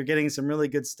 So you're getting some really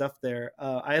good stuff there.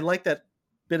 I like that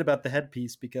bit about the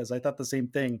headpiece because I thought the same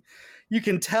thing. You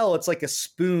can tell it's like a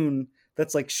spoon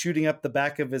that's like shooting up the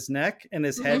back of his neck, and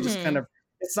his head just kind of,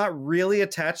 it's not really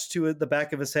attached to the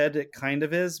back of his head. It kind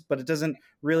of is, but it doesn't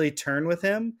really turn with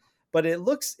him. But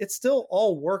it still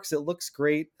all works. It looks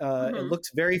great. It looks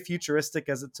very futuristic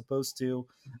as it's supposed to.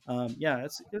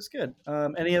 It was good.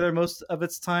 Any other most of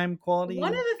its time quality?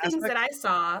 One of the things that I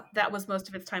saw that was most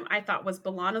of its time, I thought, was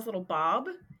B'Elanna's little bob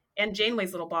and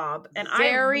Janeway's little bob. And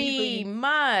I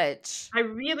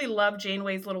really love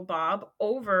Janeway's little bob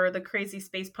over the crazy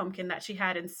space pumpkin that she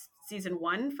had in season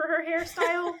 1 for her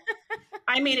hairstyle.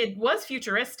 I mean, it was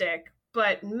futuristic,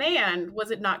 but man, was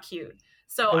it not cute.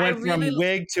 So it went from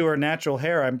wig to her natural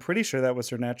hair. I'm pretty sure that was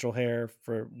her natural hair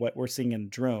for what we're seeing in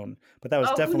Drone, but that was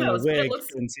definitely a wig.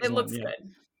 It looks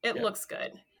good. It looks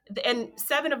good. And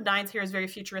 7 of 9's hair is very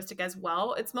futuristic as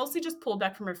well. It's mostly just pulled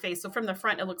back from her face. So from the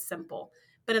front, it looks simple.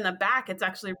 But in the back, it's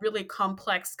actually a really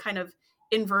complex kind of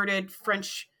inverted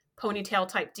French ponytail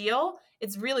type deal.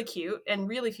 It's really cute and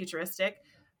really futuristic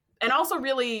and also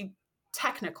really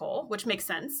technical, which makes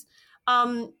sense.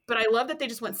 But I love that they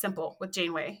just went simple with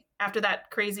Janeway after that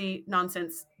crazy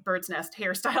nonsense bird's nest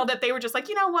hairstyle that they were just like,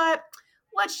 you know what?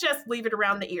 Let's just leave it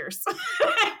around the ears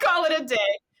and call it a day.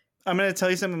 I'm going to tell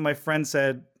you something my friend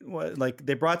said. Like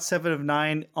they brought 7 of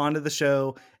 9 onto the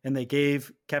show and they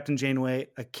gave Captain Janeway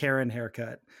a Karen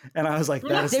haircut. And I was like,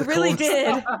 that is they really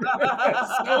did.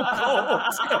 So cold.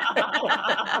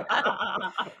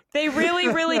 They really,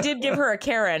 really did give her a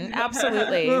Karen.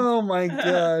 Absolutely. Oh my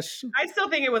gosh. I still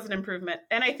think it was an improvement.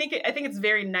 And I think it's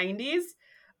very 90s.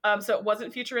 So it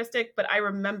wasn't futuristic, but I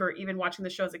remember even watching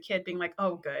the show as a kid being like,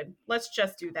 oh, good. Let's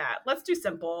just do that. Let's do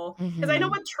simple. Because I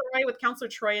know with Counselor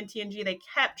Troy and TNG, they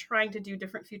kept trying to do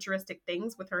different futuristic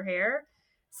things with her hair.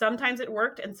 Sometimes it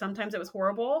worked and sometimes it was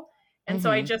horrible. And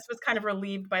so I just was kind of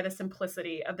relieved by the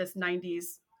simplicity of this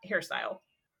 90s hairstyle.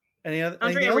 Andrea,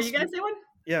 were you going to say one?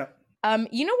 Yeah.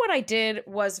 You know what I did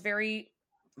was very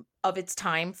of its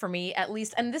time for me, at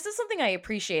least. And this is something I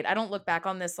appreciate. I don't look back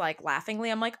on this like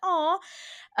laughingly. I'm like, oh,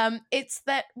 it's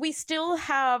that we still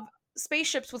have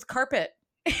spaceships with carpet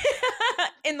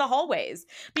in the hallways,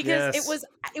 because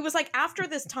it was like after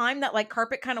this time that like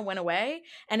carpet kind of went away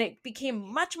and it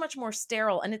became much, much more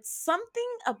sterile. And it's something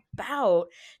about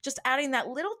just adding that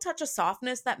little touch of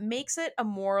softness that makes it a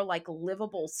more like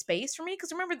livable space for me.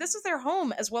 Because remember, this is their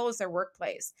home as well as their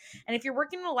workplace. And if you're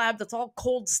working in a lab that's all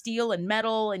cold steel and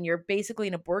metal and you're basically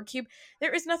in a Borg cube,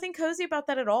 there is nothing cozy about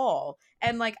that at all.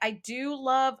 And like, I do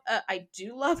love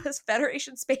this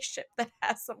Federation spaceship that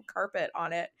has some carpet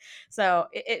on it. So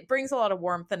it brings a lot of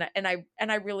warmth, and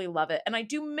I really love it. And I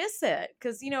do miss it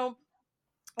because, you know,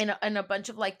 in a bunch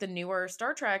of like the newer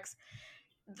Star Treks,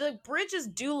 the bridges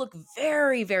do look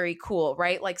very, very cool,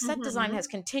 right? Like set design has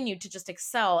continued to just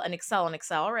excel and excel and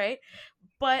excel, right?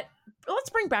 But let's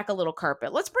bring back a little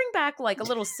carpet. Let's bring back like a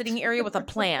little sitting area with a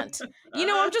plant. You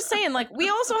know, I'm just saying, like, we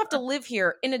also have to live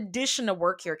here in addition to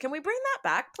work here. Can we bring that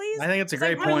back, please? I think it's a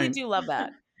great point. I really do love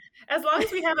that. As long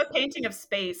as we have a painting of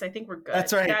space, I think we're good.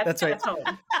 That's right. That's right.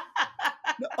 Home.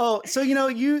 Oh, so you know,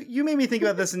 you made me think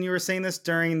about this, and you were saying this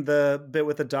during the bit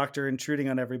with the Doctor intruding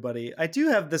on everybody. I do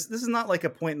have this. This is not like a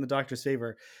point in the Doctor's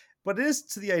favor. but it is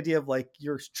to the idea of like,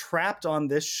 you're trapped on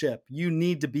this ship. You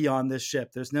need to be on this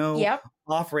ship. There's no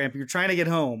off ramp. You're trying to get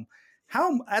home.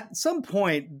 How at some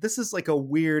point, this is like a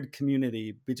weird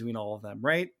community between all of them,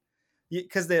 right?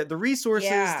 Because the resources,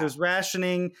 there's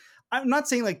rationing. I'm not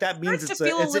saying like that means it's to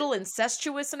feel a little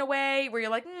incestuous in a way where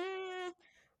you're like,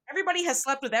 everybody has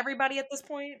slept with everybody at this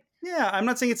point. Yeah, I'm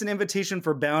not saying it's an invitation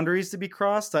for boundaries to be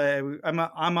crossed. I'm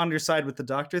on your side with the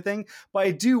doctor thing, but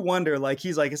I do wonder, like,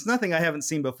 he's like, it's nothing I haven't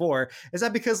seen before. Is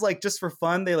that because, like, just for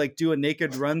fun, they like do a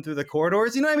naked run through the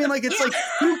corridors? You know what I mean? Like, it's like,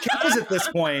 who cares at this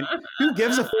point? Who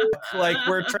gives a fuck? Like,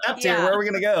 we're trapped here. Where are we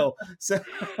gonna go? So,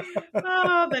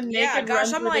 the naked run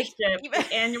through the ship,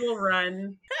 the annual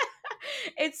run.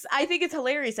 I think it's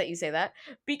hilarious that you say that,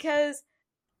 because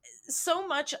so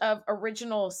much of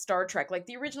original Star Trek, like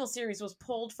the original series, was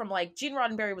pulled from, like, Gene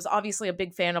Roddenberry was obviously a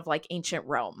big fan of like ancient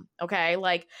Rome. Okay.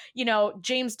 Like, you know,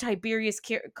 James Tiberius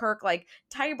Kirk, like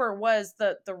Tiber was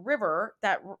the river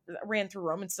that ran through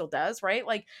Rome and still does, right?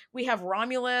 Like, we have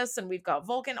Romulus and we've got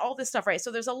Vulcan, all this stuff, right?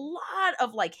 So there's a lot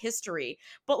of like history,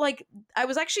 but like, I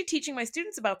was actually teaching my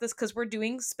students about this because we're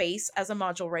doing space as a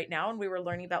module right now. And we were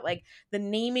learning about like the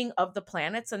naming of the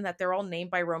planets and that they're all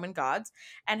named by Roman gods,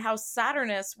 and how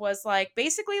Saturnus was like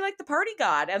basically like the party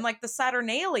god, and like the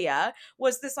Saturnalia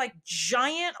was this like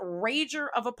giant rager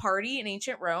of a party in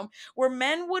ancient Rome where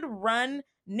men would run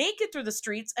naked through the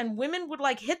streets and women would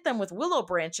like hit them with willow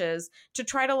branches to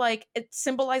try to like it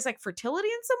symbolize like fertility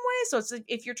in some way. So it's like,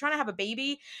 if you're trying to have a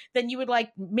baby, then you would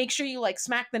like make sure you like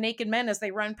smack the naked men as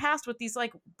they run past with these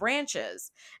like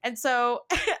branches. And so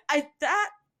that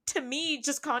to me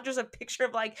just conjures a picture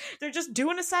of like they're just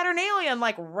doing a Saturnalia and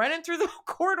like running through the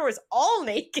corridors all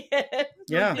naked.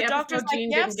 Yeah, the doctor's like,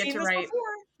 yeah, I've seen this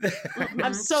before.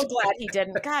 I'm so glad he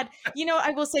didn't. God, you know,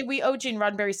 I will say we owe Gene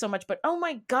Roddenberry so much, but oh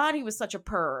my God, he was such a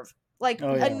perv. Like,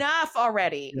 enough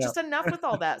already. Just enough with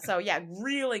all that. So yeah,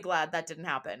 really glad that didn't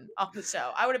happen on the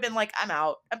show. I would have been like, I'm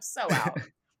out. I'm so out.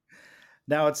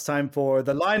 Now it's time for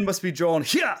the line must be drawn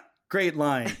here. Great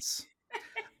lines.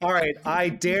 All right, I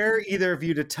dare either of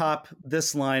you to top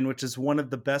this line, which is one of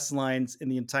the best lines in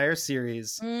the entire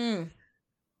series.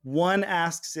 One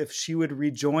asks if she would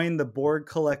rejoin the Borg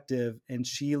collective, and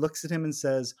she looks at him and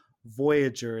says,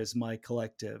 Voyager is my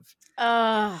collective.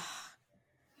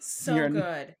 So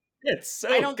good. It's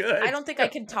so good. I don't think I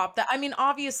can top that. I mean,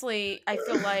 obviously, I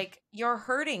feel like you're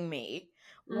hurting me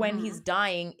when he's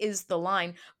dying is the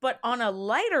line. But on a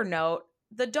lighter note,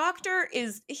 the doctor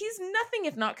he's nothing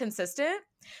if not consistent.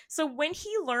 So when he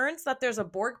learns that there's a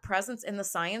Borg presence in the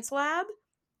science lab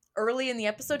early in the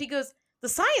episode, he goes, the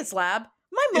science lab?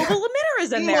 My mobile emitter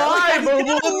is in there. My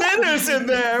mobile emitter's in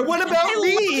there. What about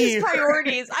me? I love his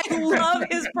priorities. I love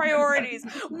his priorities.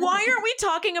 Why aren't we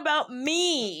talking about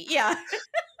me? Yeah.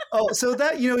 Oh, so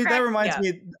that, you know, that reminds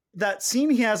me, that scene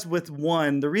he has with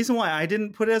one, the reason why I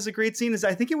didn't put it as a great scene is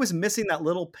I think it was missing that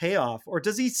little payoff. Or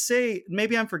does he say,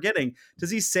 maybe I'm forgetting,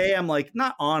 does he say, I'm like,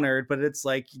 not honored, but it's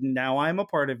like, now I'm a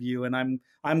part of you and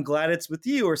I'm glad it's with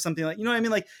you, or something like, you know what I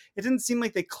mean? Like, it didn't seem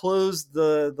like they closed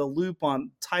the loop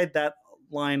on, tied that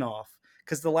line off,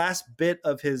 because the last bit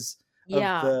of his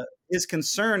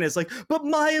concern is like, but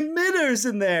my emitter's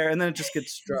in there, and then it just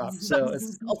gets dropped. So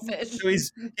it's selfish. So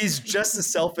he's just a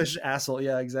selfish asshole.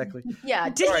 Yeah, exactly. Yeah.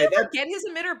 Did he ever get his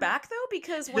emitter back though?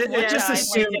 Because when he got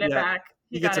it back.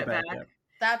 He gets got it back. back.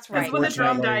 That's right. When the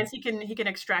drone dies, he can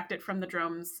extract it from the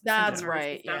drone's. That's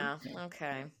right. Yeah.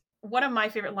 Okay. One of my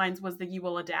favorite lines was the "You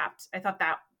will adapt." I thought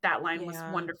that line was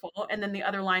wonderful, and then the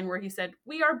other line where he said,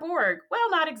 "We are Borg." Well,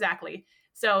 not exactly.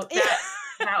 So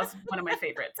that was one of my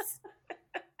favorites.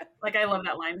 Like, I love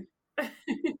that line.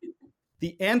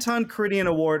 The Anton Caridian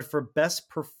Award for Best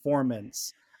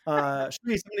Performance. Shereese,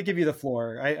 I'm going to give you the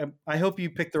floor. I hope you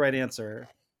picked the right answer.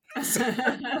 Well,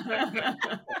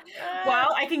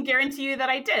 I can guarantee you that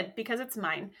I did, because it's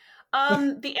mine.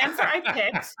 The answer I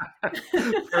picked.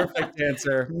 Perfect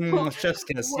answer. Chef's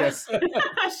kiss. Yes.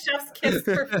 Chef's kiss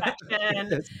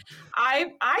perfection.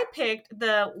 I picked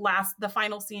the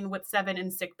final scene with Seven in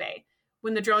sickbay,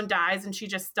 when the drone dies and she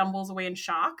just stumbles away in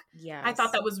shock. Yeah, I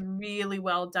thought that was really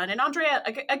well done. And Andrea,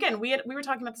 again, we were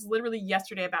talking about this literally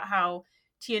yesterday about how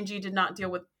TNG did not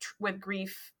deal with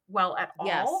grief well at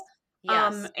all.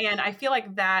 Yes. And I feel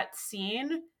like that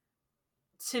scene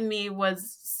to me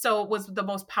was the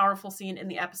most powerful scene in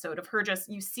the episode, of her just,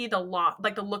 you see the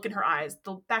like the look in her eyes,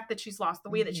 the fact that she's lost, the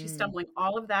way that she's stumbling,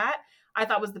 all of that I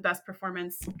thought was the best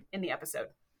performance in the episode.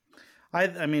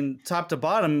 I mean, top to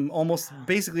bottom, almost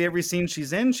basically every scene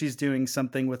she's in, she's doing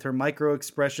something with her micro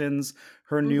expressions,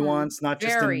 her nuance, not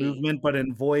just in movement, but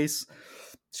in voice.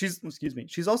 She's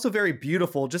also very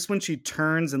beautiful. Just when she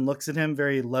turns and looks at him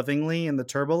very lovingly in the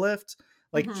turbo lift,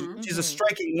 Like she's a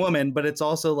striking woman, but it's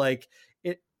also like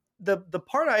the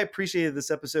part I appreciated of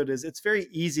this episode is it's very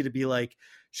easy to be like,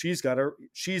 she's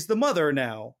the mother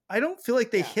now. I don't feel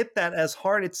like they hit that as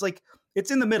hard. It's like, it's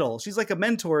in the middle. She's like a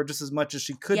mentor just as much as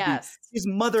she could be. She's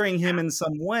mothering him in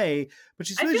some way, but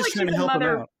she's really just trying to help him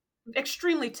out.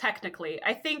 Extremely technically.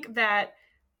 I think that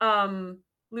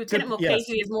Lieutenant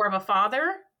Mulcahy is more of a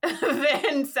father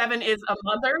than Seven is a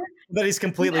mother. That he's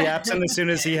completely absent as soon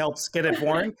as he helps get it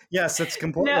boring. Yes, it's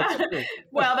completely. No.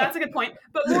 Well, that's a good point.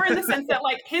 But more in the sense that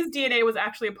like his DNA was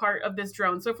actually a part of this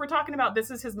drone. So if we're talking about this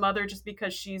is his mother just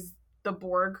because she's the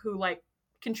Borg who like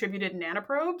contributed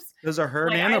nanoprobes. Those are her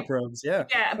nanoprobes, yeah.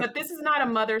 Yeah, but this is not a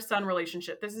mother-son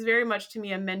relationship. This is very much to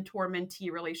me a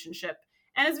mentor-mentee relationship.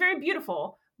 And it's very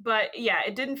beautiful. But yeah,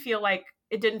 it didn't feel like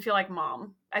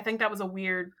mom. I think that was a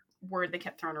weird word they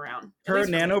kept throwing around. Her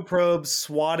nanoprobes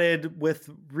swatted with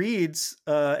reeds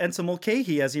Ensign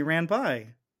Mulcahy as he ran by.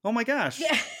 Oh my gosh.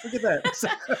 Yeah. Look at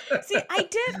that. See,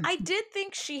 I did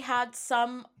think she had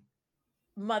some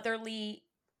motherly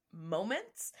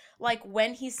moments. Like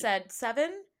when he said, Seven,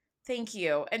 thank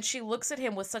you. And she looks at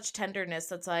him with such tenderness.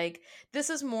 That's like, this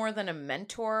is more than a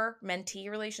mentor-mentee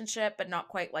relationship, but not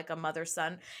quite like a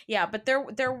mother-son. Yeah, but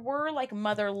there were like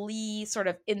motherly sort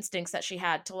of instincts that she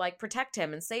had to like protect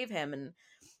him and save him, and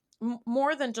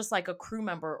more than just like a crew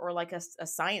member or like a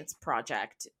science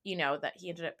project, you know, that he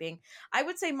ended up being. I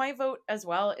would say my vote as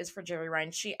well is for Jeri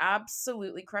Ryan. She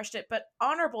absolutely crushed it, but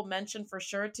honorable mention for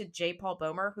sure to J. Paul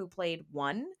Boehmer, who played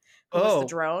One, who was the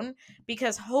drone,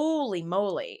 because holy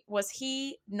moly, was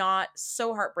he not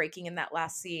so heartbreaking in that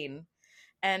last scene.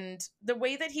 And the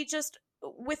way that he just,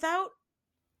 without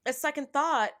a second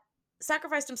thought,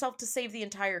 sacrificed himself to save the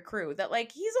entire crew. That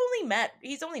like,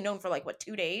 he's only known for like, what,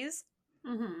 2 days?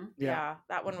 Mm-hmm. Yeah,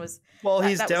 that one was. Well,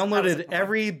 he's downloaded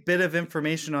every bit of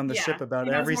information on the ship about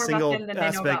every single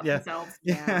aspect.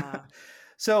 Yeah.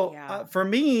 So for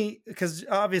me, because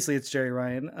obviously it's Jeri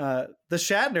Ryan, the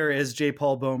Shatner is J.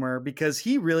 Paul Boehmer because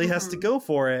he really has to go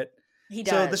for it. He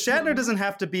does. So the Shatner doesn't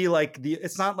have to be like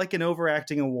it's not like an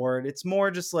overacting award. It's more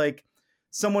just like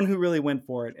someone who really went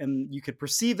for it. And you could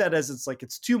perceive that as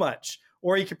it's too much.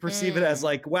 Or you could perceive it as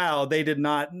like, wow, they did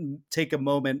not take a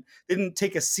moment. They didn't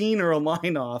take a scene or a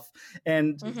line off.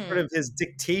 And sort of his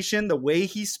dictation, the way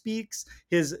he speaks,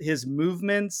 his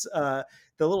movements, the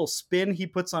little spin he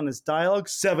puts on his dialogue,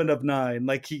 7 of 9.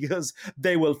 Like he goes,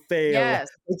 they will fail. Yes.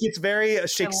 Like it's very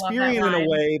Shakespearean in a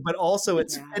way, but also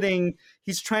it's fitting.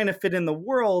 He's trying to fit in the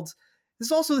world. This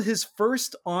is also his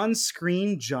first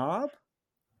on-screen job.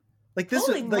 Like this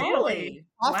Holy is like moly.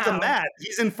 Off the mat.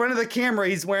 He's in front of the camera.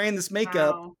 He's wearing this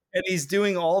makeup and he's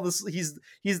doing all this.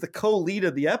 He's the co-lead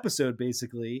of the episode,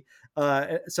 basically.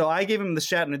 So I gave him the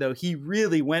Shatner, though. He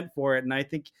really went for it. And I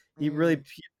think he really,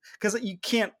 because you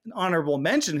can't honorable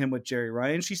mention him with Jeri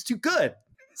Ryan. She's too good.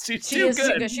 She's too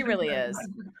good. She really is.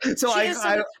 So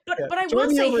but I will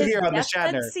say his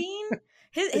deathbed scene,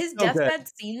 his deathbed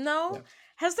scene, though. Yeah.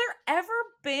 Has there ever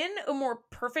been a more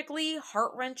perfectly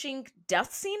heart-wrenching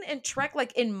death scene in Trek?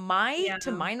 Like to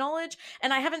my knowledge,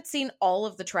 and I haven't seen all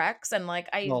of the Treks, and like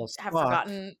I have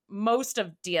forgotten most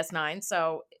of DS9.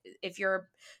 So if you're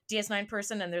a DS9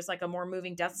 person and there's like a more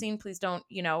moving death scene, please don't,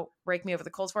 rake me over the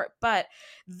coals for it. But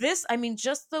this, I mean,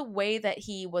 just the way that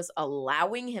he was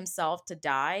allowing himself to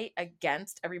die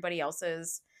against everybody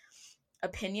else's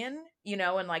opinion,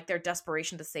 and like their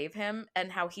desperation to save him,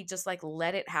 and how he just like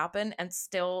let it happen and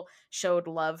still showed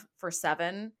love for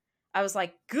Seven. I was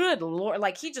like, good Lord,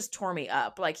 like he just tore me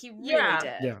up. Like he really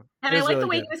did. Yeah. And I like the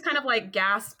way he was kind of like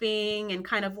gasping and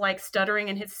kind of like stuttering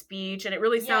in his speech, and it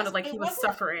really sounded like he was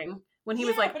suffering when he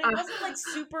was like, but it wasn't like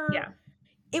super. Yeah.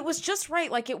 It was just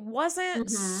right. Like it wasn't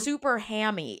super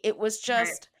hammy. It was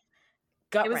just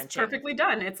gut wrenching. It was perfectly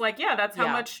done. It's like, that's how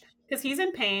much, because he's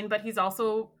in pain, but he's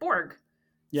also Borg.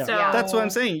 Yeah, that's what I'm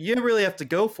saying. You really have to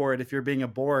go for it if you're being a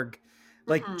Borg.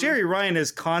 Like Jeri Ryan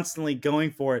is constantly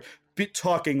going for it,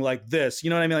 talking like this. You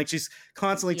know what I mean? Like she's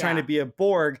constantly trying to be a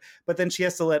Borg, but then she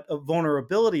has to let a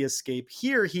vulnerability escape.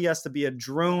 Here, he has to be a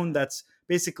drone that's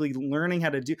basically learning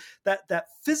how to do that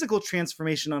physical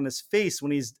transformation on his face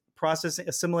when he's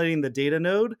assimilating the data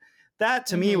node. That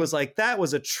to me was like, that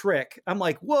was a trick. I'm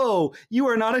like, whoa, you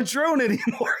are not a drone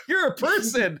anymore. You're a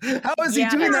person. How is he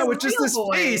doing that with just his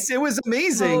face? It was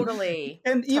amazing. Totally.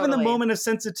 And even the moment of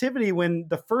sensitivity when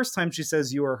the first time she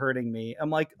says, you are hurting me, I'm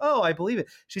like, oh, I believe it.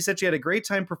 She said she had a great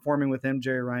time performing with him.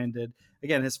 Jeri Ryan did.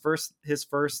 Again, his first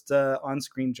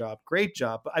on-screen job. Great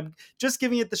job. But I'm just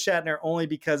giving it the Shatner only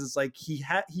because it's like he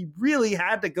really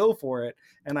had to go for it.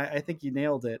 And I think he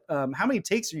nailed it. How many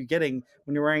takes are you getting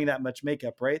when you're wearing that much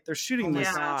makeup, right? They're shooting this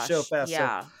show fast.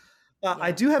 Yeah. So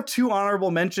I do have 2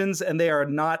 honorable mentions, and they are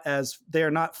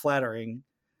not flattering.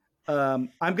 I'm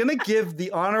going to give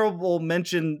the honorable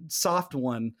mention soft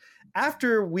one.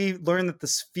 After we learn that the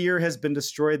sphere has been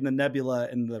destroyed in the nebula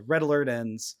and the red alert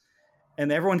ends, and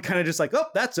everyone kind of just like, oh,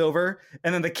 that's over.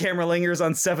 And then the camera lingers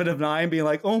on 7 of 9 being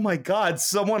like, oh my God,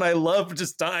 someone I love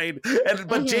just died.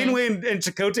 But Janeway and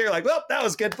Chakotay are like, well, that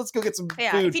was good. Let's go get some food.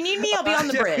 If you need me, I'll be on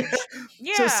the bridge.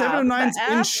 So 7 of 9's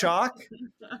in shock.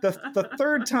 The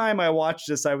third time I watched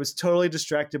this, I was totally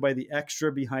distracted by the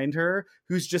extra behind her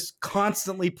who's just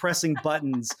constantly pressing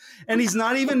buttons. And he's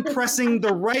not even pressing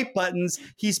the right buttons.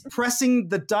 He's pressing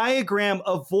the diagram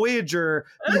of Voyager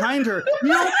behind her.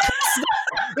 You don't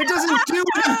it doesn't do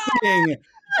anything. It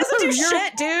doesn't do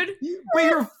shit, dude.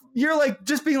 But you're like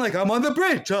just being like, I'm on the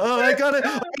bridge. I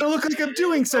gotta look like I'm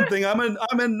doing something. I'm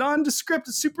a nondescript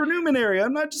supernumerary.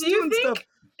 I'm not just doing stuff.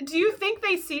 Do you think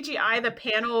they CGI the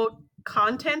panel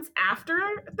contents after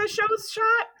the show's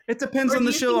shot? It depends on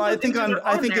the show. I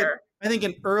think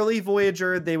in early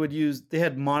Voyager they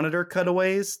had monitor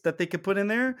cutaways that they could put in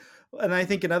there. And I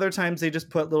think in other times they just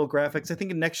put little graphics. I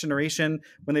think in Next Generation,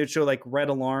 when they would show like red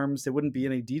alarms, there wouldn't be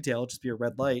any detail, it'd just be a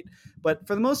red light. But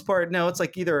for the most part, no, it's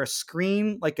like either a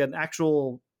screen, like an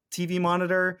actual TV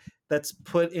monitor that's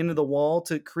put into the wall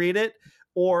to create it,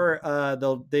 or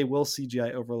they will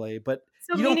CGI overlay. But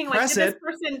so you meaning don't press like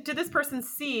did this person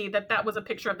see that was a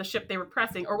picture of the ship they were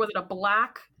pressing, or was it a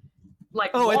black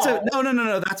wall? It's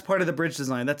no. That's part of the bridge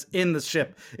design. That's in the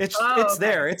ship. It's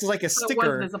there. It's like a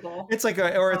sticker. It was visible. It's like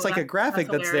a graphic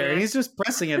that's there, and he's just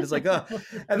pressing it. It's like, oh.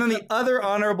 And then the other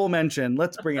honorable mention.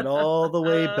 Let's bring it all the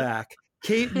way back.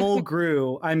 Kate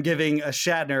Mulgrew. I'm giving a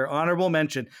Shatner honorable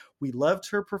mention. We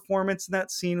loved her performance in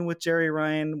that scene with Jerry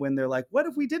Ryan when they're like, "What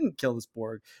if we didn't kill this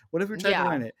Borg? What if we tried to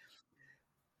run it?"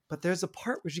 But there's a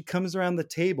part where she comes around the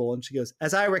table and she goes,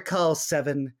 "As I recall,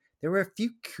 7. There were a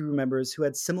few crew members who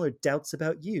had similar doubts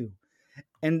about you."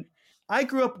 And I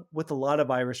grew up with a lot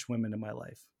of Irish women in my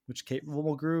life, which Kate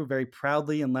Mulgrew very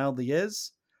proudly and loudly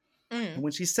is. And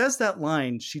when she says that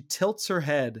line, she tilts her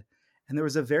head, and there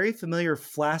was a very familiar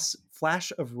flash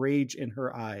of rage in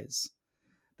her eyes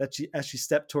as she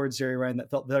stepped towards Jerry Ryan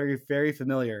that felt very, very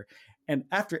familiar. And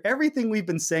after everything we've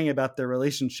been saying about their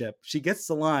relationship, she gets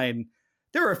the line,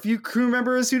 "There were a few crew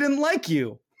members who didn't like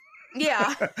you."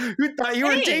 Yeah. Who thought you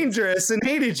were dangerous and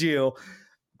hated you.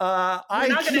 I'm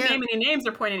not going to name any names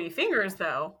or point any fingers,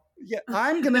 though. Yeah,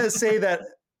 I'm going to say that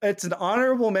it's an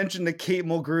honorable mention to Kate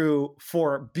Mulgrew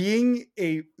for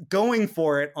going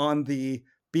for it on the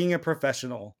being a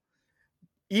professional.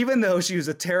 Even though she was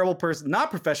a terrible person, not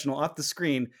professional off the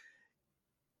screen.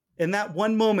 In that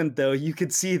one moment, though, you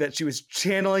could see that she was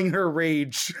channeling her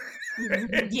rage.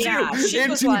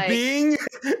 into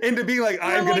being like,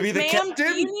 I'm going to be the captain.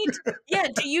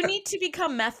 Do you need to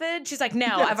become method? She's like, no,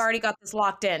 yes. I've already got this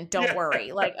locked in. Don't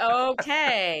worry. Like,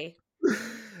 okay.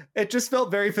 It just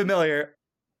felt very familiar.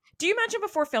 Do you imagine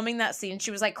before filming that scene,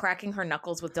 she was like cracking her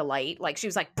knuckles with delight? Like she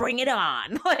was like, bring it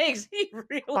on. Like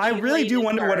I really do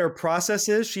wonder what her process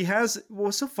is. She has, what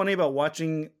was so funny about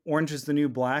watching Orange is the New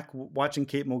Black, watching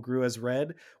Kate Mulgrew as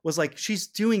Red, was like, she's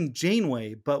doing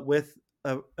Janeway, but with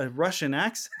a Russian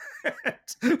accent.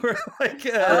 Where like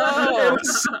it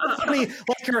was so funny,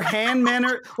 like her hand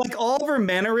manner, like all of her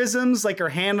mannerisms, like her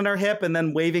hand on her hip and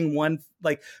then waving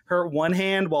her one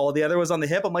hand while the other was on the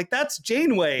hip. I'm like, that's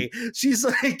Janeway. She's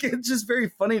like, it's just very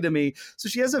funny to me. So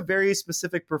she has a very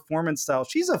specific performance style.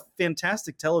 She's a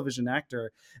fantastic television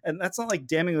actor, and that's not like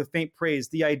damning with faint praise.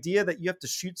 The idea that you have to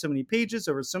shoot so many pages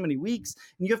over so many weeks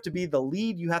and you have to be the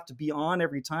lead, you have to be on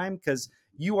every time because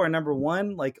you are number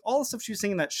one. Like all the stuff she was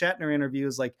saying in that Shatner interview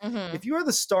is like, if you are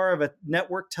the star of a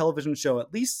network television show,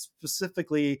 at least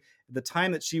specifically the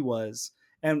time that she was,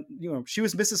 and she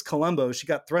was Mrs. Columbo, she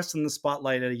got thrust in the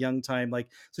spotlight at a young time. Like,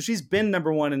 so she's been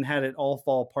number one and had it all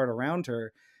fall apart around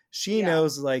her. She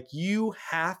knows like you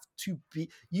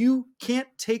can't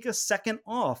take a second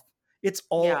off. It's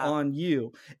all on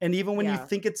you. And even when you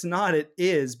think it's not, it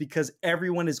is, because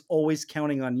everyone is always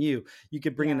counting on you. You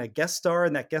could bring in a guest star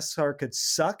and that guest star could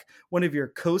suck. One of your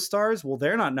co-stars, well,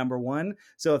 they're not number one.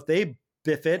 So if they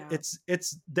biff it,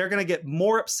 they're going to get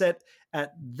more upset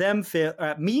at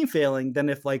me failing than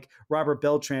if like Robert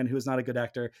Beltran, who is not a good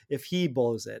actor, if he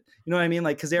blows it. You know what I mean?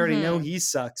 Like, cause they already know he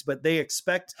sucks, but they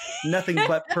expect nothing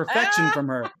but perfection from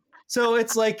her. So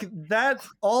it's like that,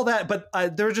 all that, but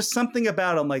there was just something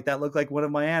about him like that looked like one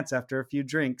of my aunts after a few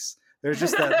drinks. There's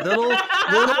just that little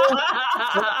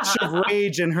flash of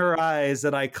rage in her eyes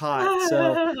that I caught.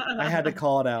 So I had to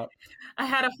call it out. I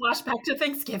had a flashback to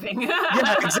Thanksgiving.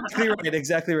 Yeah,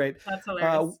 exactly right. That's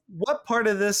hilarious. What part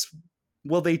of this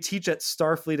will they teach at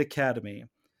Starfleet Academy?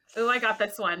 Oh, I got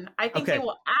this one. I think Okay. they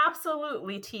will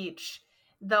absolutely teach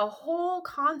the whole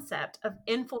concept of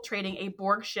infiltrating a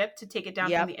Borg ship to take it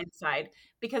down from the inside,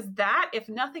 because that, if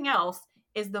nothing else,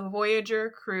 is the Voyager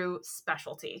crew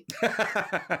specialty.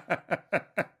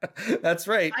 That's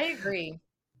right. I agree.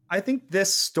 I think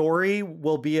this story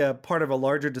will be a part of a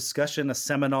larger discussion, a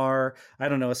seminar, I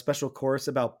don't know, a special course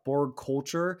about Borg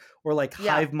culture or like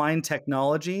hive mind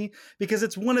technology, because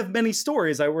it's one of many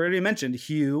stories. I already mentioned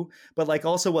Hugh, but like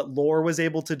also what Lore was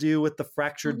able to do with the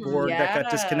fractured Borg that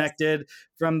got disconnected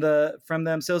from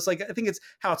them. So it's like, I think it's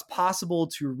how it's possible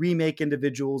to remake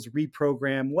individuals,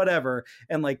 reprogram, whatever,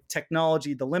 and like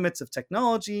technology, the limits of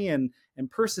technology and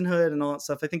personhood and all that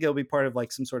stuff. I think it'll be part of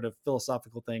like some sort of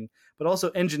philosophical thing, but also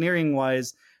engineering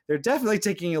wise, they're definitely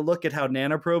taking a look at how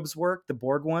nanoprobes work, the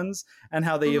Borg ones, and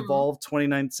how they evolved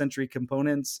 29th century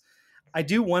components. I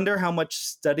do wonder how much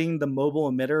studying the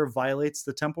mobile emitter violates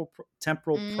the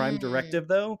temporal prime directive,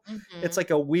 though. It's like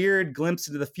a weird glimpse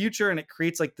into the future, and it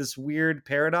creates like this weird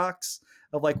paradox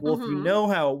of like, well, if you know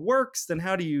how it works, then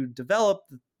how do you develop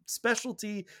the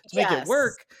specialty to make it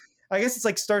work? I guess it's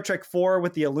like Star Trek 4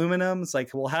 with the aluminum. It's like,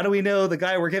 well, how do we know the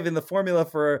guy we're giving the formula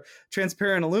for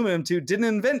transparent aluminum to didn't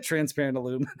invent transparent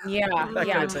aluminum? Yeah,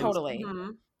 totally.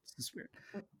 It's just weird.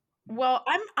 Well,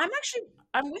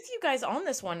 I'm with you guys on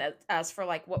this one as for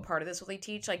like what part of this will they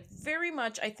teach. Like very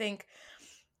much, I think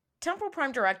temporal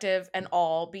prime directive and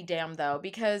all be damned though,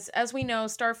 because as we know,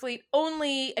 Starfleet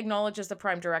only acknowledges the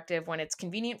prime directive when it's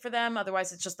convenient for them.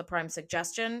 Otherwise, it's just the prime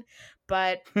suggestion.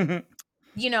 But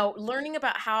you know, learning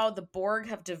about how the Borg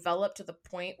have developed to the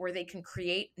point where they can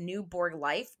create new Borg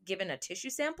life given a tissue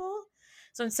sample.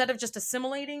 So instead of just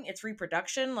assimilating its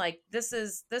reproduction, like this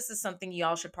is something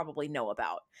y'all should probably know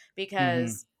about,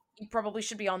 because you probably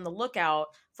should be on the lookout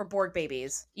for Borg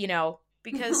babies, you know,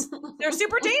 because they're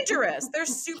super dangerous. They're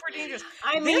super dangerous.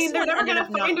 I mean, they're never going to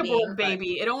find a Borg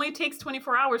baby. It only takes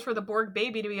 24 hours for the Borg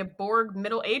baby to be a Borg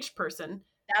middle-aged person.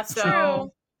 That's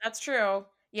true. That's true.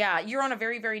 Yeah, you're on a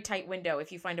very, very tight window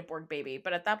if you find a Borg baby.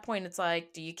 But at that point, it's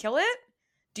like, do you kill it?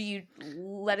 Do you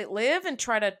let it live and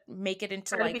try to make it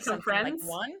into like something friends? Like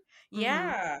one?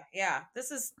 Yeah.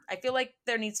 I feel like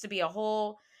there needs to be a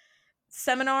whole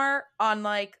seminar on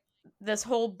like this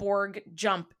whole Borg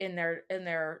jump in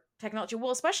their technology.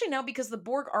 Well, especially now because the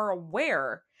Borg are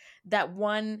aware that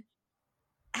one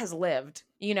has lived,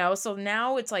 you know? So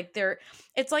now it's like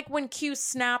it's like when Q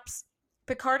snaps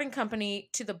Picard and company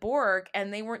to the Borg,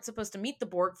 and they weren't supposed to meet the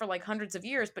Borg for like hundreds of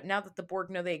years, but now that the Borg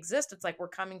know they exist, it's like, we're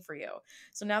coming for you.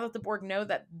 So now that the Borg know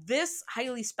that this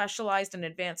highly specialized and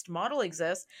advanced model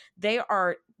exists, they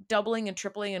are doubling and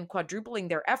tripling and quadrupling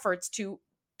their efforts to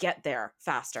get there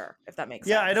faster, if that makes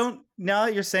sense. Yeah, now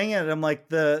that you're saying it, I'm like,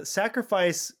 the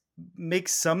sacrifice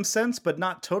makes some sense, but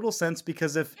not total sense,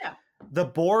 because if the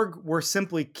Borg were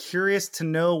simply curious to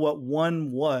know what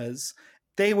one was,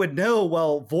 they would know,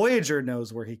 well, Voyager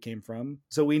knows where he came from.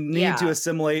 So we need to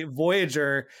assimilate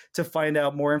Voyager to find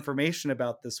out more information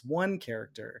about this one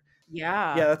character.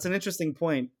 Yeah. Yeah, that's an interesting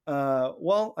point.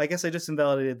 Well, I guess I just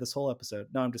invalidated this whole episode.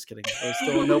 No, I'm just kidding. It was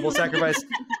still a noble sacrifice.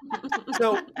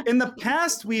 So in the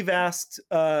past, we've asked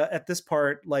at this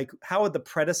part, like, how would the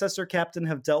predecessor captain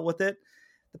have dealt with it?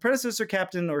 The predecessor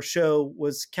captain or show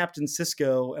was Captain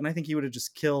Sisko, and I think he would have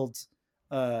just killed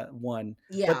one.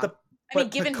 Yeah. But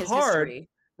given Picard, his history.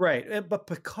 Right. But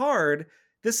Picard,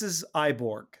 this is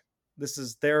Iborg. This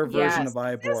is their version of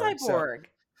Iborg. It is Iborg.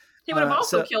 He would have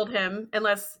also killed him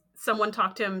unless someone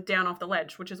talked him down off the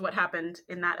ledge, which is what happened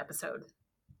in that episode.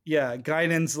 Yeah,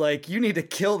 Guinan's like, you need to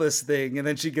kill this thing. And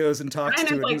then she goes and talks to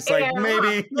it. Like, and he's like,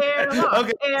 maybe.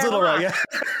 Okay, it's a little wrong.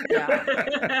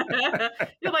 Yeah.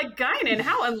 You're like, Guinan,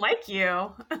 how unlike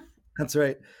you. That's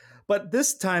right. But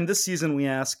this season, we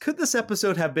asked, could this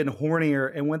episode have been hornier,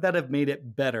 and would that have made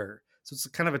it better? So it's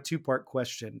kind of a two-part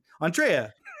question.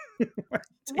 Andrea.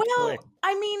 Well,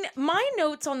 I mean, my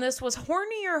notes on this was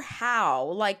hornier how?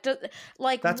 Like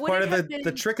that's part of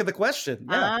the trick of the question.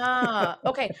 Yeah.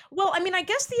 Okay. Well, I mean, I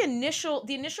guess the initial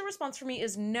response for me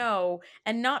is no,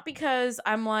 and not because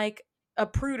I'm like a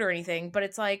prude or anything, but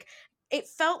it's like, it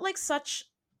felt like such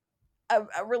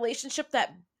a relationship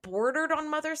that bordered on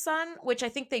mother-son, which I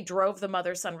think they drove the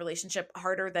mother-son relationship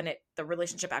harder than the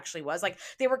relationship actually was. Like,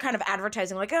 they were kind of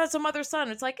advertising like, oh, it's a mother-son.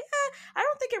 It's like, I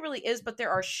don't think it really is, but there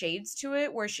are shades to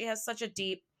it where she has such a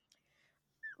deep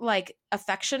like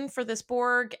affection for this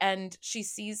Borg, and she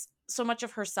sees so much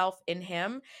of herself in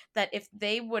him that if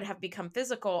they would have become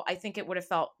physical, I think it would have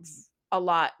felt a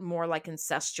lot more like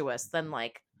incestuous than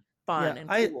like fun and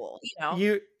cool, you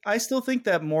know? I still think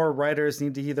that more writers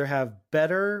need to either have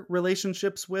better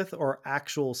relationships with or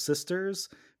actual sisters,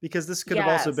 because this could have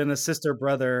also Yes. been a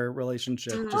sister-brother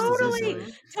relationship just as Totally,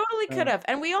 easily. totally could have.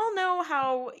 And we all know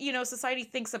how, society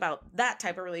thinks about that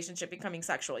type of relationship becoming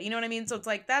sexual. You know what I mean? So it's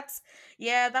like, that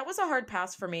was a hard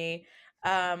pass for me.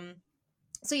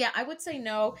 So yeah, I would say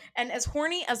no. And as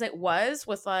horny as it was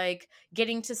with like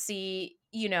getting to see,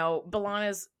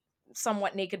 B'Elanna's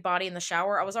somewhat naked body in the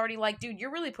shower, I was already like, dude,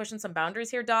 you're really pushing some boundaries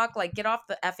here, Doc. Like, get off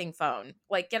the effing phone.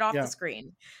 Like, get off the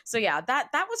screen. So yeah,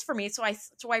 that was for me. So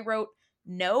I wrote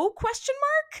no question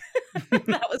mark.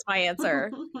 That was my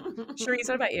answer. Shereese,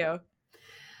 what about you?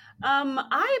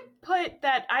 I put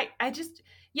that I just,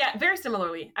 very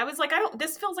similarly. I was like,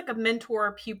 this feels like a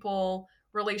mentor pupil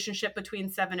relationship between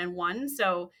 7 and 1.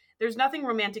 So there's nothing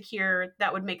romantic here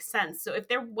that would make sense. So if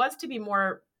there was to be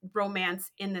more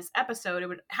romance in this episode, it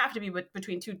would have to be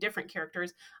between two different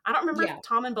characters. I don't remember if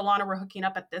Tom and B'Elanna were hooking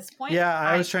up at this point. Yeah,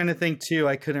 I was trying to think too.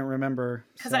 I couldn't remember.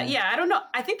 Because I don't know.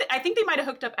 I think they might have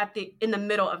hooked up in the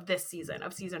middle of this season,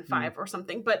 of season 5 or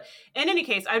something. But in any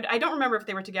case, I don't remember if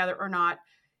they were together or not.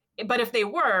 But if they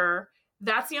were,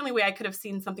 that's the only way I could have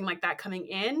seen something like that coming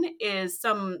in, is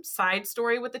some side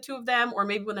story with the two of them, or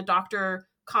maybe when the doctor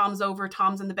calms over,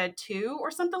 Tom's in the bed too, or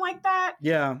something like that.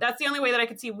 Yeah. That's the only way that I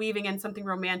could see weaving in something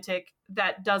romantic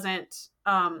that doesn't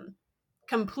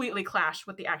completely clash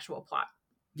with the actual plot.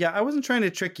 Yeah, I wasn't trying to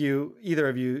trick you, either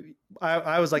of you.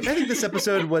 I was like, I think this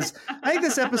episode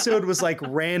was like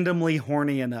randomly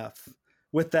horny enough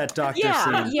with that doctor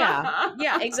scene.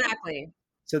 Yeah, exactly.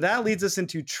 So that leads us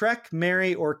into Trek,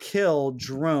 Marry, or Kill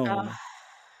Drone.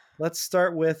 Let's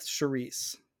start with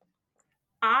Shereese.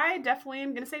 I definitely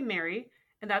am going to say Marry,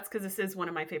 and that's because this is one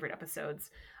of my favorite episodes.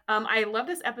 I love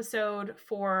this episode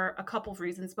for a couple of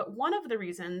reasons, but one of the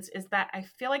reasons is that I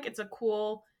feel like it's a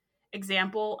cool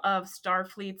example of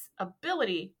Starfleet's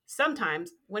ability,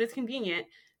 sometimes when it's convenient,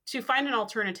 to find an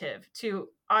alternative to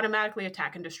automatically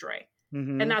attack and destroy.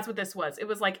 Mm-hmm. And that's what this was. It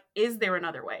was like, is there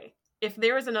another way? If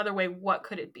there is another way, what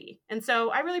could it be? And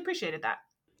so I really appreciated that.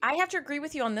 I have to agree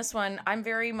with you on this one. I'm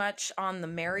very much on the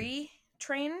Marry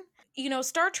train.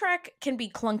 Star Trek can be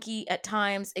clunky at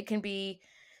times. It can be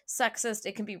sexist.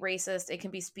 It can be racist. It can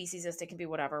be speciesist. It can be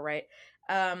whatever, right?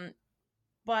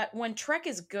 But when Trek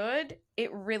is good,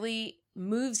 it really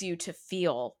moves you to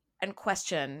feel and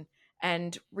question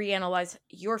and reanalyze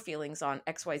your feelings on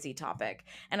XYZ topic.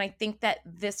 And I think that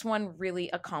this one really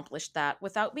accomplished that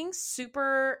without being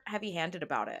super heavy-handed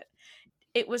about it.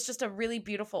 It was just a really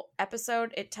beautiful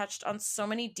episode. It touched on so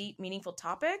many deep, meaningful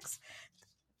topics.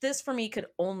 This, for me, could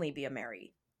only be a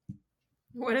Marry.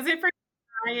 What is it for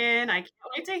you, Ryan? I can't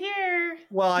wait to hear.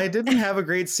 Well, I didn't have a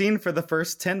great scene for the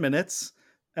first 10 minutes.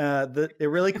 It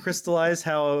really crystallized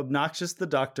how obnoxious the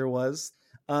doctor was.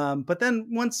 But then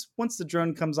once the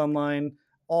drone comes online,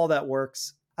 all that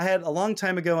works. I had a long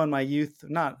time ago in my youth,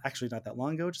 not that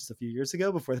long ago, just a few years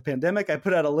ago before the pandemic, I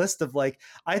put out a list of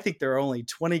I think there are only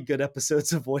 20 good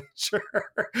episodes of Voyager,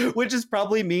 which is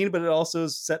probably mean, but it also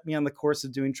set me on the course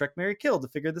of doing Trek, Marry, Kill to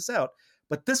figure this out.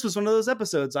 But this was one of those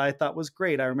episodes I thought was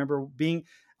great. I remember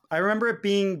it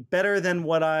being better than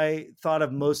what I thought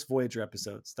of most Voyager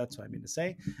episodes. That's what I mean to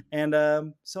say. And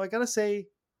so I got to say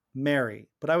Marry,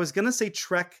 but I was going to say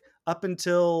Trek up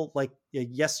until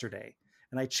yesterday.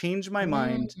 And I changed my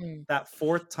mind that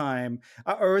fourth time.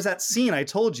 Or was that scene I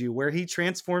told you where he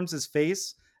transforms his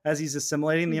face as he's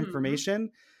assimilating the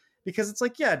information? Because it's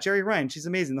Jerry Ryan, she's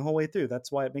amazing the whole way through.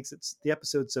 That's why it makes the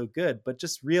episode so good. But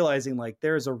just realizing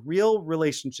there's a real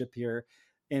relationship here.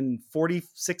 In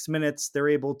 46 minutes, they're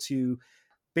able to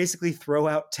basically throw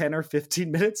out 10 or 15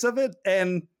 minutes of it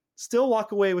and still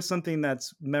walk away with something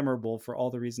that's memorable for all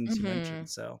the reasons you mentioned.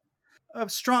 So a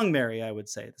strong Marry, I would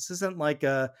say. This isn't like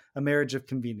a marriage of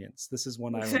convenience. This is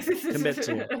one I would commit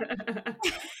to.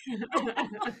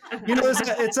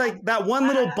 It's like that one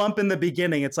little bump in the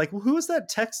beginning. It's like, well, who was that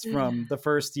text from the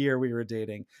first year we were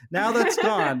dating? Now that's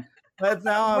gone. But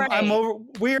now I'm over.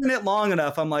 We're in it long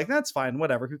enough. I'm like, that's fine.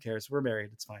 Whatever. Who cares? We're married.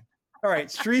 It's fine. All right.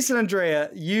 Shereese and Andrea,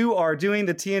 you are doing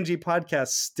the TNG podcast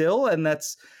still, and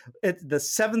that's the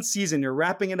 7th season. You're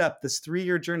wrapping it up, this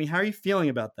 3-year journey. How are you feeling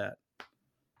about that?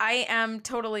 I am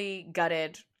totally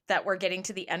gutted that we're getting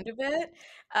to the end of it,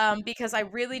 because I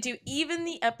really do. Even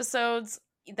the episodes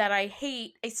that I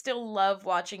hate, I still love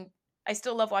watching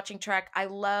Trek. I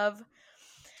love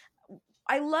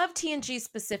TNG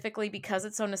specifically because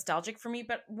it's so nostalgic for me.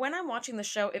 But when I'm watching the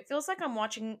show, it feels like I'm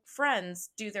watching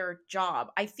friends do their job.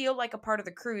 I feel like a part of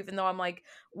the crew, even though I'm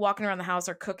walking around the house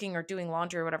or cooking or doing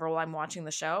laundry or whatever while I'm watching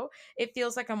the show. It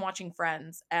feels like I'm watching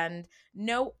Friends, and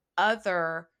no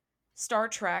other Star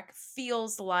Trek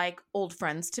feels like old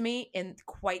friends to me in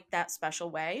quite that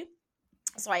special way.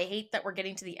 So I hate that we're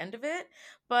getting to the end of it,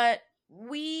 but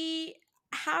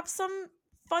have some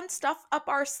fun stuff up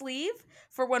our sleeve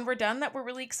for when we're done that we're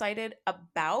really excited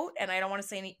about. And I don't want to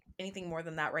say anything more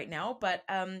than that right now, but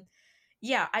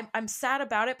yeah, I'm sad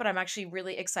about it, but I'm actually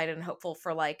really excited and hopeful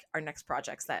for like our next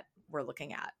projects that we're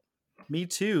looking at. Me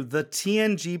too. The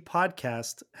TNG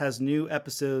Podcast has new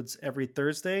episodes every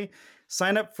Thursday.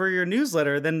 Sign up for your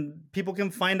newsletter, then people can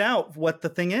find out what the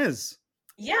thing is.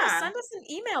 Yeah, send us an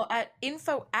email at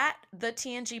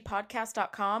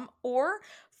info@thetngpodcast.com or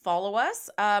follow us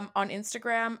on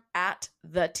Instagram at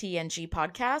the TNG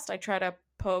Podcast. I try to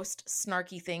post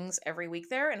snarky things every week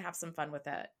there and have some fun with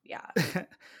it. Yeah.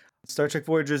 Star Trek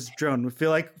Voyager's drone. We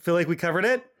feel like we covered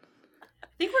it. I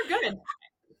think we're good.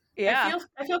 Yeah.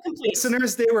 I feel complete.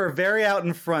 Listeners, they were very out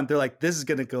in front. They're like, this is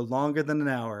going to go longer than an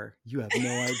hour. You have no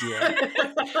idea.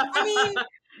 I mean,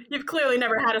 you've clearly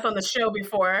never had us on the show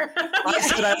before.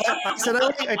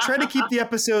 I try to keep the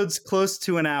episodes close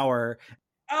to an hour.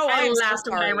 Oh, I laughed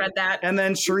when I read that. And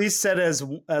then Shereese said as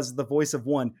the voice of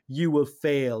one, you will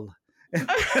fail. And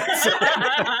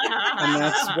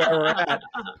that's where we're at.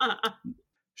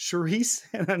 Shereese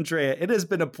and Andrea, it has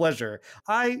been a pleasure.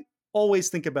 I always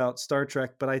think about Star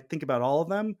Trek, but I think about all of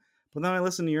them. But then I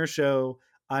listen to your show,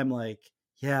 I'm like,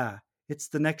 yeah, it's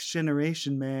the next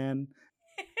generation, man.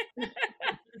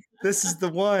 This is the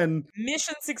one.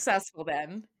 Mission successful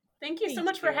then. Thank you so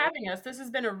much for having us. This has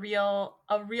been a real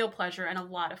pleasure and a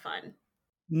lot of fun.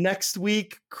 Next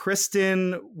week,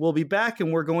 Kristen will be back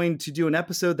and we're going to do an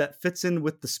episode that fits in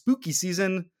with the spooky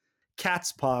season,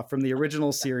 Cat's Paw from the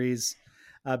original series.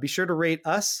 Be sure to rate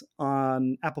us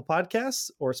on Apple Podcasts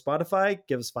or Spotify.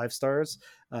 Give us 5 stars.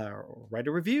 Write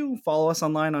a review. Follow us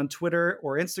online on Twitter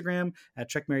or Instagram at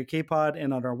TrekMarryKpod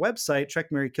and on our website,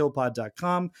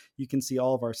 TrekMarryKillPod.com. You can see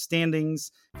all of our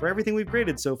standings for everything we've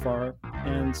graded so far.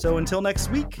 And so until next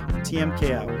week,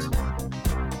 TMK out.